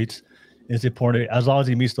communicates, is important. As long as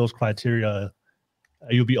he meets those criteria,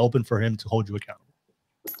 you'll be open for him to hold you accountable.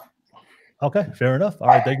 Okay, fair enough. All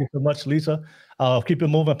right, thank you so much, Lisa. Keep it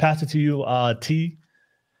moving. Pass it to you, T.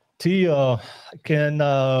 T, what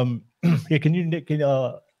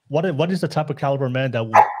is the type of caliber man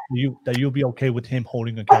that you'll be okay with him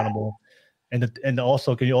holding accountable? And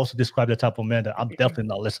also, can you also describe the type of man that I'm definitely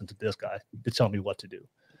not listening to this guy to tell me what to do?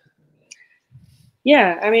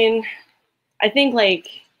 Yeah, I mean, I think like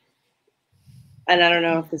and I don't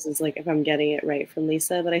know if this is like, if I'm getting it right from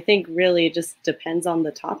Lisa, but I think really it just depends on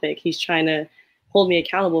the topic he's trying to hold me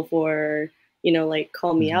accountable for, you know, like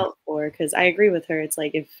call me out for. Because I agree with her. It's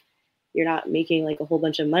like, if you're not making like a whole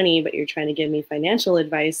bunch of money, but you're trying to give me financial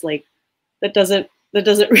advice, like that doesn't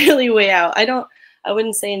really weigh out. I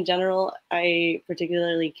wouldn't say in general I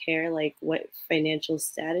particularly care like what financial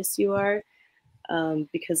status you are.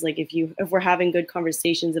 Because like if we're having good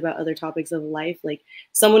conversations about other topics of life, like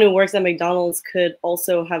someone who works at McDonald's could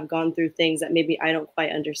also have gone through things that maybe I don't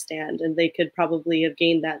quite understand, and they could probably have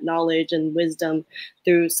gained that knowledge and wisdom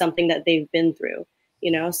through something that they've been through,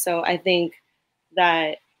 you know? So I think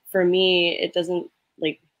that for me, it doesn't,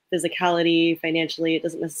 like, physicality, financially, it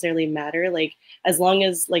doesn't necessarily matter. Like, as long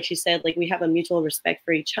as, like she said, like we have a mutual respect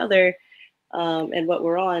for each other, and what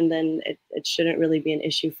we're on, then it shouldn't really be an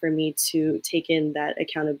issue for me to take in that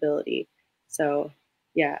accountability. So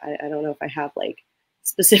yeah, I don't know if I have like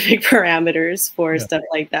specific parameters for stuff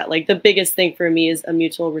like that. Like the biggest thing for me is a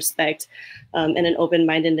mutual respect, and an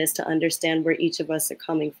open-mindedness to understand where each of us are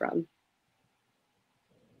coming from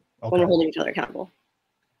when we're holding each other accountable.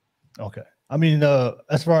 Okay. I mean,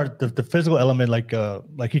 as far as the physical element,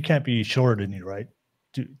 like he can't be shorter than you, right?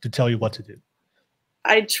 To tell you what to do.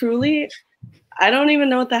 I don't even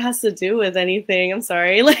know what that has to do with anything. I'm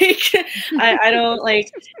sorry. Like, I don't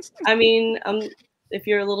like, I mean, if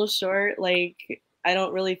you're a little short, like, I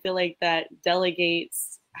don't really feel like that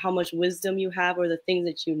delegates how much wisdom you have or the things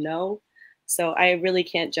that you know. So I really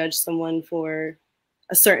can't judge someone for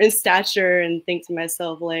a certain stature and think to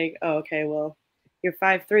myself like, oh, okay, well, you're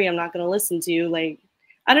 5'3", I'm not going to listen to you. Like,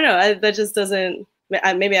 I don't know. That just doesn't,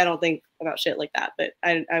 maybe I don't think about shit like that, but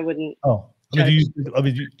I wouldn't. Oh, I mean,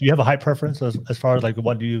 do you have a high preference as far as like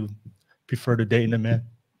what do you prefer to date in a man?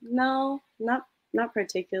 No, not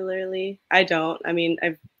particularly. I don't. I mean,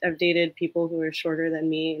 I've dated people who are shorter than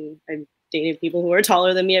me, and I've dated people who are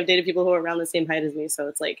taller than me. I've dated people who are around the same height as me. So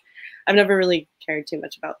it's like, I've never really cared too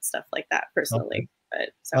much about stuff like that personally. Okay. But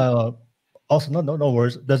so. Also, no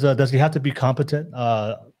worries. Does he have to be competent?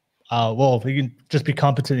 Well, if he can just be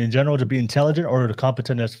competent in general, to be intelligent, or to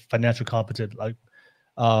competent as financial competent, like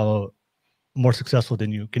more successful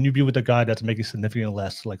than you? Can you be with a guy that's making significantly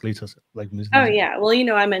less, like Lisa, like Ms. Oh yeah, well, you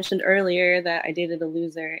know, I mentioned earlier that I dated a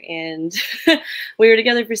loser, and we were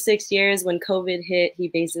together for 6 years. When COVID hit, he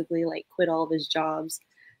basically like quit all of his jobs,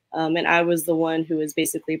 and I was the one who was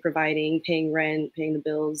basically providing, paying rent, paying the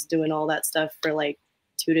bills, doing all that stuff for like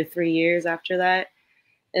 2 to 3 years after that.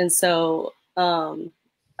 And so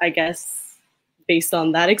I guess based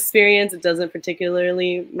on that experience, it doesn't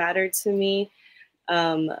particularly matter to me.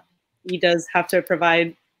 He does have to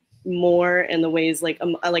provide more in the ways like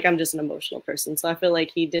I'm just an emotional person. So I feel like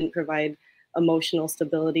he didn't provide emotional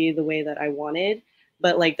stability the way that I wanted,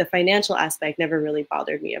 but like the financial aspect never really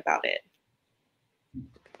bothered me about it.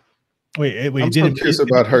 Wait, I'm so curious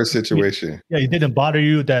about her situation. Yeah, it didn't bother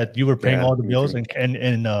you that you were paying all the bills and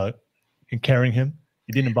carrying him?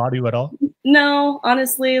 It didn't bother you at all? No,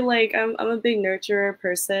 honestly, like I'm a big nurturer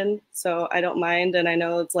person, so I don't mind. And I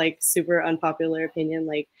know it's like super unpopular opinion.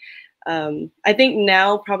 Like, I think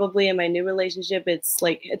now probably in my new relationship, it's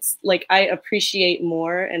like I appreciate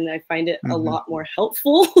more, and I find it a lot more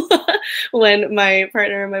helpful when my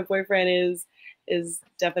partner, my boyfriend is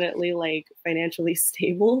definitely like financially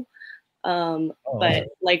stable. But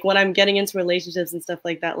like when I'm getting into relationships and stuff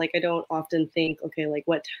like that, like I don't often think, okay, like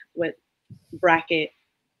what bracket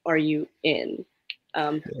are you in?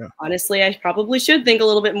 Honestly, I probably should think a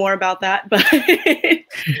little bit more about that, but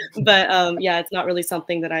yeah, it's not really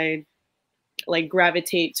something that I like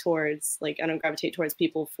gravitate towards. Like I don't gravitate towards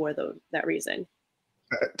people for that reason.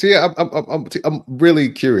 Tia, I'm really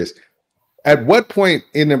curious. At what point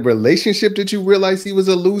in a relationship did you realize he was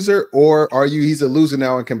a loser, or he's a loser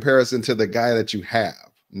now in comparison to the guy that you have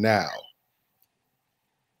now?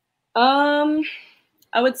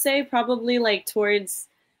 I would say probably like towards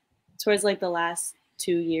like the last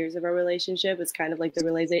 2 years of our relationship. It's kind of like the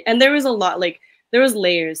realization, and there was a lot, like there was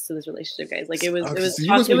layers to this relationship, guys. Like you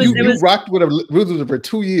rocked with a loser for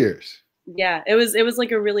 2 years. Yeah, it was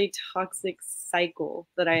like a really toxic cycle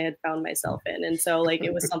that I had found myself in. And so like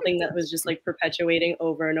it was something that was just like perpetuating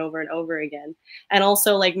over and over and over again. And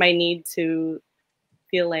also like my need to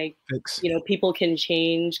feel like, you know, people can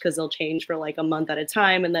change because they'll change for like a month at a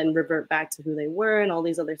time and then revert back to who they were and all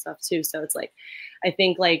these other stuff too. So it's like, I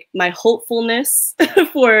think like my hopefulness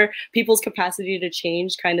for people's capacity to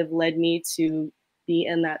change kind of led me to be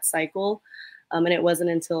in that cycle. And it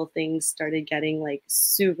wasn't until things started getting like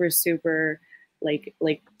super, super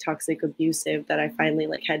toxic abusive that I finally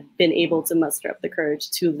like had been able to muster up the courage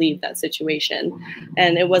to leave that situation.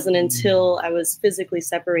 And it wasn't until I was physically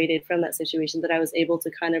separated from that situation that I was able to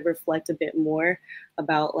kind of reflect a bit more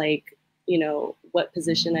about like, you know, what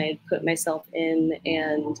position I had put myself in,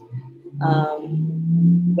 and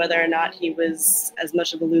whether or not he was as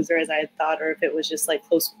much of a loser as I had thought, or if it was just like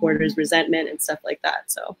close quarters resentment and stuff like that.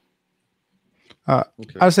 So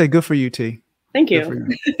okay. I'd say good for you, T. Thank you.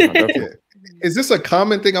 Is this a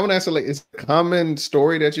common thing? I want to ask you, like, is it a common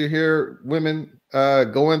story that you hear women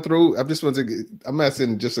going through? I'm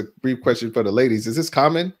asking just a brief question for the ladies. Is this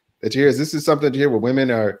common that you hear? Is this something that you hear where women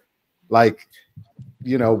are like,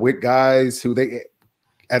 you know, with guys who they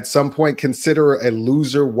at some point consider a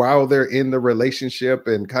loser while they're in the relationship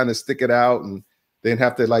and kind of stick it out and then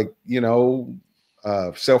have to, like, you know,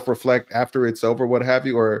 self-reflect after it's over, what have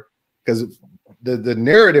you? Or because the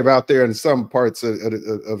narrative out there in some parts of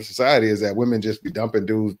society is that women just be dumping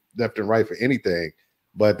dudes left and right for anything.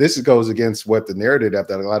 But this goes against what the narrative that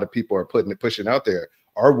a lot of people are pushing out there.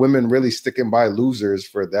 Are women really sticking by losers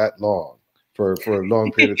for that long, for a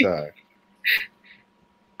long period of time?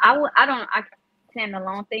 I stand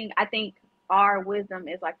alone thing. I think our wisdom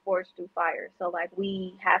is like forged through fire. So like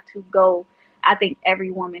we have to go. I think every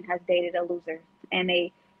woman has dated a loser, and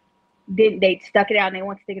they stuck it out and they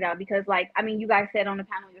want to stick it out because, like, I mean, you guys said on the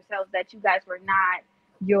panel yourselves that you guys were not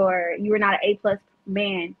you were not an A+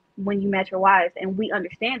 man when you met your wives, and we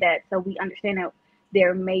understand that. So we understand that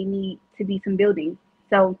there may need to be some building.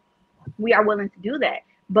 So we are willing to do that,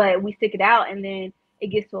 but we stick it out, and then it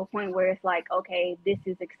gets to a point where it's like, okay, this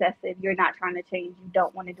is excessive. You're not trying to change. You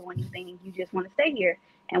don't want to do anything. You just want to stay here,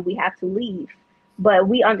 and we have to leave. But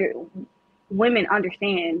women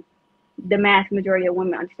understand. The mass majority of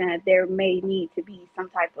women understand that there may need to be some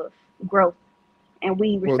type of growth, and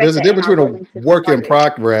we respect. Well, there's a difference between a work in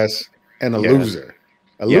progress and a loser.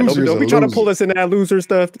 A loser don't be trying to pull us into that loser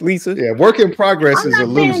stuff, Lisa. Yeah, work in progress is a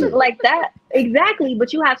loser. Like that, exactly.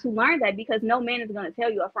 But you have to learn that, because no man is going to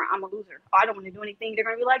tell you up front, I'm a loser. I don't want to do anything. They're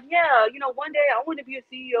going to be like, yeah, you know, one day I want to be a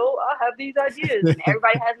CEO. I have these ideas, and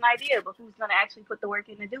everybody has an idea, but who's going to actually put the work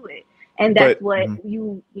in to do it? And that's what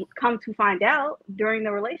you come to find out during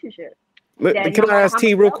the relationship. Can I ask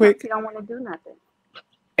T real quick? You don't want to do nothing.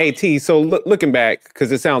 Hey T, so looking back,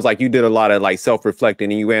 because it sounds like you did a lot of like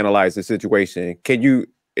self-reflecting and you analyzed the situation. Can you,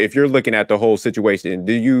 if you're looking at the whole situation,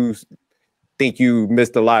 do you think you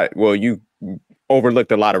missed a lot? Well, you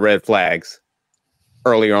overlooked a lot of red flags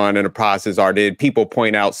earlier on in the process, or did people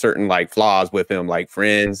point out certain like flaws with him, like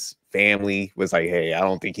friends, family was like, hey, I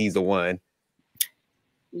don't think he's the one?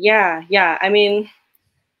 Yeah. I mean,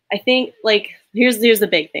 I think like here's the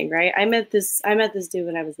big thing, right? I met this dude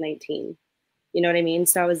when I was 19. You know what I mean?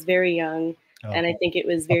 So I was very young, and I think it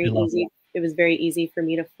was very easy. It was very easy for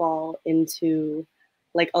me to fall into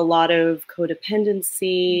like a lot of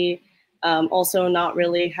codependency. Also, not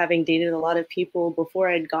really having dated a lot of people before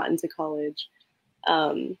I'd gotten to college.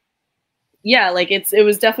 Yeah, like it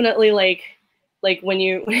was definitely like when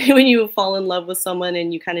you fall in love with someone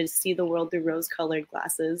and you kind of see the world through rose-colored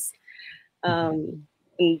glasses.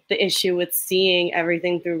 And the issue with seeing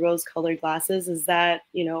everything through rose-colored glasses is that,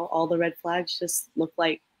 you know, all the red flags just look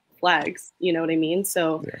like flags. You know what I mean?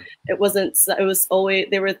 So it was always,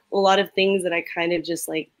 there were a lot of things that I kind of just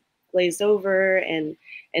like glazed over and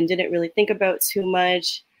didn't really think about too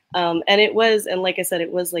much. And like I said,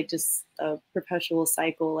 it was like just a perpetual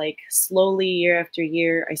cycle. Like slowly, year after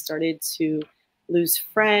year, I started to lose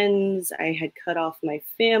friends. I had cut off my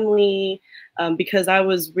family because I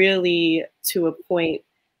was really to a point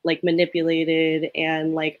like manipulated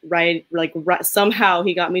and somehow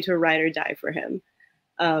he got me to ride or die for him.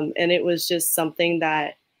 And it was just something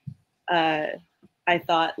that I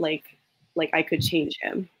thought like I could change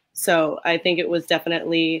him. So I think it was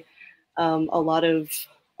definitely a lot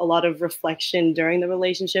of reflection during the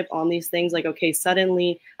relationship on these things. Like, okay,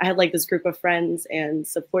 suddenly I had like this group of friends and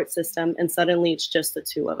support system, and suddenly it's just the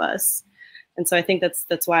two of us. And so I think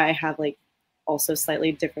that's why I have like also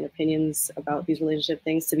slightly different opinions about these relationship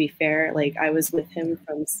things. To be fair, like I was with him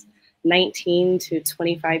from 19 to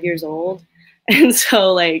 25 years old. And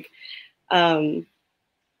so like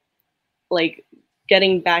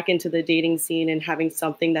getting back into the dating scene and having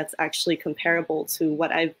something that's actually comparable to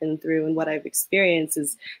what I've been through and what I've experienced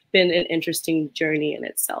has been an interesting journey in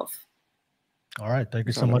itself. All right. Thank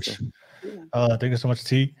you so much. Thank you so much,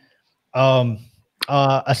 T.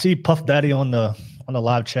 I see Puff Daddy on the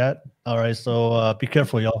live chat. All right. So be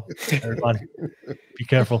careful, y'all. Everybody. Be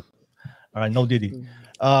careful. All right. No Diddy.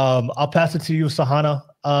 I'll pass it to you, Savannah.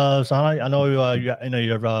 Savannah, I know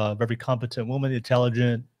you're a very competent woman,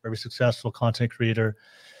 intelligent, very successful content creator.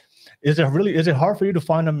 is it hard for you to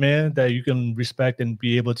find a man that you can respect and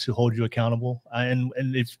be able to hold you accountable?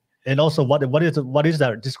 And also what is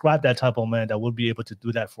that? Describe that type of man that will be able to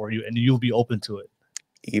do that for you and you'll be open to it.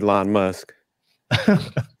 Elon Musk.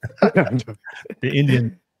 The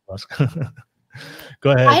Indian Musk.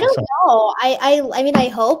 Go ahead. I don't know. I mean, I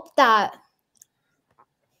hope that.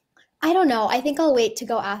 I don't know. I think I'll wait to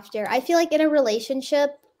go after. I feel like in a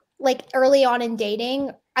relationship, like early on in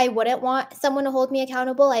dating, I wouldn't want someone to hold me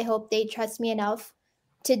accountable. I hope they trust me enough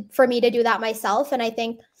for me to do that myself. And I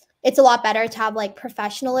think it's a lot better to have like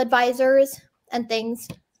professional advisors and things.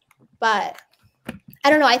 But I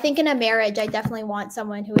don't know. I think in a marriage, I definitely want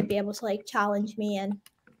someone who would be able to like challenge me. And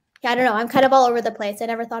yeah, I don't know. I'm kind of all over the place. I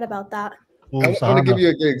never thought about that. I want to give you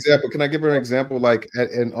a good example. Can I give her an example, like,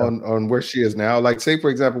 on where she is now? Like, say, for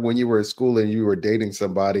example, when you were at school and you were dating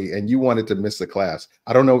somebody and you wanted to miss a class.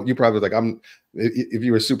 I don't know. You probably like, if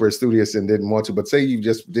you were super studious and didn't want to, but say you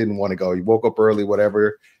just didn't want to go. You woke up early,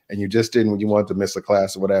 whatever, and you just didn't, you wanted to miss a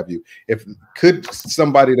class or what have you. Could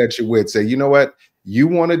somebody that you would say, you know what, you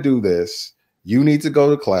want to do this. You need to go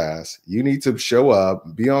to class. You need to show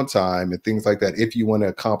up, be on time, and things like that. If you want to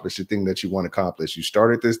accomplish the thing that you want to accomplish, you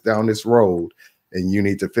started this down this road, and you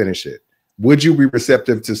need to finish it. Would you be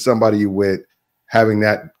receptive to somebody you with having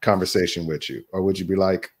that conversation with you, or would you be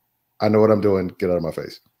like, "I know what I'm doing. Get out of my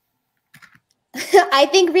face"? I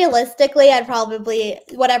think realistically, I'd probably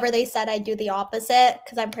whatever they said, I'd do the opposite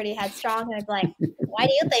because I'm pretty headstrong. And I'd be like, "Why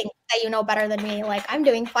do you think that you know better than me? Like I'm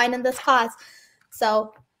doing fine in this class."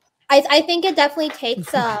 So. I think it definitely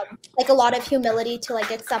takes like a lot of humility to like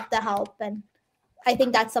accept the help, and I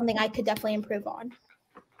think that's something I could definitely improve on.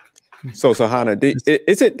 So Hannah,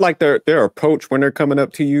 is it like their approach when they're coming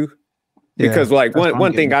up to you? Because like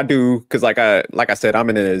one thing I do, because like I said, I'm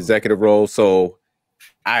in an executive role, so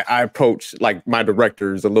I approach like my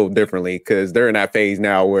directors a little differently because they're in that phase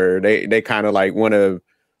now where they kind of like want to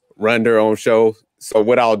run their own show. So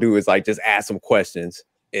what I'll do is like just ask them questions.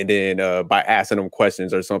 And then by asking them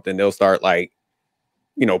questions or something, they'll start like,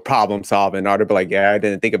 problem solving. Or they'll be like, yeah, I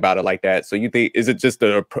didn't think about it like that. So you think, is it just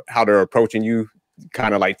how they're approaching you,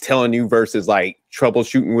 kind of like telling you versus like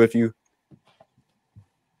troubleshooting with you?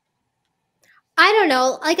 I don't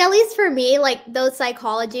know. Like, at least for me, like those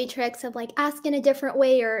psychology tricks of like ask in a different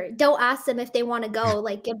way or don't ask them if they want to go,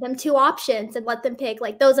 like give them 2 options and let them pick.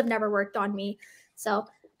 Like those have never worked on me. So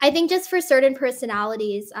I think just for certain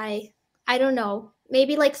personalities, I don't know.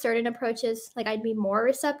 Maybe like certain approaches, like I'd be more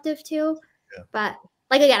receptive to, but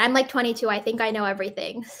like, again, I'm like 22. I think I know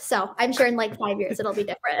everything. So I'm sure in like 5 years, it'll be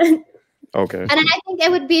different. Okay. And then I think it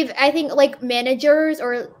would be, like managers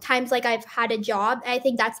or times like I've had a job, I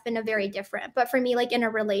think that's been a very different, but for me, like in a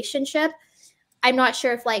relationship, I'm not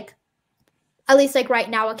sure if like, at least like right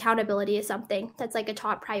now, accountability is something that's like a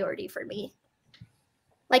top priority for me.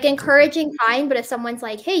 Like encouraging fine, but if someone's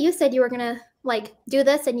like, hey, you said you were going to like do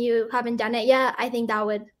this and you haven't done it yet, I think that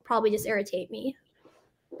would probably just irritate me.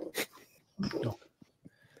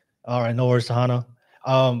 All right, no worries, Hannah.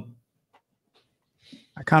 I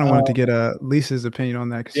kind of wanted to get Lisa's opinion on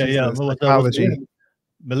that. Yeah. Psychology.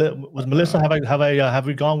 Was Melissa? Have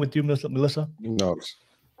we gone with you, Melissa? No.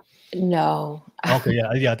 No. Okay,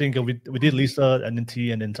 yeah. I think we did Lisa and then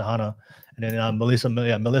T and then Hannah and then Melissa.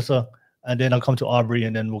 Yeah, Melissa, and then I'll come to Aubrey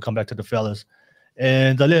and then we'll come back to the fellas.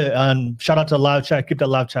 And shout out to the live chat. Keep that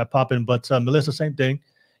live chat popping. But Melissa, same thing.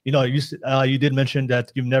 You did mention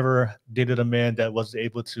that you've never dated a man that was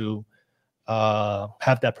able to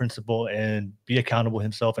have that principle and be accountable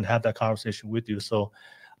himself and have that conversation with you. So,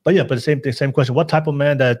 but the same thing, same question. What type of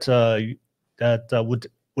man would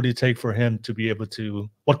it take for him to be able to?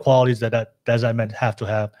 What qualities that man have to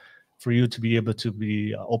have for you to be able to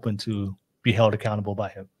be open to be held accountable by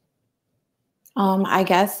him? I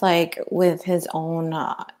guess like with his own,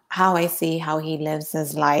 how I see how he lives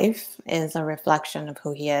his life is a reflection of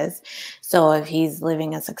who he is. So if he's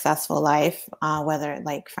living a successful life, whether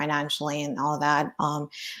like financially and all that,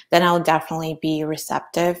 then I'll definitely be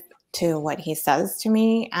receptive to what he says to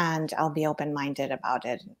me and I'll be open-minded about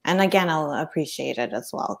it. And again, I'll appreciate it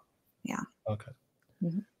as well. Yeah. Okay.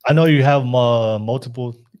 Mm-hmm. I know you have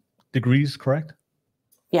multiple degrees, correct?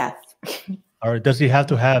 Yes. Or does he have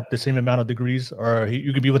to have the same amount of degrees, or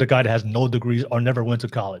you could be with a guy that has no degrees or never went to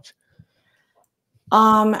college?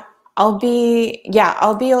 I'll be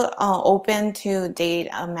open to date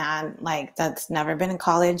a man like that's never been in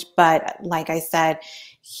college, but like I said,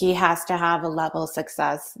 he has to have a level of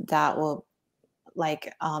success that will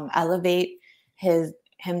like elevate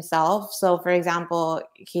himself. So for example,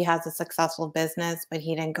 he has a successful business, but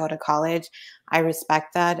he didn't go to college. I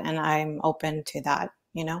respect that and I'm open to that,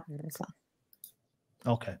 So.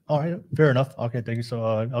 Okay. All right. Fair enough. Okay. Thank you. So,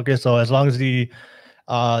 okay. So as long as he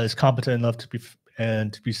is competent enough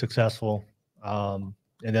to be successful, and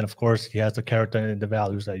then of course he has the character and the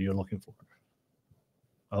values that you're looking for.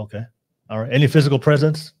 Okay. All right. Any physical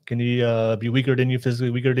presence? Can he be weaker than you, physically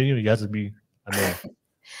weaker than you? He has to be a man.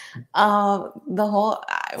 The whole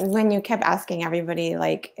when you kept asking everybody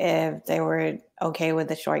like if they were okay with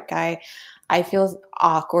the short guy, I feel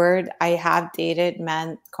awkward. I have dated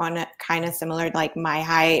men kind of similar, like my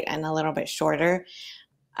height and a little bit shorter.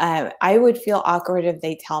 I would feel awkward if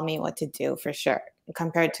they tell me what to do for sure,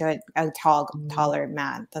 compared to a taller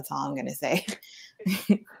man. That's all I'm gonna say.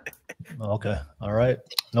 Okay. All right.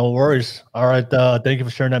 No worries. All right. Thank you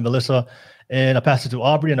for sharing that, Melissa. And I pass it to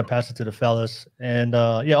Aubrey, and I pass it to the fellas. And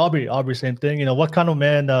yeah, Aubrey, same thing. You know, what kind of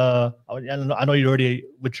man? I know you're already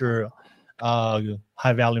with your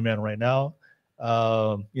high value man right now.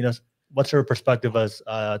 You know, what's your perspective as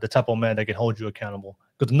the type of man that can hold you accountable?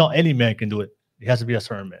 Because not any man can do it. It has to be a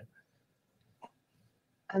certain man.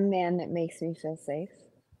 A man that makes me feel safe.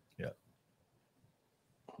 Yeah.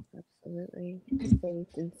 Absolutely. Safe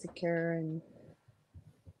and secure and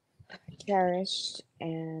cherished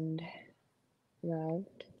and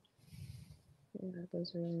loved. Yeah,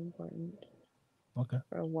 those are really important. Okay.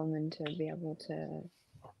 For a woman to be able to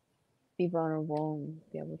be vulnerable and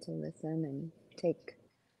be able to listen and take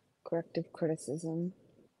corrective criticism.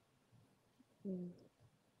 Yeah.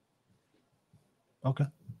 Okay.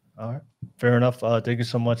 All right. Fair enough. Thank you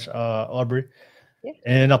so much, Aubrey. Yeah.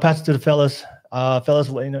 And I'll pass it to the fellas. Fellas,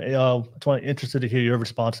 I'm interested to hear your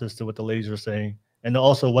responses to what the ladies are saying. And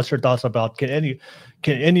also, what's your thoughts about can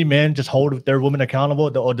any man just hold their woman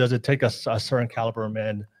accountable, or does it take a certain caliber of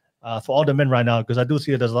man? For all the men right now, because I do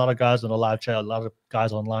see that there's a lot of guys in the live chat, a lot of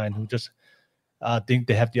guys online who just think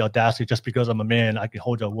they have the audacity just because I'm a man, I can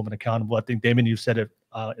hold a woman accountable. I think, Damon, you said it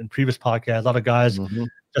in previous podcasts. A lot of guys,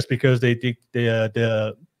 just because they think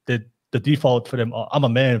the default for them, I'm a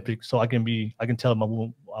man, so I can tell my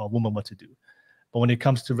woman what to do. But when it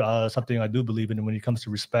comes to something I do believe in, and when it comes to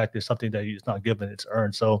respect, it's something that it's not given, it's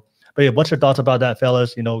earned. So, but yeah, what's your thoughts about that,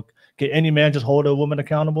 fellas? You know, can any man just hold a woman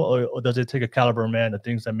accountable, or does it take a caliber of man, the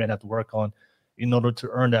things that men have to work on in order to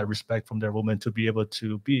earn that respect from their woman to be able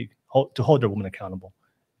to hold their woman accountable?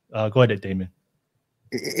 Go ahead, Damon.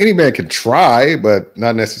 Any man can try, but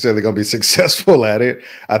not necessarily going to be successful at it.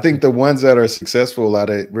 I think the ones that are successful at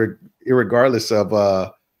it, regardless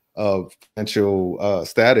of financial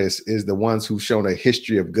status, is the ones who've shown a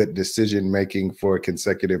history of good decision making for a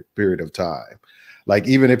consecutive period of time. Like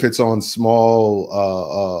even if it's on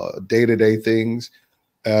small day-to-day things,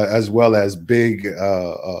 as well as big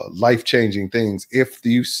life-changing things, if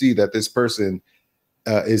you see that this person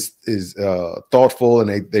is thoughtful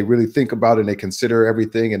and they really think about it and they consider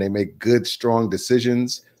everything and they make good, strong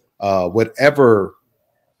decisions, whatever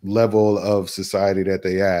level of society that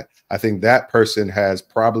they at, I think that person has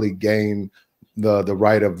probably gained the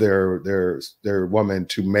right of their woman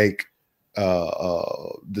to make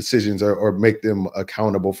decisions or make them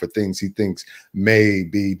accountable for things he thinks may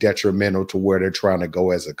be detrimental to where they're trying to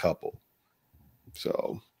go as a couple.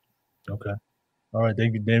 So, okay, all right,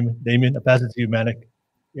 thank you, Damon. I pass it to you, Manic.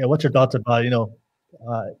 Yeah, what's your thoughts about can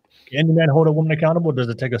any man hold a woman accountable? Or does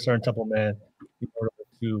it take a certain type of man in order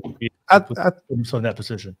to put himself in that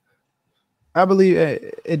position? I believe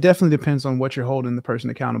it definitely depends on what you're holding the person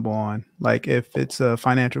accountable on. Like if it's a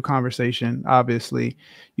financial conversation, obviously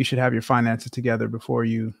you should have your finances together before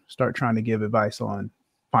you start trying to give advice on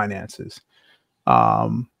finances.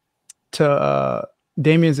 To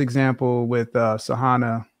Damien's example with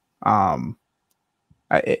Savannah, I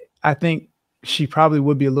think she probably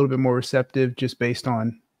would be a little bit more receptive just based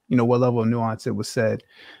on, what level of nuance it was said.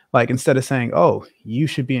 Like instead of saying, oh, you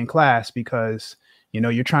should be in class because,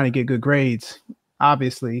 you're trying to get good grades.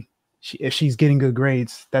 Obviously, if she's getting good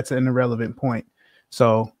grades, that's an irrelevant point.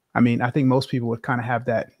 So, I mean, I think most people would kind of have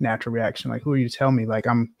that natural reaction. Like, who are you to tell me? Like,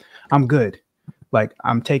 I'm good. Like,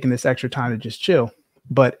 I'm taking this extra time to just chill.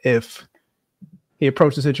 But if he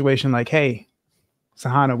approached the situation like, hey,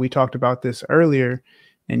 Savannah, we talked about this earlier,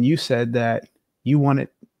 and you said that you wanted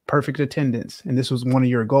perfect attendance, and this was one of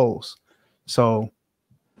your goals. So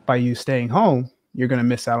by you staying home, you're going to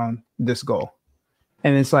miss out on this goal.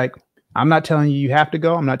 And it's like, I'm not telling you have to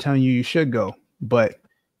go. I'm not telling you should go. But,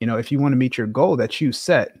 if you want to meet your goal that you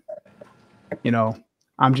set,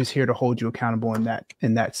 I'm just here to hold you accountable in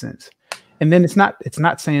that sense. And then it's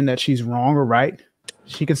not saying that she's wrong or right.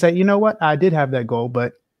 She can say, you know what, I did have that goal,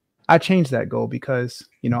 but I changed that goal because,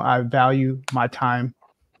 I value my time,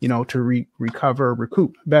 to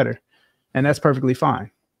recoup better. And that's perfectly fine.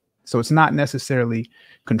 So it's not necessarily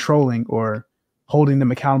controlling or holding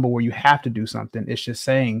them accountable where you have to do something. It's just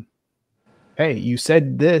saying, hey, you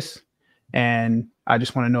said this, and I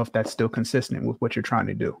just want to know if that's still consistent with what you're trying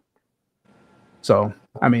to do. So,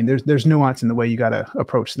 I mean, there's nuance in the way you got to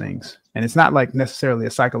approach things. And it's not like necessarily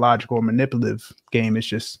a psychological or manipulative game. It's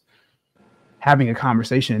just having a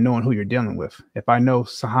conversation and knowing who you're dealing with. If I know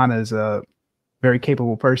Savannah is a very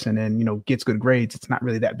capable person and, you know, gets good grades, it's not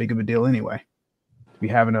really that big of a deal anyway. We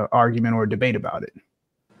having an argument or a debate about it.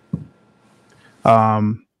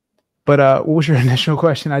 But what was your initial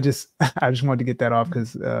question? I just wanted to get that off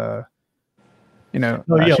because you know,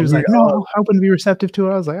 she was like, "No, I wouldn't be receptive to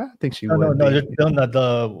it." I was like, "I think she would." What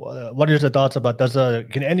are your thoughts about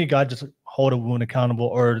can any guy just hold a woman accountable,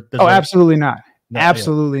 or absolutely not. No,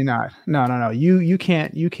 absolutely not. No. You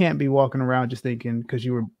can't be walking around just thinking because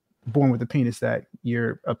you were born with a penis that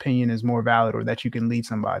your opinion is more valid or that you can lead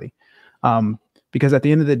somebody. Because at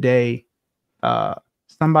the end of the day,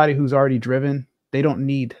 somebody who's already driven, they don't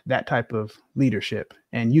need that type of leadership,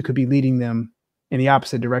 and you could be leading them in the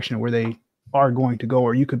opposite direction where they are going to go,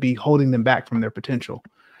 or you could be holding them back from their potential.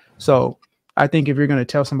 So I think if you're going to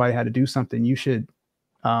tell somebody how to do something, you should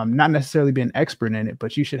not necessarily be an expert in it,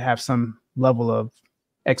 but you should have some level of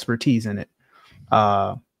expertise in it.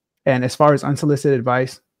 And as far as unsolicited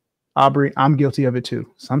advice, Aubrey, I'm guilty of it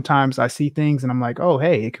too. Sometimes I see things and I'm like, oh,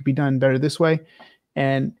 hey, it could be done better this way.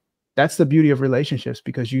 And that's the beauty of relationships,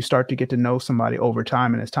 because you start to get to know somebody over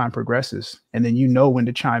time and as time progresses, and then you know when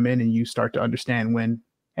to chime in and you start to understand when,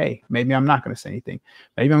 hey, maybe I'm not going to say anything.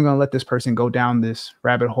 Maybe I'm going to let this person go down this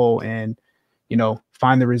rabbit hole and, you know,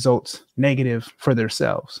 find the results negative for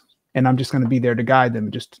themselves. And I'm just going to be there to guide them,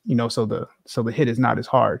 just, you know, so the hit is not as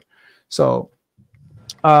hard. So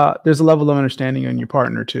there's a level of understanding in your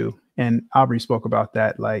partner too. And Aubrey spoke about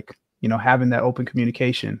that, like, you know, having that open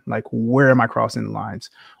communication, like, where am I crossing the lines?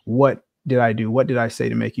 What did I do? What did I say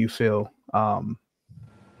to make you feel like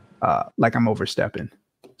I'm overstepping?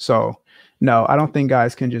 So no, I don't think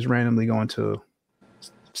guys can just randomly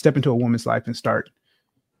step into a woman's life and start,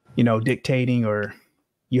 you know, dictating, or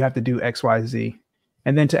you have to do X, Y, Z.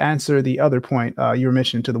 And then to answer the other point, you were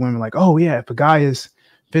mentioning to the women, like, oh yeah, if a guy is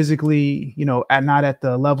physically, you know, not at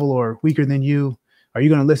the level or weaker than you, are you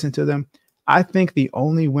going to listen to them? I think the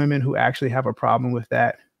only women who actually have a problem with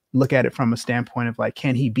that look at it from a standpoint of like,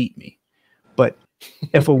 can he beat me? But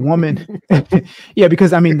if a woman, yeah,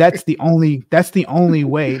 because I mean, that's the only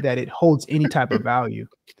way that it holds any type of value,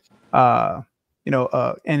 you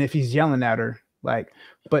know, and if he's yelling at her, like,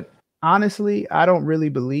 but honestly, I don't really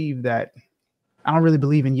believe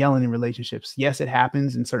in yelling in relationships. Yes, it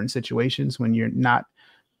happens in certain situations when you're not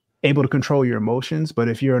able to control your emotions. But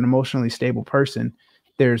if you're an emotionally stable person,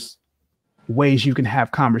 there's ways you can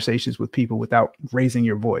have conversations with people without raising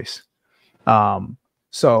your voice.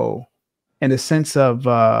 So in the sense of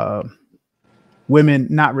women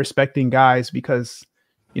not respecting guys because,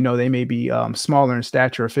 you know, they may be smaller in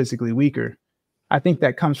stature or physically weaker, I think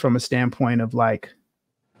that comes from a standpoint of like,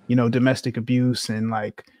 you know, domestic abuse and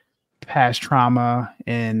like past trauma.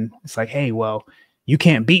 And it's like, hey, well, you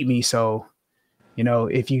can't beat me. So, you know,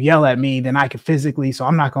 if you yell at me, then I can physically, so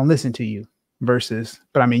I'm not going to listen to you. Versus,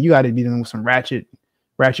 but I mean, you got to be dealing with some ratchet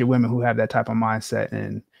women who have that type of mindset.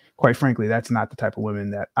 And quite frankly, that's not the type of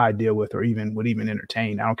women that I deal with or would even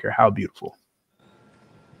entertain. I don't care how beautiful.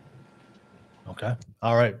 Okay.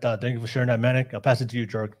 All right. Thank you for sharing that, Manic. I'll pass it to you,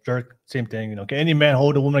 Jerk. Jerk, same thing. You know, can any man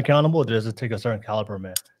hold a woman accountable, or does it take a certain caliber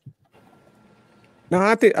man? No,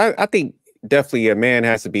 I think definitely a man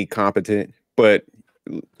has to be competent, but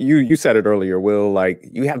you said it earlier, Will, like,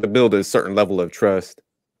 you have to build a certain level of trust,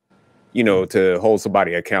 you know, to hold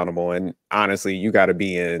somebody accountable. And honestly, you got to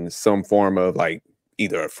be in some form of like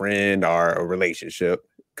either a friend or a relationship.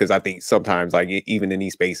 Because I think sometimes, like, even in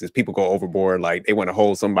these spaces, people go overboard. Like, they want to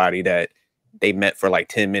hold somebody that they met for like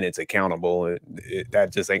 10 minutes accountable. And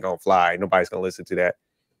that just ain't going to fly. Nobody's going to listen to that.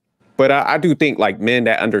 But I do think like men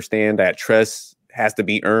that understand that trust has to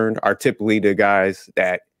be earned are typically the guys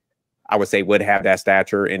that I would say would have that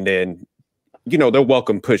stature. And then, you know, they'll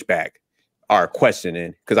welcome pushback or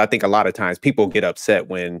questioning. Because I think a lot of times people get upset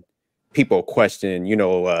when people question, you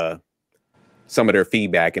know, some of their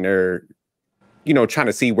feedback, and they're, you know, trying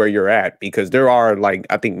to see where you're at. Because there are, like,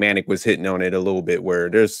 I think Manic was hitting on it a little bit, where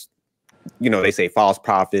there's, you know, they say false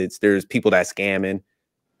prophets. There's people that scamming.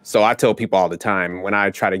 So I tell people all the time when I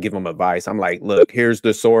try to give them advice, I'm like, look, here's the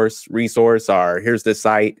resource, or here's the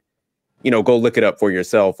site, you know, go look it up for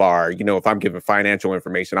yourself. Or, you know, if I'm giving financial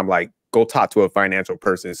information, I'm like, go talk to a financial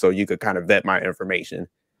person so you could kind of vet my information.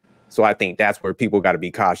 So I think that's where people got to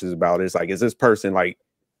be cautious about. It's like, is this person like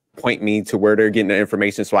point me to where they're getting the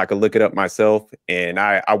information so I can look it up myself? And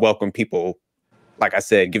I welcome people like I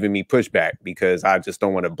said, giving me pushback because I just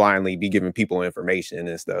don't want to blindly be giving people information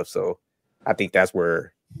and stuff. So I think that's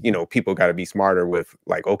where, you know, people got to be smarter with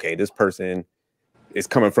like, okay, this person is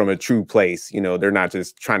coming from a true place. You know, they're not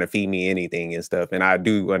just trying to feed me anything and stuff. And I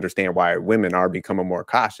do understand why women are becoming more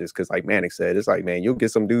cautious because like Manic said, it's like, man, you'll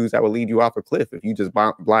get some dudes that will lead you off a cliff if you just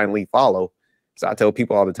blindly follow. So I tell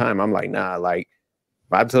people all the time, I'm like, nah, like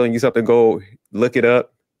if I'm telling you something, go look it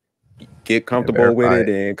up, get comfortable with it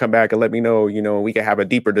and come back and let me know, you know, we can have a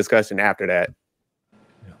deeper discussion after that.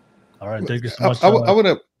 Yeah. All right. Thank you so much. I want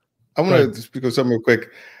to speak on something real quick.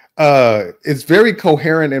 It's very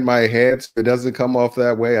coherent in my head. So it doesn't come off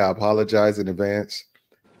that way. I apologize in advance.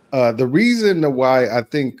 The reason why I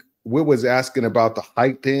think Will was asking about the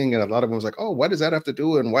height thing, and a lot of them was like, oh, what does that have to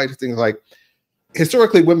do? And why do things like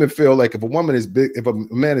historically women feel like if a woman is big, if a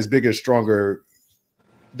man is bigger, stronger,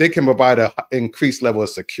 they can provide an increased level of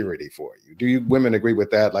security for you. Do you women agree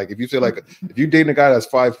with that? Like if you feel like if you dating a guy that's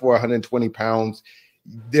 5'4", 120 pounds,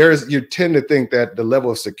 you tend to think that the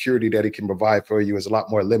level of security that he can provide for you is a lot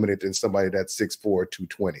more limited than somebody that's 6'4",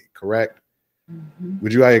 220, correct? Mm-hmm.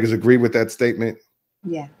 Would you guys agree with that statement?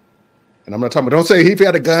 Yeah. And I'm not talking about, don't say if he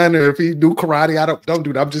had a gun or if he do karate, don't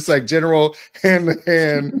do that. I'm just like general hand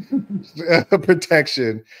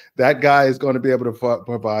protection. That guy is going to be able to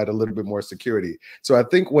provide a little bit more security. So I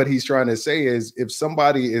think what he's trying to say is if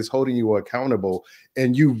somebody is holding you accountable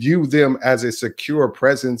and you view them as a secure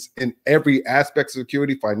presence in every aspect of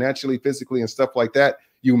security, financially, physically, and stuff like that,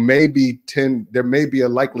 there may be a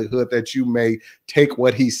likelihood that you may take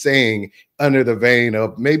what he's saying under the vein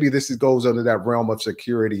of maybe this goes under that realm of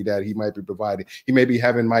security that he might be providing. He may be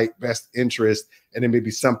having my best interest, and it may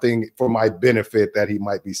be something for my benefit that he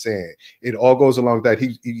might be saying. It all goes along that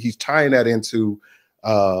he's tying that into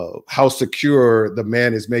how secure the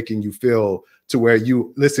man is making you feel, to where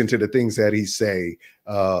you listen to the things that he say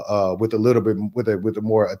with a little bit with a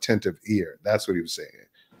more attentive ear. That's what he was saying.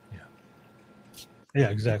 Yeah,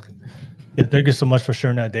 exactly. Yeah, thank you so much for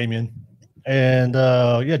sharing that, Damien. And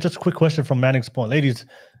yeah, just a quick question from Manning's point, ladies.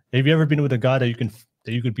 Have you ever been with a guy that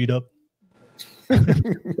you could beat up?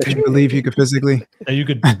 That you believe you could physically? That you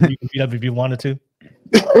could beat up if you wanted to?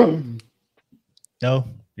 No.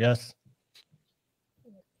 Yes.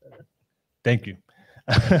 Thank you.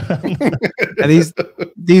 And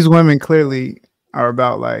these women clearly are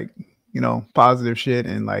about like, you know, positive shit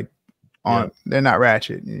and like they're not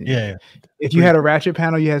ratchet. Yeah. If you had a ratchet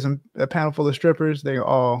panel, you had a panel full of strippers, they're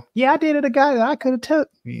all, yeah, I dated a guy that I could have took.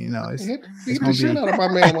 You know, it's the shit out of my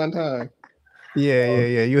man one time.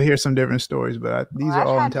 Yeah. You'll hear some different stories, but these are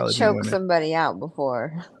all intelligent choke women. somebody out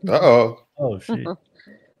before. Uh-oh. Oh, shit.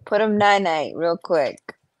 Put him night-night real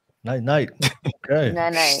quick. Night-night. Okay.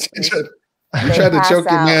 Night-night. You tried to choke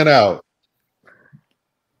your man out.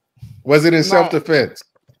 Was it in self-defense?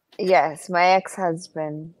 Yes, my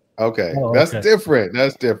ex-husband. Okay, that's different.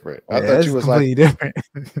 That's different. I thought you was like different.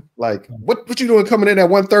 Like, what you doing coming in at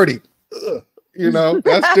 1:30? You know,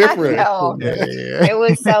 that's different. No, it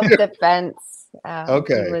was self-defense.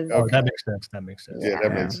 Okay. That makes sense. That makes sense. Yeah,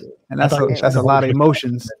 that makes sense. And that's a lot of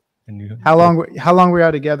emotions. How long were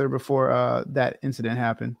y'all together before that incident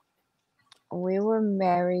happened? We were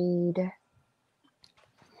married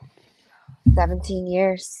 17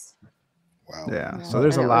 years. Wow. Yeah. So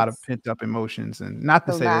there's a lot of pent up emotions, and not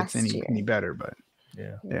to say that it's any better, but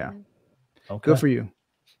yeah. Okay. Good for you.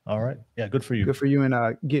 All right. Yeah. Good for you. Good for you.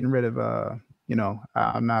 And getting rid of you know,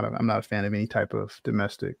 I'm not a fan of any type of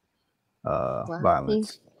domestic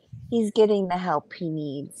violence. He's getting the help he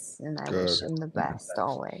needs, and I wish him the best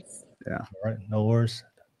always. Yeah. All right. No worries.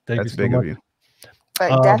 That's big of you.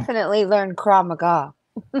 But definitely learn Krav Maga.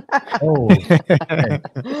 Oh.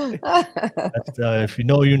 That's, if you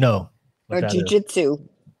know, you know. Or jiu-jitsu.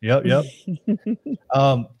 Yep.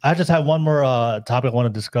 I just have one more topic I want to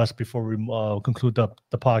discuss before we conclude the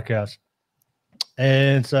podcast.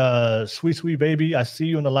 And it's sweet baby. I see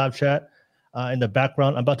you in the live chat in the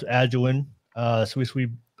background. I'm about to add you in. Sweet.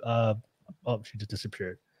 Oh, she just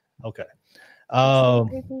disappeared. Okay. Oh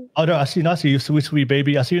no, I see you, sweet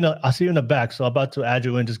baby. I see you in the back. So I'm about to add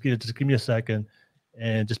you in. Just give me a second,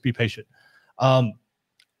 and just be patient.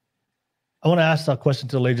 I want to ask a question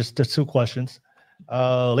to the ladies. There's two questions.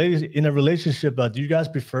 Ladies, in a relationship, do you guys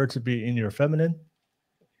prefer to be in your feminine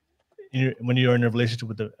when you're in a relationship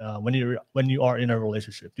with when you are in a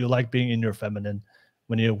relationship? Do you like being in your feminine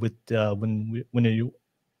when you're with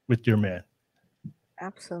with your man?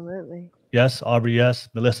 Absolutely. Yes, Aubrey. Yes,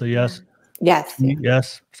 Melissa. Yes. Yes.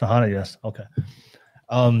 Yes, Savannah. Yes. Okay.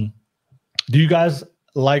 Do you guys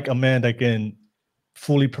like a man that can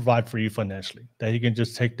fully provide for you financially? That he can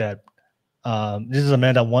just take that. This is a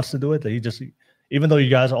man that wants to do it. That he just, even though you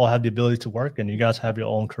guys all have the ability to work and you guys have your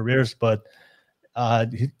own careers, but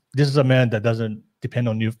this is a man that doesn't depend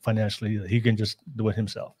on you financially. He can just do it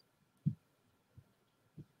himself.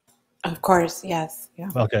 Of course, yes. Yeah.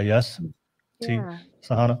 Okay, yes. T, Yeah.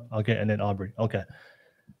 Savannah. Okay, and then Aubrey. Okay.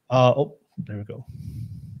 Oh, there we go.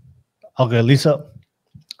 Okay, Lisa.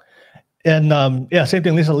 And yeah, same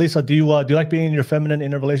thing, Lisa. Lisa, do you like being your feminine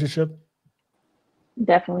in a relationship?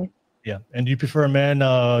 Definitely. Yeah. And do you prefer a man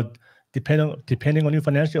depending on you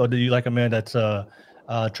financially, or do you like a man that's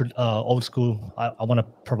old school? I want to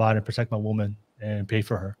provide and protect my woman and pay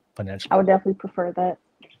for her financially. I would definitely prefer that.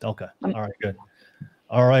 Okay. All right. Good.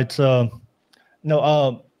 All right.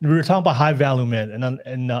 No, we were talking about high value men,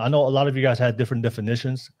 and I know a lot of you guys had different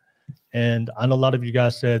definitions, and I know a lot of you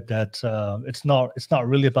guys said that it's not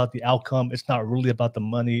really about the outcome. It's not really about the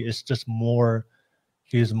money. It's just more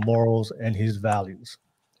his morals and his values.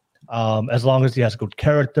 As long as he has good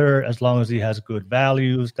character, as long as he has good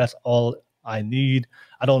values, that's all I need.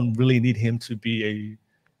 I don't really need him to be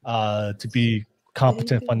to be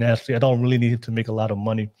competent financially. I don't really need him to make a lot of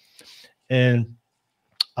money. And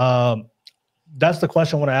that's the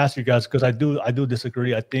question I want to ask you guys, because I do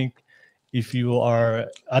disagree. I think it's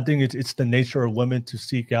the nature of women to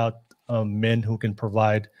seek out men who can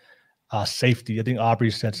provide safety. I think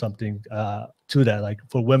Aubrey said something to that. Like,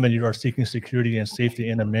 for women, you are seeking security and safety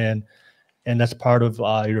in a man, and that's part of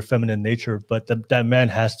your feminine nature. But that man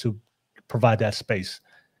has to provide that space,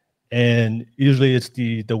 and usually it's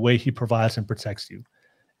the way he provides and protects you.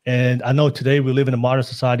 And I know today we live in a modern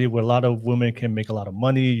society where a lot of women can make a lot of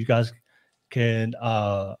money. You guys can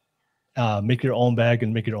make your own bag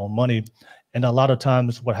and make your own money. And a lot of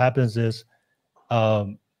times what happens is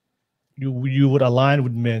you would align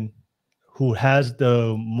with men who has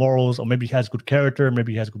the morals, or maybe he has good character,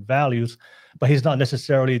 maybe he has good values, but he's not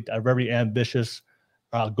necessarily a very ambitious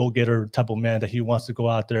go-getter type of man that he wants to go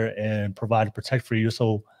out there and provide and protect for you.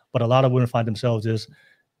 So what a lot of women find themselves is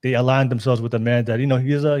they align themselves with a man that, he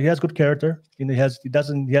has good character, he has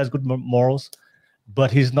good morals,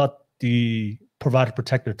 but he's not the provider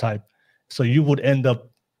protector type. So you would end up,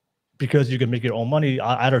 because you can make your own money,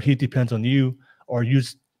 either he depends on you, or you,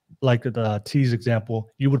 like the T's example,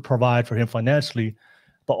 you would provide for him financially,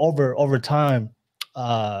 but over time,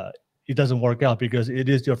 it doesn't work out, because it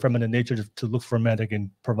is your feminine nature to look for a man that can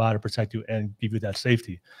provide or protect you and give you that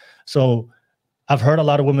safety. So I've heard a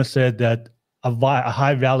lot of women say that a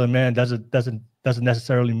high value man doesn't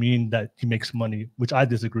necessarily mean that he makes money, which I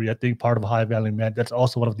disagree. I think part of a high value man, that's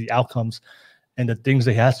also one of the outcomes and the things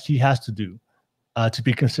he has to do to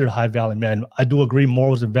be considered a high value man. I do agree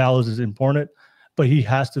morals and values is important, but he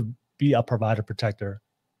has to be a provider protector,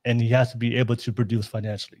 and he has to be able to produce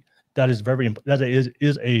financially. That is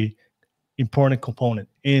a important component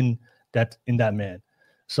in that man.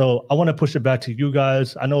 So I want to push it back to you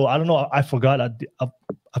guys. I don't know. I forgot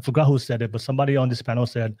who said it, but somebody on this panel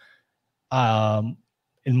said,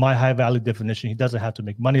 in my high value definition, he doesn't have to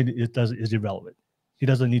make money. Is irrelevant. He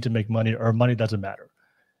doesn't need to make money, or money doesn't matter.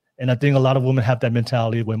 And I think a lot of women have that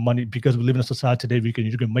mentality where money, because we live in a society today,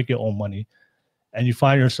 you can make your own money, and you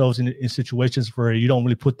find yourselves in situations where you don't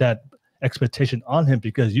really put that expectation on him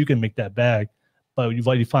because you can make that bag. But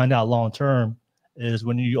what you find out long term is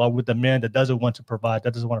when you are with a man that doesn't want to provide,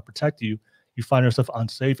 that doesn't want to protect you, you find yourself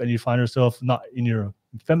unsafe, and you find yourself not in your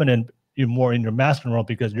feminine, you're more in your masculine role,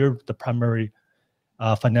 because you're the primary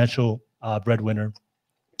financial breadwinner.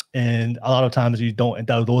 And a lot of times you don't, and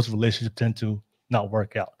those relationships tend to not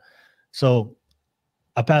work out. So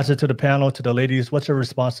I pass it to the panel, to the ladies. What's your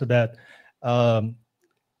response to that?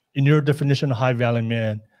 In your definition of high value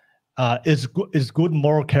man, is good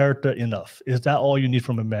moral character enough? Is that all you need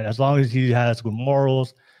from a man? As long as he has good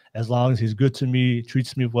morals, as long as he's good to me,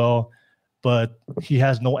 treats me well, but he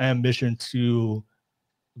has no ambition to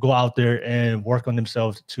go out there and work on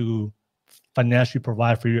himself to financially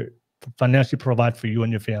provide for you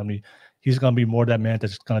and your family, he's going to be more that man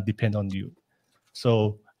that's going to depend on you.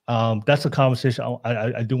 So that's a conversation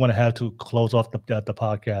I do want to have to close off the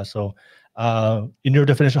podcast. So in your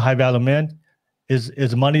definition of high value man,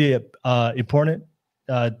 is money important?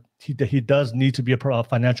 He does need to be a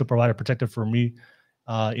financial provider, protector for me,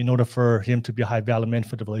 in order for him to be a high value man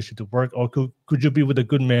for the relationship to work. Or could you be with a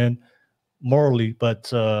good man morally,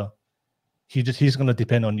 but he's going to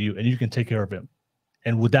depend on you, and you can take care of him?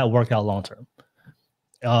 And would that work out long term?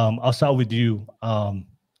 I'll start with you,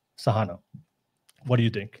 Sahana. What do you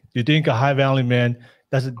think? Do you think a high value man,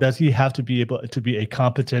 does he have to be able to be a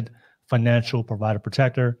competent financial provider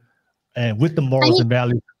protector, and with the morals and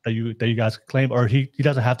values that you guys claim, or he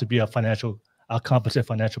doesn't have to be a competent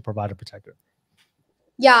financial provider protector?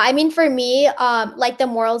 Yeah, I mean, for me, like the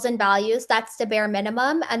morals and values, that's the bare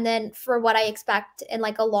minimum. And then for what I expect in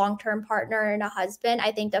like a long-term partner and a husband,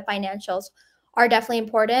 I think the financials are definitely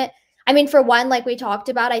important. I mean, for one, like we talked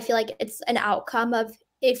about, I feel like it's an outcome of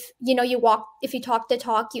if if you talk the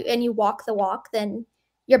talk, and you walk the walk, then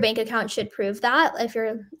your bank account should prove that. If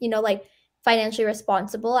you're, like financially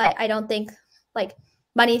responsible, I don't think like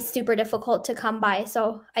money's super difficult to come by.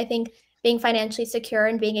 So I think being financially secure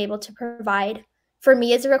and being able to provide for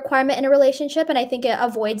me is a requirement in a relationship, and I think it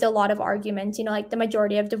avoids a lot of arguments. Like the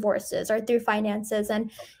majority of divorces are through finances,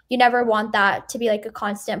 and you never want that to be like a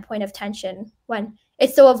constant point of tension when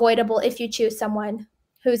it's so avoidable if you choose someone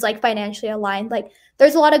who's like financially aligned. Like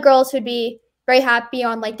there's a lot of girls who'd be very happy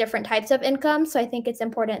on like different types of income, so I think it's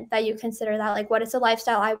important that you consider that, like, what is the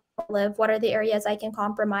lifestyle I live, what are the areas I can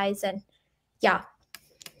compromise, and yeah.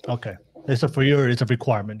 Okay, it's a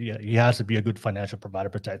requirement. Yeah, he has to be a good financial provider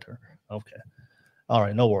protector. Okay. All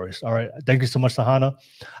right, no worries. All right, thank you so much, Sahana.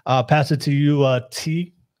 Pass it to you,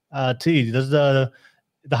 T. T, does the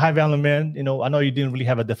high value man, I know you didn't really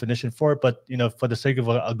have a definition for it, but for the sake of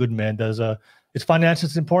a good man, is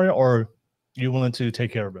finances important, or you willing to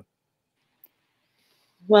take care of it?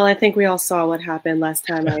 Well, I think we all saw what happened last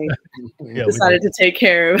time I decided to take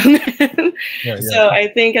care of him. So I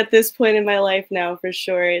think at this point in my life now, for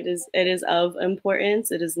sure, it is of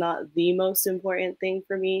importance. It is not the most important thing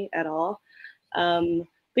for me at all. But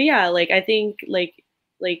yeah, like I think like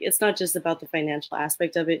it's not just about the financial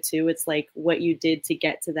aspect of it too. It's like what you did to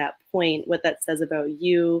get to that point, what that says about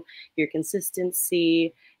you, your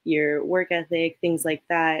consistency, your work ethic, things like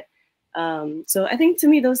that. So I think to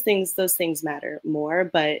me those things matter more,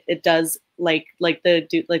 but it does like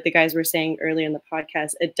the guys were saying earlier in the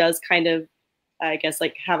podcast, it does kind of, I guess,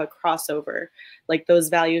 like have a crossover, like those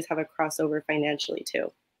values have a crossover financially too.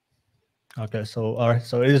 Okay, so all right,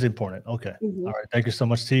 so it is important. Okay, all right, thank you so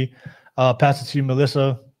much, T. Pass it to you,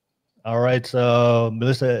 Melissa. All right, so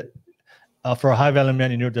Melissa, for a high value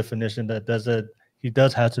man, in your definition, there has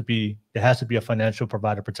to be a financial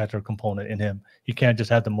provider protector component in him. He can't just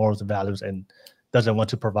have the morals and values and doesn't want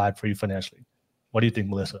to provide for you financially. What do you think,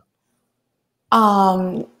 Melissa?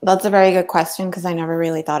 That's a very good question, because I never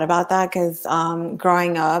really thought about that, because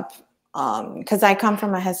growing up, because I come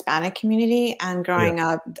from a Hispanic community, and growing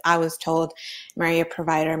up, I was told, marry a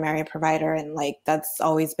provider, and like that's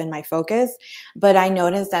always been my focus. But I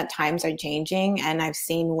noticed that times are changing, and I've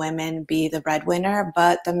seen women be the breadwinner,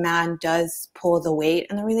 but the man does pull the weight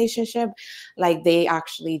in the relationship. Like they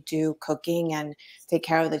actually do cooking and take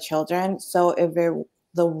care of the children. So if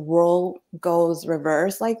the role goes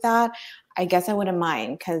reverse like that, I guess I wouldn't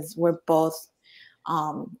mind, because we're both,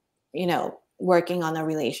 working on a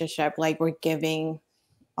relationship, like we're giving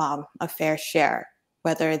a fair share,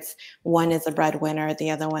 whether it's one is a breadwinner,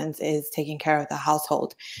 the other one is taking care of the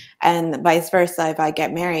household, and vice versa. If I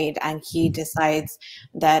get married and he decides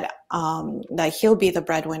that that he'll be the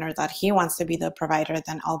breadwinner, that he wants to be the provider,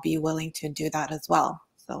 then I'll be willing to do that as well.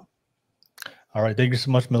 So, all right, thank you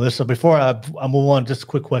so much, Melissa. Before I move on, just a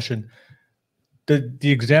quick question.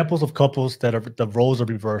 The examples of couples that are the roles are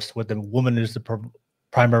reversed, where the woman is the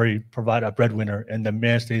primary provider, breadwinner, and the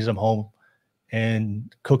man stays at home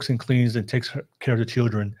and cooks and cleans and takes care of the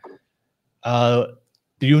children. Do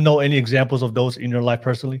you know any examples of those in your life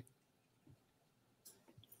personally?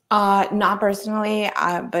 Not personally,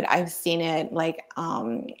 but I've seen it, like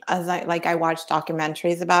I watch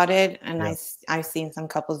documentaries about it, and I've seen some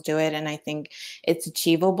couples do it, and I think it's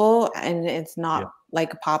achievable, and it's not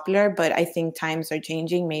like popular, but I think times are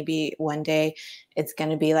changing. Maybe one day it's going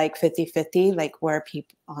to be like 50-50, like where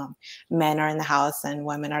people, men are in the house and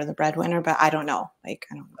women are the breadwinner, but I don't know. Like,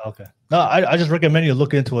 I don't know. Okay. No, I just recommend you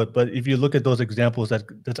look into it. But if you look at those examples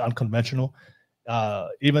that's unconventional,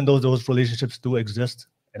 even though those relationships do exist,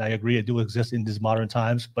 and I agree it do exist in these modern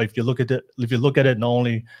times, but if you look at it not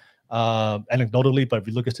only anecdotally, but if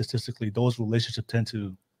you look at statistically, those relationships tend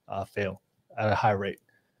to fail at a high rate,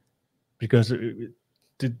 because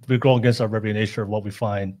we go against our very nature of what we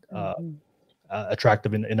find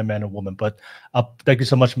attractive in a man or woman. But thank you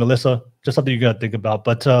so much, Melissa. Just something you got to think about.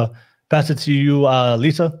 But pass it to you,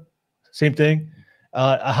 Lisa. Same thing.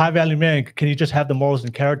 A high value man, can he just have the morals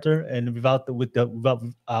and character, and without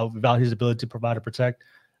his ability to provide or protect,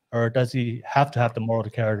 or does he have to have the moral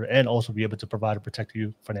and character and also be able to provide or protect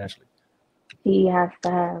you financially? He has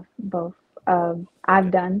to have both.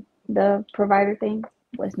 I've done the provider thing.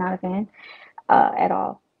 Was not a fan at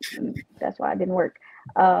all. That's why it didn't work.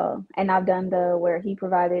 And I've done the where he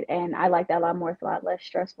provided, and I like that a lot more. It's a lot less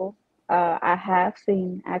stressful. I have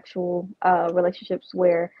seen actual relationships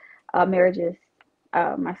where marriages.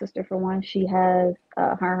 My sister, for one, she has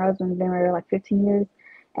her husband's been married like 15 years,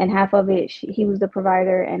 and half of it he was the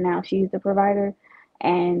provider, and now she's the provider,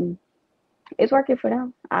 and it's working for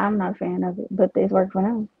them. I'm not a fan of it, but it's working for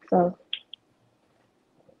them. So.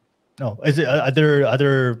 No, is it are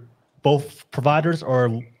there both providers,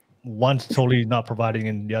 or one's totally not providing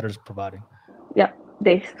and the other's providing? Yep,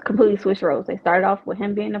 they completely switched roles. They started off with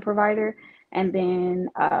him being the provider, and then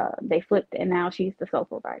they flipped, and now she's the sole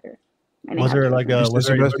provider. And Was there like a was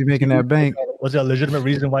supposed to be making that bank? Was there a legitimate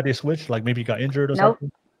reason why they switched? Like maybe he got injured or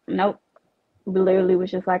something? Nope. Literally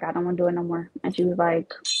was just like, I don't want to do it no more. And she was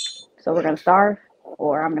like, so we're gonna starve,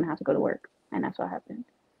 or I'm gonna have to go to work, and that's what happened.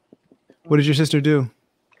 What did your sister do?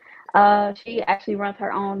 She actually runs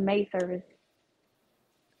her own maid service.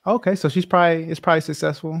 Okay, so it's probably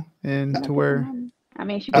successful and to where. I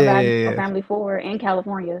mean, she provides a family for in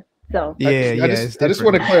California. So I just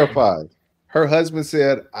want to clarify. Her husband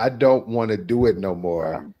said, "I don't want to do it no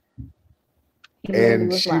more,"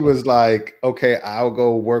 and she was like, "Okay, I'll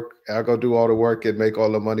go work. I'll go do all the work and make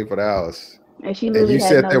all the money for the house." And she you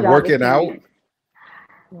said they're working out.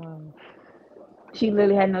 Wow. She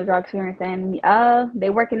literally had no job experience, and they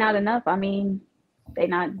working out enough. I mean,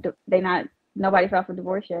 nobody filed for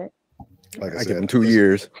divorce yet. Like I said, in 2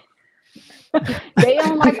 years. They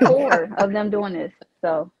own like 4 of them doing this.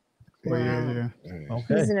 So. Yeah.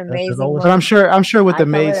 Okay. He's an amazing. But I'm sure with the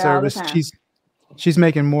maid service, she's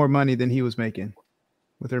making more money than he was making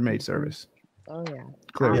with her maid service. Oh yeah.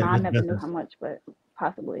 Clearly. I never knew how much, but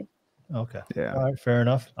possibly. Okay. Yeah. All right. Fair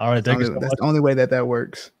enough. All right. Thank you so much. That's the only way that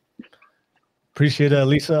works. Appreciate it,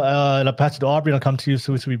 Lisa. And I'll pass it to Aubrey. I'll come to you,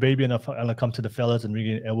 sweet baby, and I'll come to the fellas, and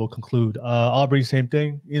we'll conclude. Aubrey, same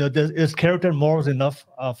thing. You know, is character and morals enough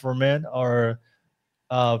for a man, or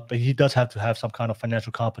but he does have to have some kind of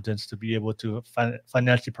financial competence to be able to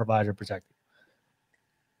financially provide and protect you?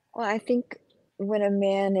 Well, I think when a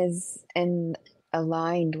man is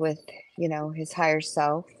aligned with, his higher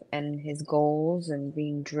self and his goals and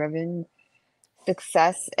being driven,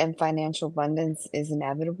 success and financial abundance is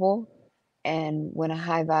inevitable. And when a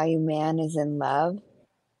high value man is in love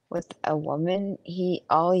with a woman,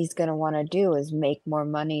 all he's going to want to do is make more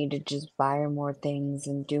money to just buy her more things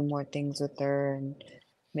and do more things with her and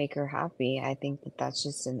make her happy. I think that's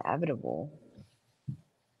just inevitable.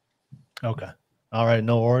 Okay. All right.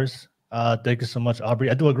 No worries. Thank you so much, Aubrey.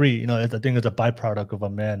 I do agree. I think it's a byproduct of a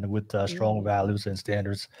man with strong values and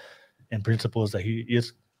standards and principles that he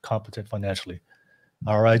is competent financially.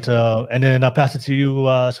 All right. And then I'll pass it to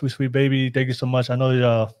you, sweet baby. Thank you so much. I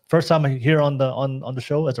know first time here on the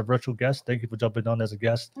show as a virtual guest. Thank you for jumping on as a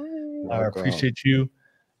guest. I appreciate you.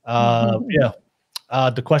 Yeah.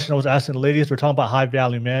 The question I was asking the ladies, we're talking about high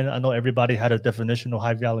value man. I know everybody had a definition of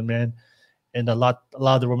high value man, and a lot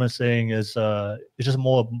of the women saying is it's just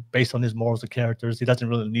more based on his morals and characters. He doesn't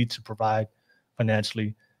really need to provide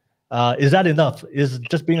financially. Is that enough? Is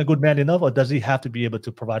just being a good man enough, or does he have to be able to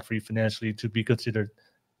provide for you financially to be considered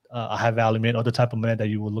a high value man, or the type of man that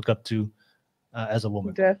you would look up to as a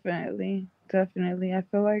woman? Definitely. I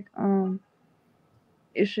feel like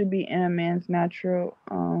it should be in a man's natural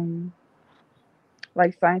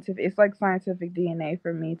like scientific. It's like scientific DNA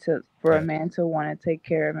for me for a man to want to take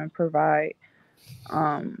care of and provide.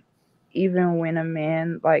 Even when a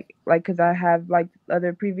man like because I have like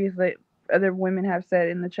other women have said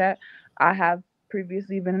in the chat, I have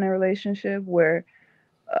previously been in a relationship where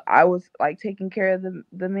I was like taking care of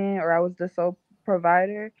the man, or I was the sole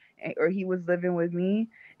provider, or he was living with me,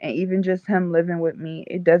 and even just him living with me,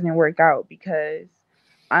 it doesn't work out because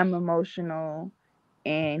I'm emotional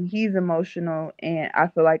and he's emotional, and I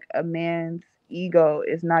feel like a man's ego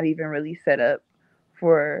is not even really set up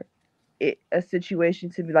for a situation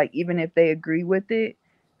to be like, even if they agree with it,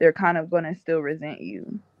 they're kind of going to still resent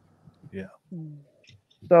you. Yeah.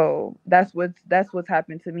 So that's what's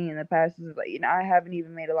happened to me in the past. Is like, I haven't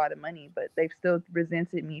even made a lot of money, but they've still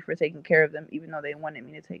resented me for taking care of them, even though they wanted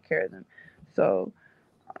me to take care of them. So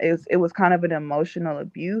it was kind of an emotional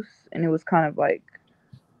abuse, and it was kind of like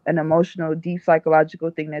an emotional, deep psychological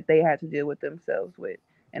thing that they had to deal with themselves with,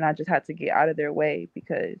 and I just had to get out of their way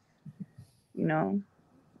because,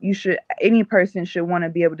 any person should want to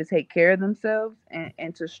be able to take care of themselves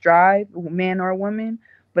and to strive, man or woman.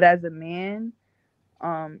 But as a man,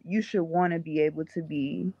 you should want to be able to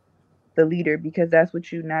be the leader because that's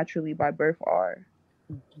what you naturally by birth are.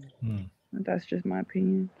 That's just my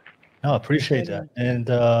opinion. No, I appreciate that. And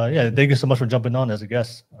thank you so much for jumping on as a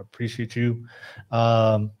guest. I appreciate you.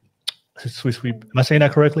 Sweet. Am I saying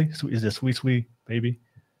that correctly? Is it sweet baby?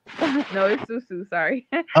 No, it's Susu. Sorry.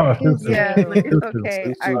 Oh, Susu. Yeah, it's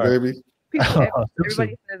okay. Susu, baby. People, Susu.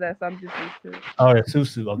 everybody says that, so I'm just used to it. All right,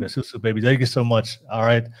 Susu. Okay, Susu, baby. Thank you so much. All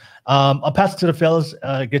right. I'll pass it to the fellas,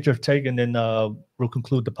 get your take, and then we'll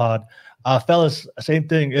conclude the pod. Fellas, same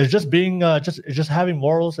thing. Is just being just having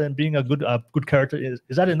morals and being a good character, is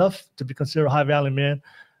that enough to be considered a high value man?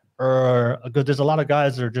 Or because there's a lot of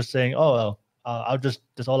guys that are just saying, oh,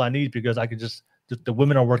 that's all I need, because I can just the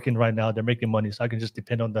women are working right now, they're making money, so I can just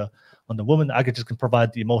depend on the woman. I can just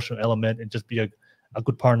provide the emotional element and just be a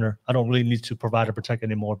good partner. I don't really need to provide or protect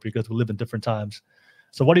anymore because we live in different times.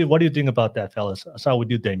 So what do you think about that, fellas? I'll start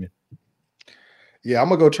with you, Damien. Yeah, I'm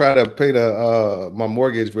gonna go try to pay my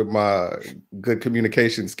mortgage with my good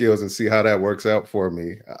communication skills and see how that works out for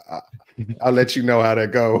me. I'll let you know how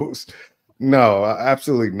that goes. No,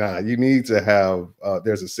 absolutely not. You need to have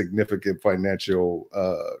there's a significant financial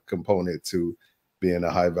component to being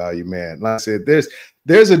a high value man. Like I said,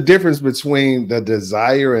 there's a difference between the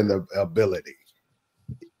desire and the ability.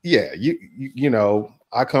 Yeah, you know,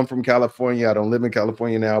 I come from California. I don't live in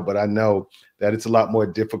California now, but I know that it's a lot more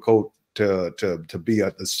difficult to be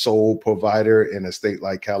the sole provider in a state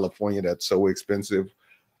like California that's so expensive.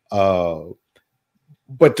 But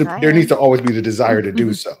there needs to always be the desire to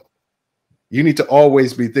do so. You need to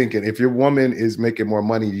always be thinking, if your woman is making more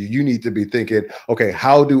money, you need to be thinking, okay,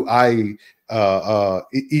 how do I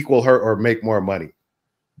equal her or make more money?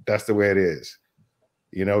 That's the way it is.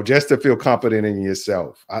 You know, just to feel confident in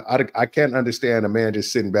yourself. I can't understand a man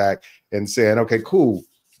just sitting back and saying, okay, cool.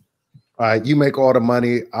 All right, you make all the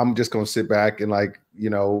money. I'm just going to sit back and, like, you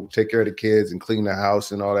know, take care of the kids and clean the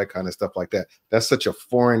house and all that kind of stuff like that. That's such a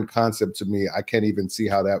foreign concept to me. I can't even see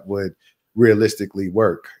how that would realistically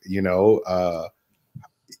work. You know,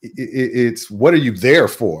 it's what are you there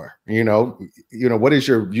for? You know, what is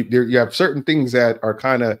you have certain things that are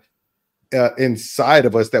kind of inside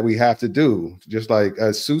of us that we have to do, just like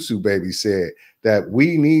Susu baby said, that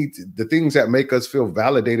we need the things that make us feel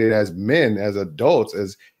validated as men, as adults,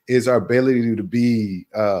 is our ability to be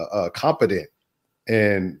competent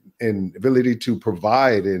and ability to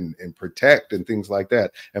provide and protect and things like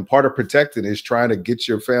that. And part of protecting is trying to get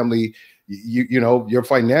your family, you know, your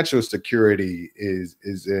financial security is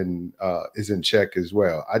in check as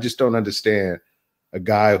well. I just don't understand a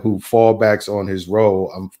guy who fallbacks on his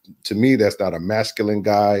role. To me, that's not a masculine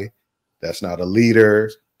guy. That's not a leader.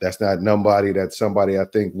 That's not somebody I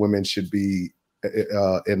think women should be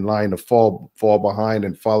in line to fall behind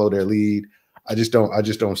and follow their lead. I just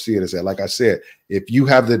don't see it as that. Like I said, if you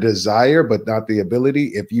have the desire but not the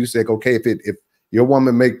ability, if you say, okay, if your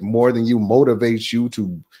woman make more than you, motivates you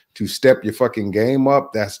to step your fucking game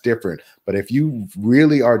up, that's different. But if you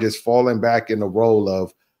really are just falling back in the role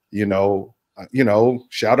of, you know,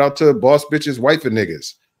 shout out to boss bitches, wife and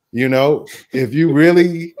niggas. You know, if you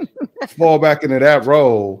really fall back into that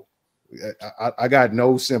role, I got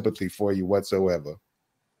no sympathy for you whatsoever.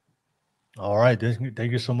 All right,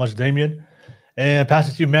 thank you so much, Damien. And pass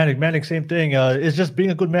it to you, Manic. Manic, same thing. It's just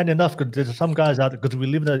being a good man enough, because there's some guys out there, because we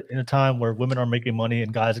live in a time where women are making money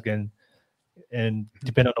and guys can and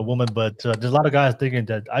depend on a woman. But there's a lot of guys thinking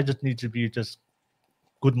that I just need to be just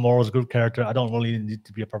good morals, good character. I don't really need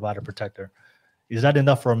to be a provider, protector. Is that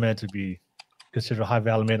enough for a man to be considered a high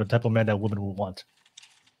value man, or type of man that women would want?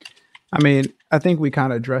 I mean, I think we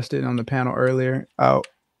kind of addressed it on the panel earlier.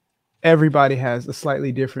 Everybody has a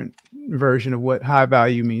slightly different version of what high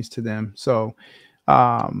value means to them. So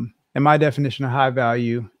in my definition of high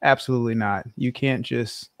value, absolutely not. You can't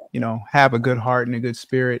just, have a good heart and a good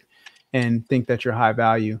spirit and think that you're high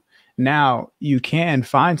value. Now you can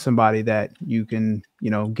find somebody that you can,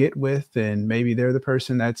 get with, and maybe they're the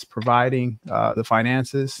person that's providing the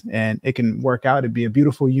finances, and it can work out to be a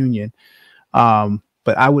beautiful union.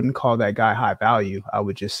 But I wouldn't call that guy high value. I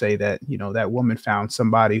would just say that, that woman found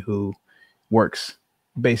somebody who works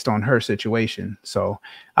based on her situation. So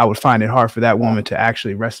I would find it hard for that woman to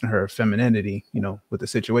actually rest in her femininity, with a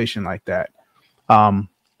situation like that.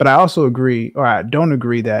 But I also agree, or I don't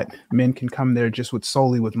agree, that men can come there just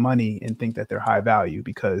solely with money and think that they're high value,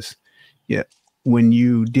 because when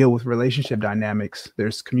you deal with relationship dynamics,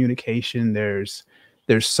 there's communication, there's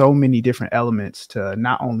so many different elements to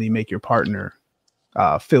not only make your partner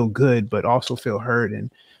feel good, but also feel heard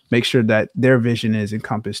and make sure that their vision is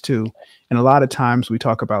encompassed too. And a lot of times we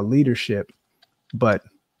talk about leadership, but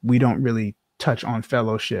we don't really touch on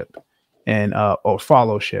fellowship and or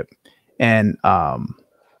followship. And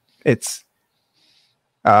it's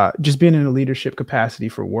just being in a leadership capacity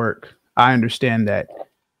for work. I understand that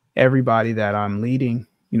everybody that I'm leading,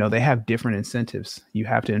 they have different incentives. You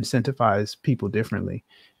have to incentivize people differently.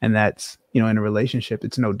 And that's, in a relationship,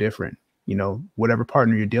 it's no different. Whatever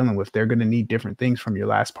partner you're dealing with, they're going to need different things from your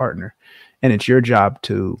last partner. And it's your job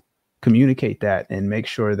to communicate that and make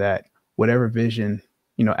sure that whatever vision,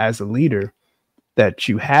 you know, as a leader that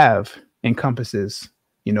you have encompasses,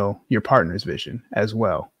 you know, your partner's vision as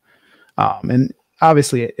well. And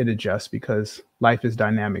obviously it adjusts because life is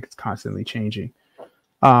dynamic. It's constantly changing.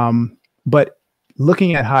 But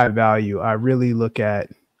looking at high value, I really look at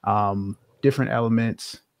different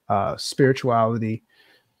elements, spirituality.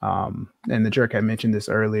 And the jerk had mentioned this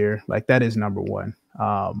earlier, like that is number one.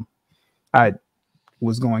 I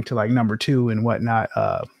was going to like number two and whatnot.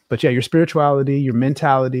 But yeah, your spirituality, your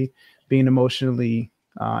mentality, being emotionally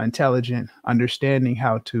intelligent, understanding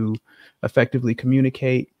how to effectively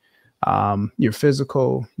communicate, your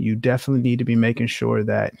physical, you definitely need to be making sure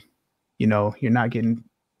that, you know, you're not getting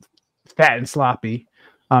fat and sloppy.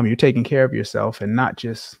 You're taking care of yourself, and not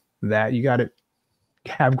just that, you got to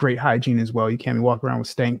have great hygiene as well. You can't be walking around with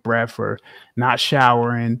stank breath or not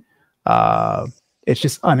showering. It's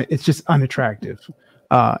just unattractive.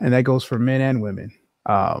 And that goes for men and women.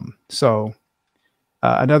 So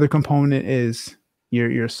another component is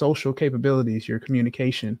your social capabilities, your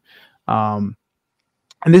communication.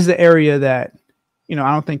 And this is the area that, you know,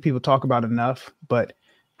 I don't think people talk about enough, but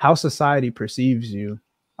how society perceives you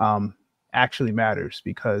actually matters,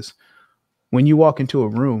 because when you walk into a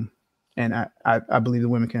room, and I believe the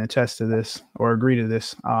women can attest to this or agree to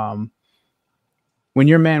this, when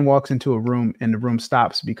your man walks into a room and the room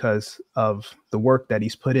stops because of the work that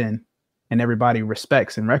he's put in, and everybody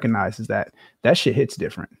respects and recognizes that, that shit hits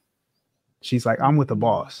different. She's like, I'm with the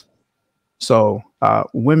boss. So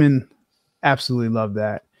women absolutely love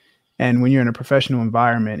that. And when you're in a professional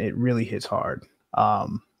environment, it really hits hard.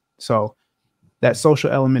 So that social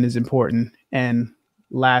element is important. And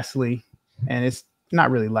lastly, and it's not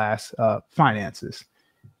really last, finances.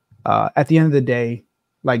 At the end of the day,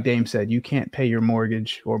 like Dame said, you can't pay your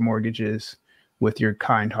mortgage or mortgages with your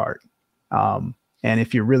kind heart. And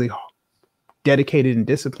if you're really dedicated and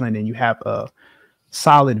disciplined and you have a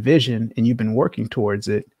solid vision and you've been working towards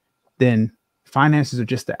it, then finances are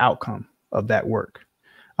just the outcome of that work.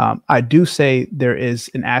 I do say there is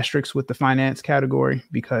an asterisk with the finance category,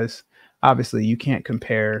 because obviously you can't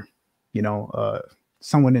compare, you know,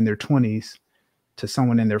 someone in their 20s to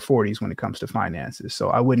someone in their 40s when it comes to finances. So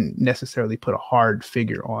I wouldn't necessarily put a hard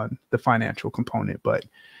figure on the financial component, but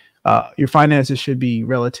your finances should be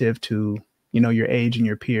relative to, you know, your age and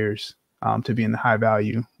your peers, to be in the high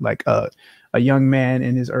value. Like a young man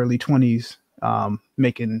in his early 20s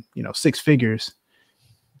making, you know, six figures,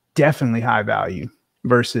 definitely high value,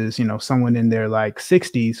 versus, you know, someone in their like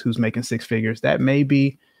 60s who's making six figures. That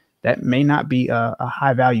may not be a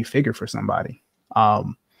high value figure for somebody. I've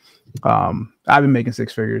been making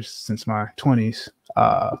six figures since my 20s,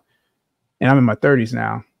 and I'm in my 30s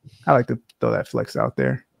now. I like to throw that flex out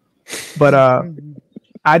there, but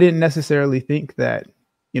I didn't necessarily think that,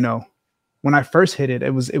 you know, when I first hit it, it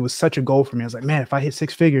was such a goal for me. I was like, man, if I hit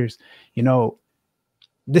six figures, you know,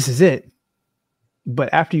 this is it.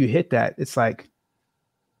 But after you hit that, it's like,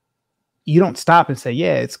 you don't stop and say,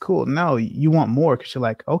 yeah, it's cool. No, you want more, because you're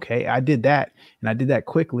like, okay, I did that and I did that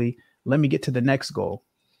quickly. Let me get to the next goal.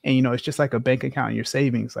 And, you know, it's just like a bank account in your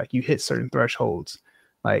savings. Like you hit certain thresholds.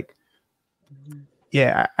 Like,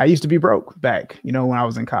 yeah, I used to be broke back, you know, when I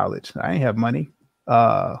was in college. I didn't have money.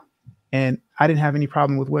 And I didn't have any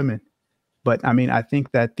problem with women. But I mean, I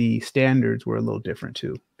think that the standards were a little different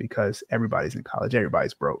too, because everybody's in college,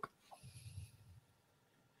 everybody's broke.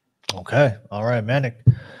 Okay. All right, Manic.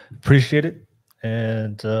 Appreciate it.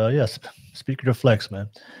 And yes, speak your flex, man.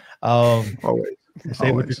 Always.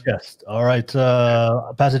 Say with your chest. All right.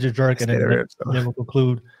 Pass it to Jerk, and then we'll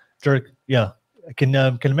conclude. Jerk, yeah. Can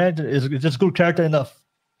imagine, is just good character enough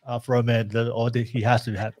for a man that all that he has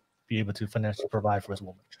to be able to financially provide for his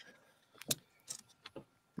woman?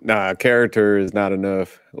 Nah, character is not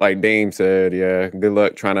enough. Like Dame said, yeah, good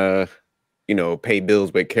luck trying to, you know, pay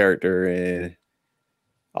bills with character and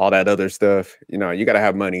all that other stuff. You know, you got to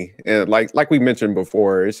have money. And like we mentioned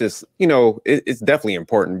before, it's just, you know, it's definitely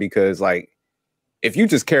important, because like, if you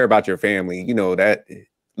just care about your family, you know, that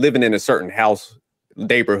living in a certain house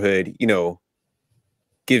neighborhood, you know,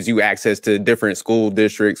 gives you access to different school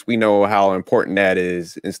districts. We know how important that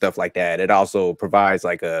is and stuff like that. It also provides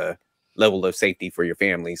like a level of safety for your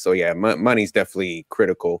family. So yeah, money's definitely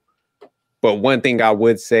critical. But one thing I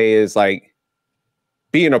would say is like,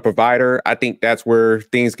 being a provider, I think that's where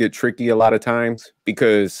things get tricky a lot of times,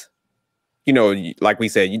 because, you know, like we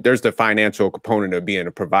said, there's the financial component of being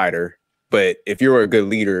a provider. But if you're a good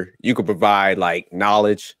leader, you could provide like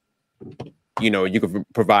knowledge, you know, you could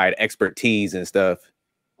provide expertise and stuff.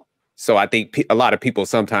 So I think a lot of people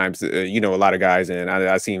sometimes, you know, a lot of guys, and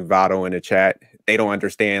I seen Vado in the chat, they don't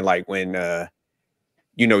understand like when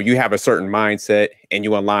you know, you have a certain mindset and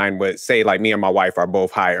you align with, say, like me and my wife are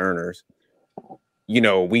both high earners. You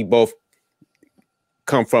know, we both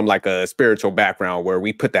come from like a spiritual background where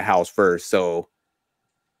we put the house first. So,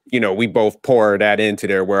 you know, we both pour that into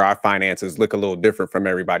there where our finances look a little different from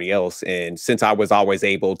everybody else. And since I was always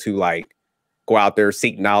able to like go out there,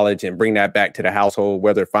 seek knowledge and bring that back to the household,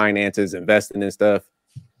 whether finances, investing and stuff,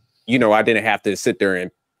 you know, I didn't have to sit there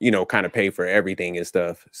and, you know, kind of pay for everything and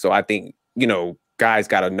stuff. So I think, you know, guys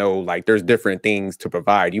got to know like there's different things to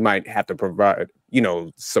provide. You might have to provide, you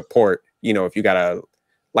know, support, you know, if you got to,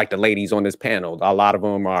 like the ladies on this panel, a lot of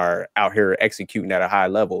them are out here executing at a high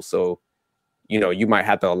level. So, you know, you might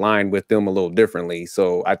have to align with them a little differently.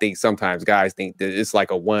 So I think sometimes guys think that it's like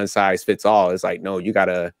a one size fits all. It's like, no, you got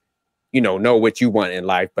to, you know what you want in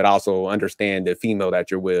life, but also understand the female that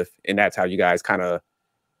you're with. And that's how you guys kind of,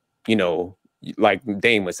 you know, like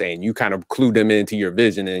Dane was saying, you kind of clue them into your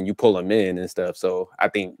vision and you pull them in and stuff. So I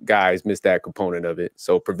think guys miss that component of it.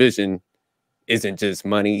 So provision isn't just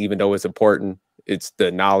money, even though it's important. It's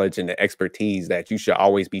the knowledge and the expertise that you should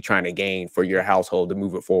always be trying to gain for your household to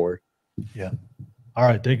move it forward. Yeah. All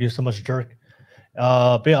right. Thank you so much, Dirk.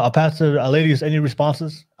 But yeah, I'll pass to ladies. Any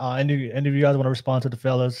responses? Any of you guys want to respond to the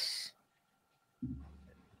fellas?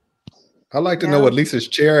 I'd like to know what Lisa's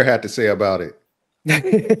chair had to say about it. You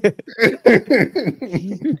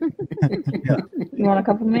want a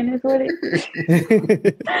couple minutes with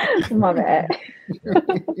it? My bad.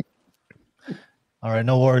 All right,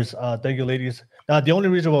 no worries. Thank you, ladies. Now, the only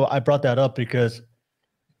reason why I brought that up because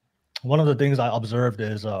one of the things I observed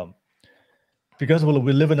is because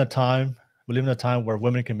we live in a time where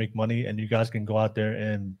women can make money and you guys can go out there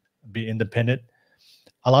and be independent.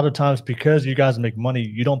 A lot of times, because you guys make money,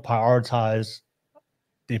 you don't prioritize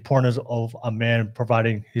the importance of a man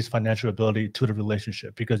providing his financial ability to the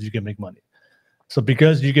relationship because you can make money. So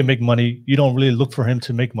because you can make money, you don't really look for him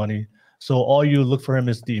to make money. So all you look for him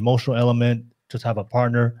is the emotional element, just have a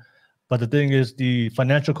partner. But the thing is, the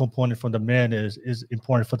financial component from the man is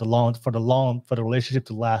important for the relationship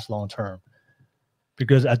to last long term.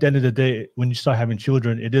 Because at the end of the day, when you start having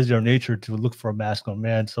children, it is your nature to look for a masculine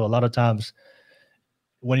man. So a lot of times,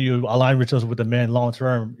 when you align yourselves with a man long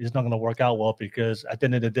term, it's not going to work out well because at the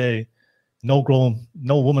end of the day, no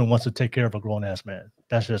woman wants to take care of a grown ass man.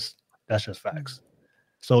 That's just facts.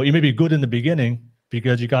 So it may be good in the beginning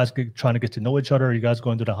because you guys trying to get to know each other, you guys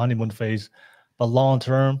going through the honeymoon phase, but long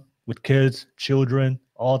term with kids, children,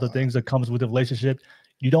 all the things that comes with the relationship,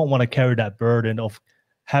 you don't want to carry that burden of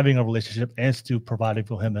having a relationship and still providing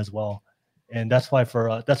for him as well. And that's why I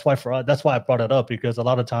brought it up because a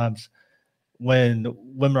lot of times when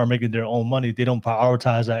women are making their own money, they don't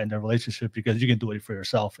prioritize that in their relationship because you can do it for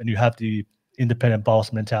yourself and you have the independent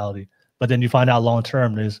boss mentality. But then you find out long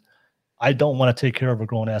term is, I don't want to take care of a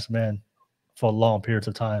grown ass man for long periods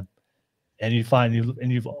of time. And you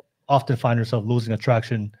often find yourself losing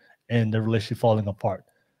attraction and the relationship falling apart.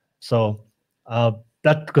 So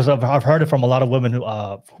that because I've heard it from a lot of women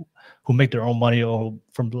who make their own money, or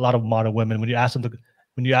from a lot of modern women. When you ask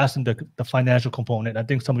them the financial component, I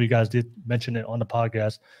think some of you guys did mention it on the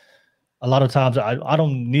podcast. A lot of times, I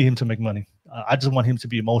don't need him to make money. I just want him to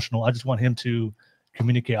be emotional. I just want him to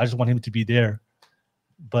communicate. I just want him to be there.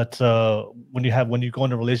 But when you go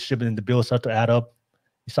in a relationship and the bills start to add up,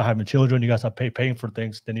 you start having children, you guys start paying for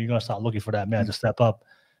things, then you're gonna start looking for that man to step up.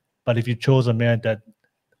 But if you chose a man that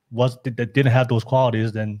didn't have those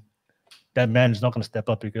qualities, then that man is not going to step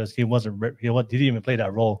up because he didn't even play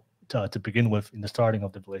that role to begin with in the starting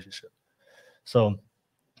of the relationship. So,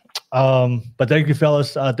 but thank you,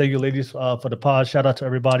 fellas. Thank you, ladies, for the pod. Shout out to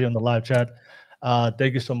everybody on the live chat.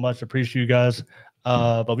 Thank you so much. Appreciate you guys.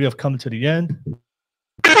 But we have come to the end.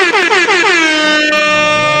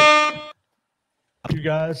 You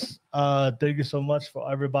guys, thank you so much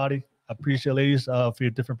for everybody. I appreciate, ladies, for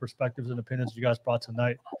your different perspectives and opinions you guys brought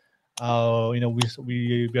tonight.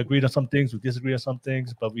 We agreed on some things, we disagree on some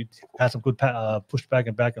things, but we had some good pushback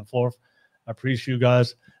and back and forth. I appreciate you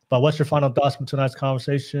guys. But what's your final thoughts from tonight's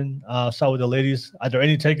conversation? Start with the ladies. Are there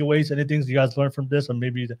any takeaways, any things you guys learned from this, or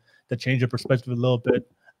maybe to change your perspective a little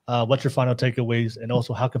bit? What's your final takeaways, and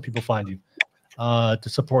also how can people find you to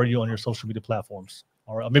support you on your social media platforms?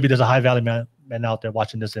 Or maybe there's a high value man out there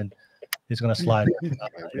watching this, and he's gonna slide.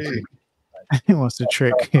 He wants to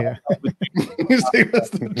trick. Yeah.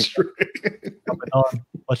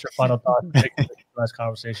 What's your final thought? Last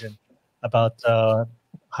conversation about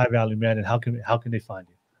high value men, and how can they find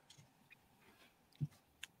you?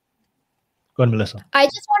 Go ahead, Melissa. I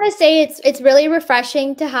just want to say it's really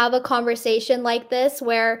refreshing to have a conversation like this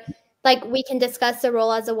where like we can discuss the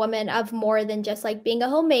role as a woman of more than just like being a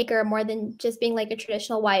homemaker, more than just being like a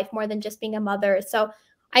traditional wife, more than just being a mother. So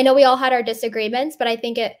I know we all had our disagreements, but I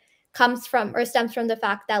think it comes from or stems from the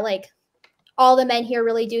fact that like all the men here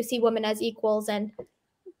really do see women as equals and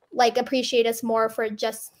like appreciate us more for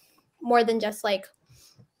just more than just like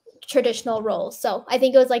traditional roles. So I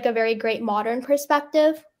think it was like a very great modern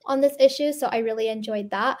perspective on this issue. So I really enjoyed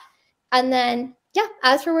that. And then yeah,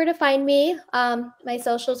 as for where to find me, my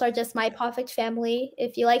socials are just My Perfect Family.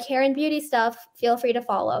 If you like hair and beauty stuff, feel free to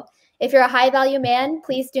follow. If you're a high value man,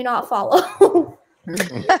 please do not follow. I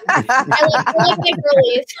like my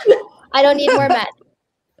girlies. I don't need more men.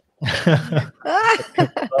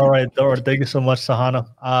 All right, Dora. Thank you so much, Sahana.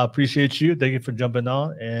 I appreciate you. Thank you for jumping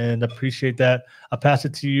on and appreciate that. I'll pass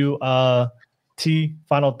it to you. T,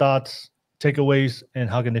 final thoughts, takeaways, and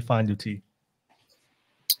how can they find you, T?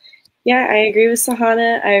 Yeah, I agree with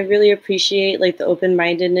Sahana. I really appreciate like the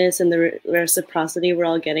open-mindedness and the reciprocity we're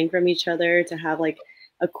all getting from each other to have like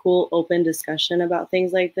a cool open discussion about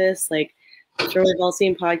things like this. Like I'm sure we've all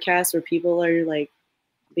seen podcasts where people are like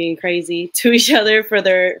being crazy to each other for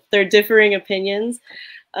their differing opinions.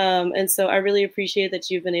 And so I really appreciate that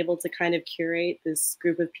you've been able to kind of curate this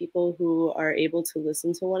group of people who are able to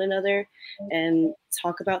listen to one another and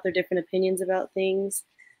talk about their different opinions about things.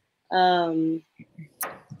 How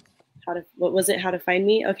to find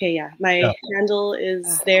me? Okay, yeah. My handle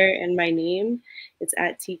is there and my name. It's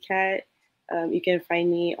at TCAT. You can find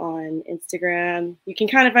me on Instagram. You can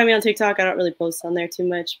kind of find me on TikTok. I don't really post on there too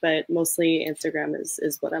much, but mostly Instagram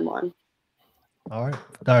is what I'm on. All right.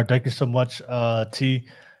 Thank you so much, T.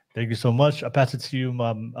 Thank you so much. I'll pass it to you,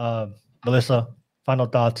 Melissa. Final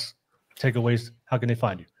thoughts, takeaways. How can they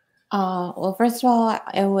find you? Well, first of all,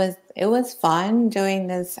 it was fun doing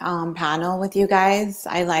this panel with you guys.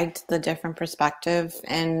 I liked the different perspective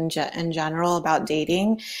in general about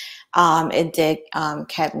dating. It did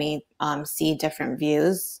kept me see different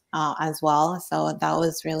views as well, so that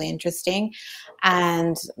was really interesting.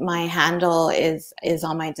 And my handle is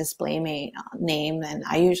on my display name, and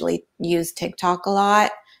I usually use TikTok a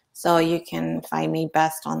lot, so you can find me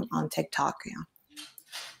best on TikTok. Yeah.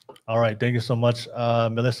 All right. Thank you so much,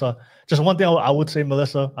 Melissa. Just one thing I would say,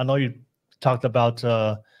 Melissa, I know you talked about,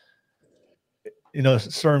 certain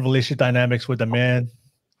relationship dynamics where the man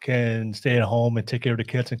can stay at home and take care of the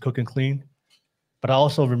kids and cook and clean. But I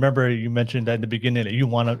also remember you mentioned that in the beginning that you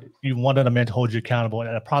wanted a man to hold you accountable.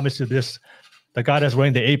 And I promise you this, the guy that's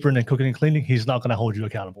wearing the apron and cooking and cleaning, he's not going to hold you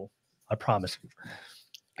accountable. I promise you.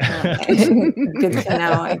 Good to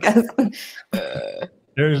know, I guess.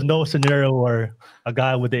 There is no scenario where a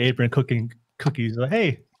guy with the apron cooking cookies, like,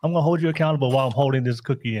 hey, I'm gonna hold you accountable while I'm holding this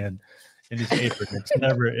cookie in this apron.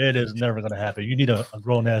 It is never gonna happen. You need a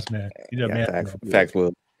grown ass man. You need a man. Facts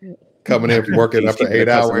will. Coming in from working after 8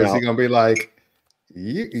 hours, he's gonna be like,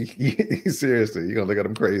 seriously, you're gonna look at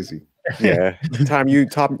him crazy. Yeah. time you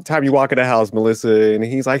walk in the house, Melissa, and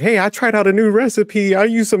he's like, hey, I tried out a new recipe. I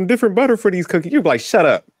use some different butter for these cookies. You're like, shut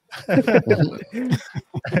up.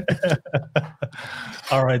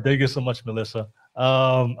 All right, thank you so much, Melissa.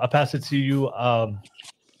 I'll pass it to you,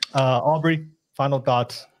 Aubrey. Final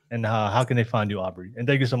thoughts, and how can they find you, Aubrey? And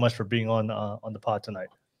thank you so much for being on the pod tonight.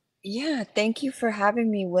 Yeah, thank you for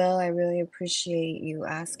having me, Will. I really appreciate you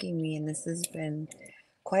asking me, and this has been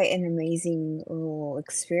quite an amazing little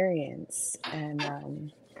experience.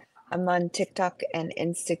 And I'm on TikTok and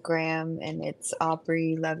Instagram, and it's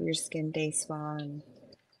Aubrey Love Your Skin Day Spawn.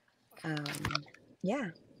 Yeah,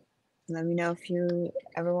 let me know if you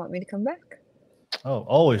ever want me to come back. Oh,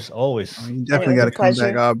 always. You definitely got to come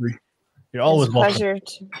back, Aubrey. You're always welcome. Pleasure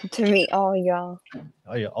to meet all y'all.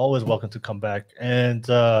 Oh, you're always welcome to come back. And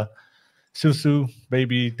Susu,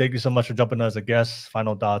 baby, thank you so much for jumping on as a guest.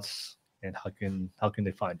 Final thoughts, and how can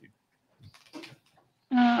they find you?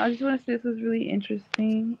 I just want to say this was really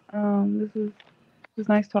interesting. This was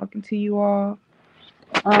nice talking to you all.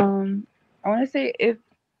 I want to say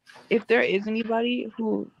if there is anybody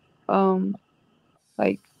who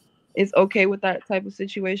like is okay with that type of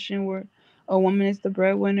situation where a woman is the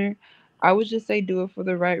breadwinner, I would just say do it for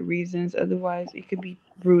the right reasons. Otherwise, it could be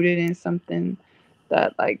rooted in something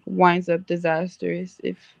that like winds up disastrous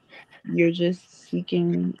if you're just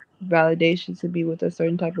seeking validation to be with a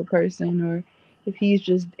certain type of person, or if he's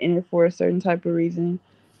just in it for a certain type of reason.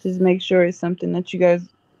 Just make sure it's something that you guys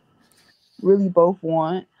really both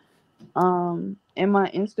want. And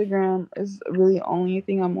my Instagram is really the only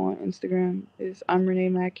thing I'm on Instagram is I'm Renee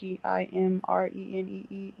Mackey,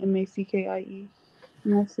 IMRENEE MACKIE,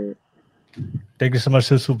 and that's it. Thank you so much,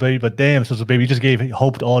 Susu baby. But damn, Susu baby, you just gave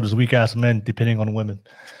hope to all those weak ass men depending on women.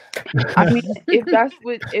 I mean, if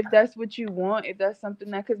that's what you want, if that's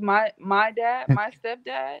something that, because my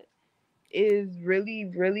stepdad is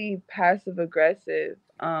really passive aggressive.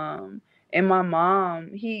 And my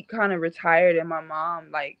mom, he kind of retired, and my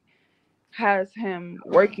mom like has him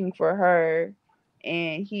working for her,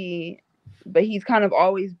 and but he's kind of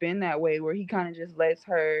always been that way, where he kind of just lets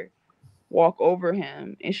her walk over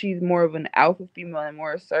him, and she's more of an alpha female and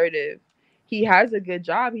more assertive. He has a good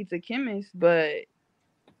job, he's a chemist, but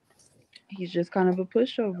he's just kind of a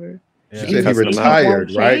pushover. You said he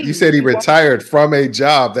retired, right? You said he retired from a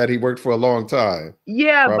job that he worked for a long time.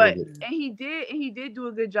 Yeah, probably. but he did do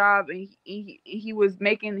a good job, and he was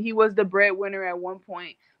the breadwinner at one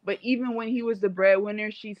point. But even when he was the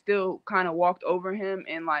breadwinner, she still kind of walked over him,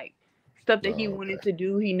 and like stuff that he wanted to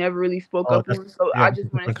do, he never really spoke up on. So I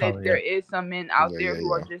just want to say that there is some men out there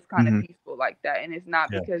who are just kind of peaceful like that, and it's not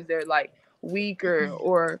because they're like weaker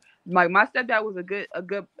or like my stepdad was a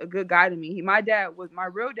good guy to me. My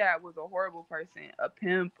real dad was a horrible person, a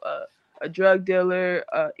pimp, a drug dealer,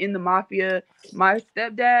 in the mafia. My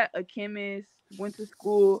stepdad, a chemist, went to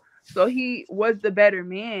school, so he was the better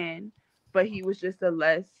man, but he was just a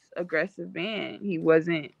less aggressive man. He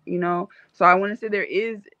wasn't, So I want to say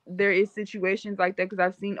there is situations like that, because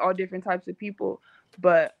I've seen all different types of people,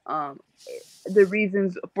 but the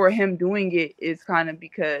reasons for him doing it is kind of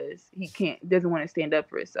because he doesn't want to stand up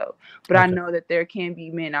for himself. But I know that there can be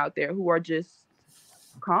men out there who are just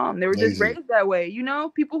calm. They were just raised that way,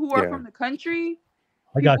 people who are from the country,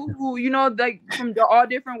 people who, like from all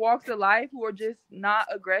different walks of life, who are just not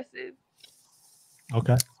aggressive.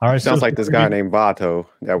 Okay. All right. Sounds like this guy named Vato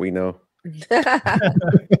that we know.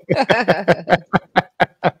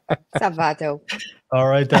 Savato. All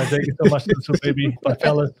right. Thank you so much, so baby. But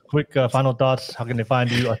fellas, quick final thoughts. How can they find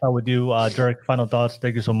you? I'll start with you, Jerk. Final thoughts.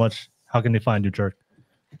 Thank you so much. How can they find you, Jerk?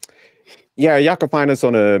 Yeah, y'all can find us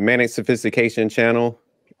on the Manic Sophistication channel.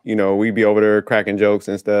 We be over there cracking jokes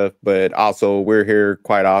and stuff, but also we're here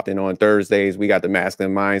quite often on Thursdays. We got the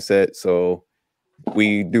Masculine Mindset. So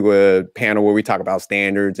we do a panel where we talk about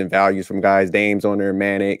standards and values from guys. Dame's on there,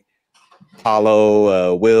 Manic,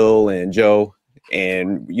 Paulo, Will, and Joe.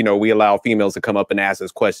 And, we allow females to come up and ask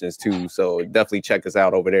us questions too. So definitely check us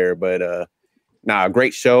out over there. But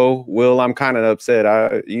great show. Will, I'm kind of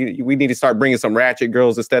upset. We need to start bringing some ratchet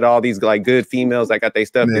girls instead of all these like good females that got their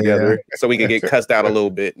stuff together, so we can get cussed out a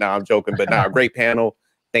little bit. I'm joking, but great panel.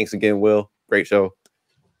 Thanks again, Will. Great show.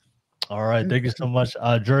 All right. Thank you so much.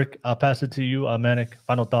 Jerk, I'll pass it to you. Manic,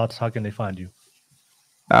 final thoughts. How can they find you?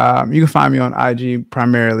 You can find me on IG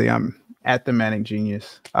primarily. I'm at the Manic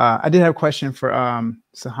Genius. I did have a question for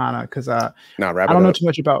Savannah, because I don't know too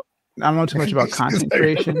much about content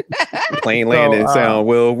creation. Plain landing sound.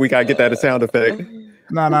 Will, we gotta get that a sound effect.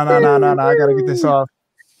 No. I gotta get this off.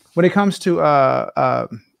 When it comes to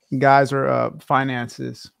guys or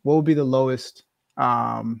finances, what would be the lowest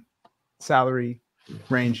salary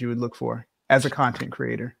range you would look for as a content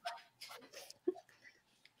creator?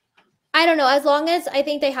 I don't know. As long as I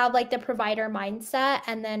think they have like the provider mindset,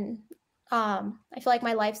 and then I feel like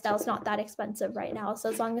my lifestyle is not that expensive right now. So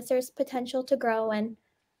as long as there's potential to grow, and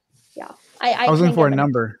I was looking for a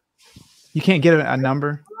number. You can't get a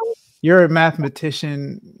number. You're a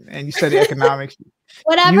mathematician and you study economics.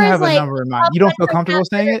 Whatever. You have a number in mind. You don't feel comfortable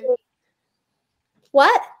saying it?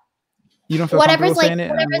 What? You don't feel comfortable saying it?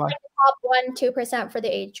 Whatever's like the top 1-2% for the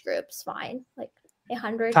age group's fine. Like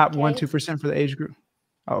 100. Top 1-2% for the age group.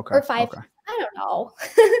 Oh, okay. Or 5. Okay. I don't know.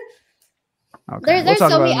 Okay. There's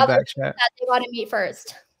so many other things that they want to meet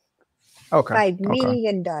first. Okay. $5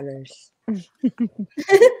 million.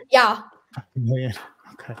 Yeah. $5 million.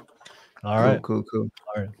 Okay. All right. Cool.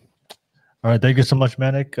 All right. Thank you so much,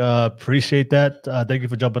 Manic. Appreciate that. Thank you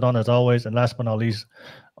for jumping on as always. And last but not least,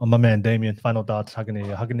 my man Damien. Final thoughts. How can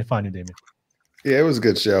they find you, Damien? Yeah, it was a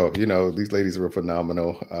good show. These ladies were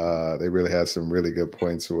phenomenal. They really had some really good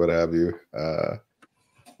points or what have you.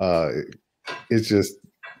 It's just,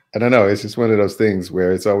 I don't know. It's just one of those things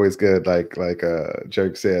where it's always good, like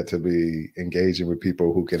Jerk said, to be engaging with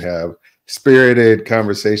people who can have spirited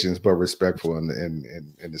conversations but respectful in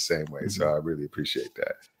the same way. So I really appreciate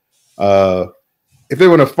that. If they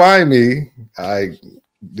want to find me,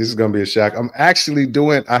 this is going to be a shock.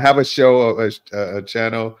 I have a show, a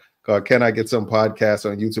channel called Can I Get Some Podcast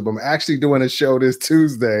on YouTube. I'm actually doing a show this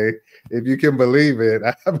Tuesday, if you can believe it.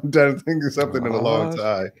 I haven't done something in a long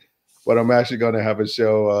time, but I'm actually going to have a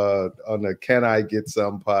show on the Can I Get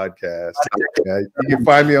Some Podcast. You can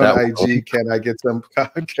find me on IG, Can I Get Some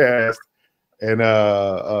Podcast, and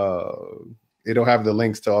it'll have the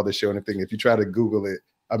links to all the show and everything. If you try to Google it,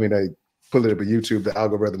 I pull it up on YouTube, the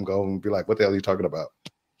algorithm go and be like, what the hell are you talking about?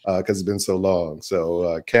 because it's been so long.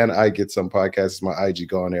 So Can I Get Some Podcast is my IG.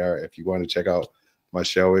 Go on there if you want to check out my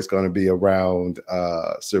show. It's going to be around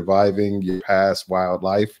surviving your past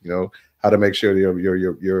wildlife, you know, how to make sure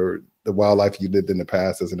the wildlife you lived in the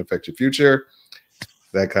past doesn't affect your future,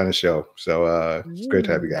 that kind of show. So it's great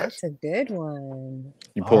to have you guys. That's a good one.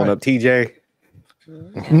 You pulling up TJ?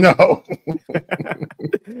 No.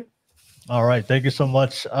 All right, thank you so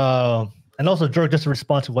much. And also, Jerk, just to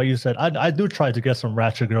respond to what you said, I do try to get some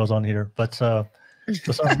ratchet girls on here, but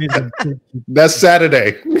for some reason, that's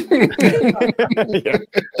Saturday.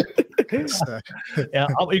 Yeah,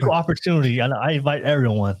 I'm equal opportunity, and I invite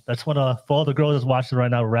everyone. That's what for all the girls that's watching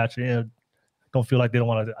right now, ratchet. Yeah, don't feel like they don't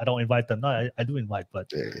want to. I don't invite them. No, I do invite, but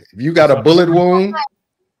if you got a bullet wound,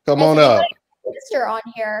 come on up. Sister on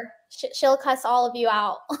here, she'll cuss all of you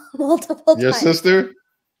out multiple times. Your sister.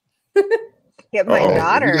 Get my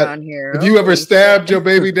daughter on here. Have you ever stabbed your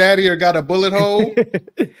baby daddy or got a bullet hole?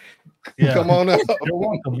 Yeah. Come on up. You're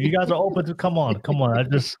welcome. You guys are open to come on.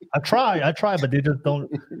 I try, but they just don't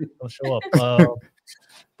show up.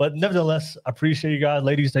 But nevertheless, I appreciate you guys.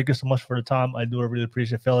 Ladies, thank you so much for the time. I do really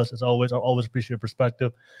appreciate, fellas, as always. I always appreciate your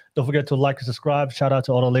perspective. Don't forget to like and subscribe. Shout out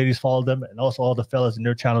to all the ladies, follow them, and also all the fellas in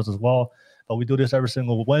their channels as well. But we do this every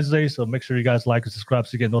single Wednesday, so make sure you guys like and subscribe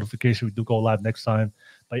so you get notification. We do go live next time.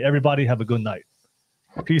 But everybody, have a good night.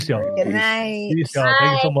 Peace, y'all. Good night. Peace, y'all.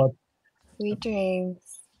 Thank you so much. Sweet dreams.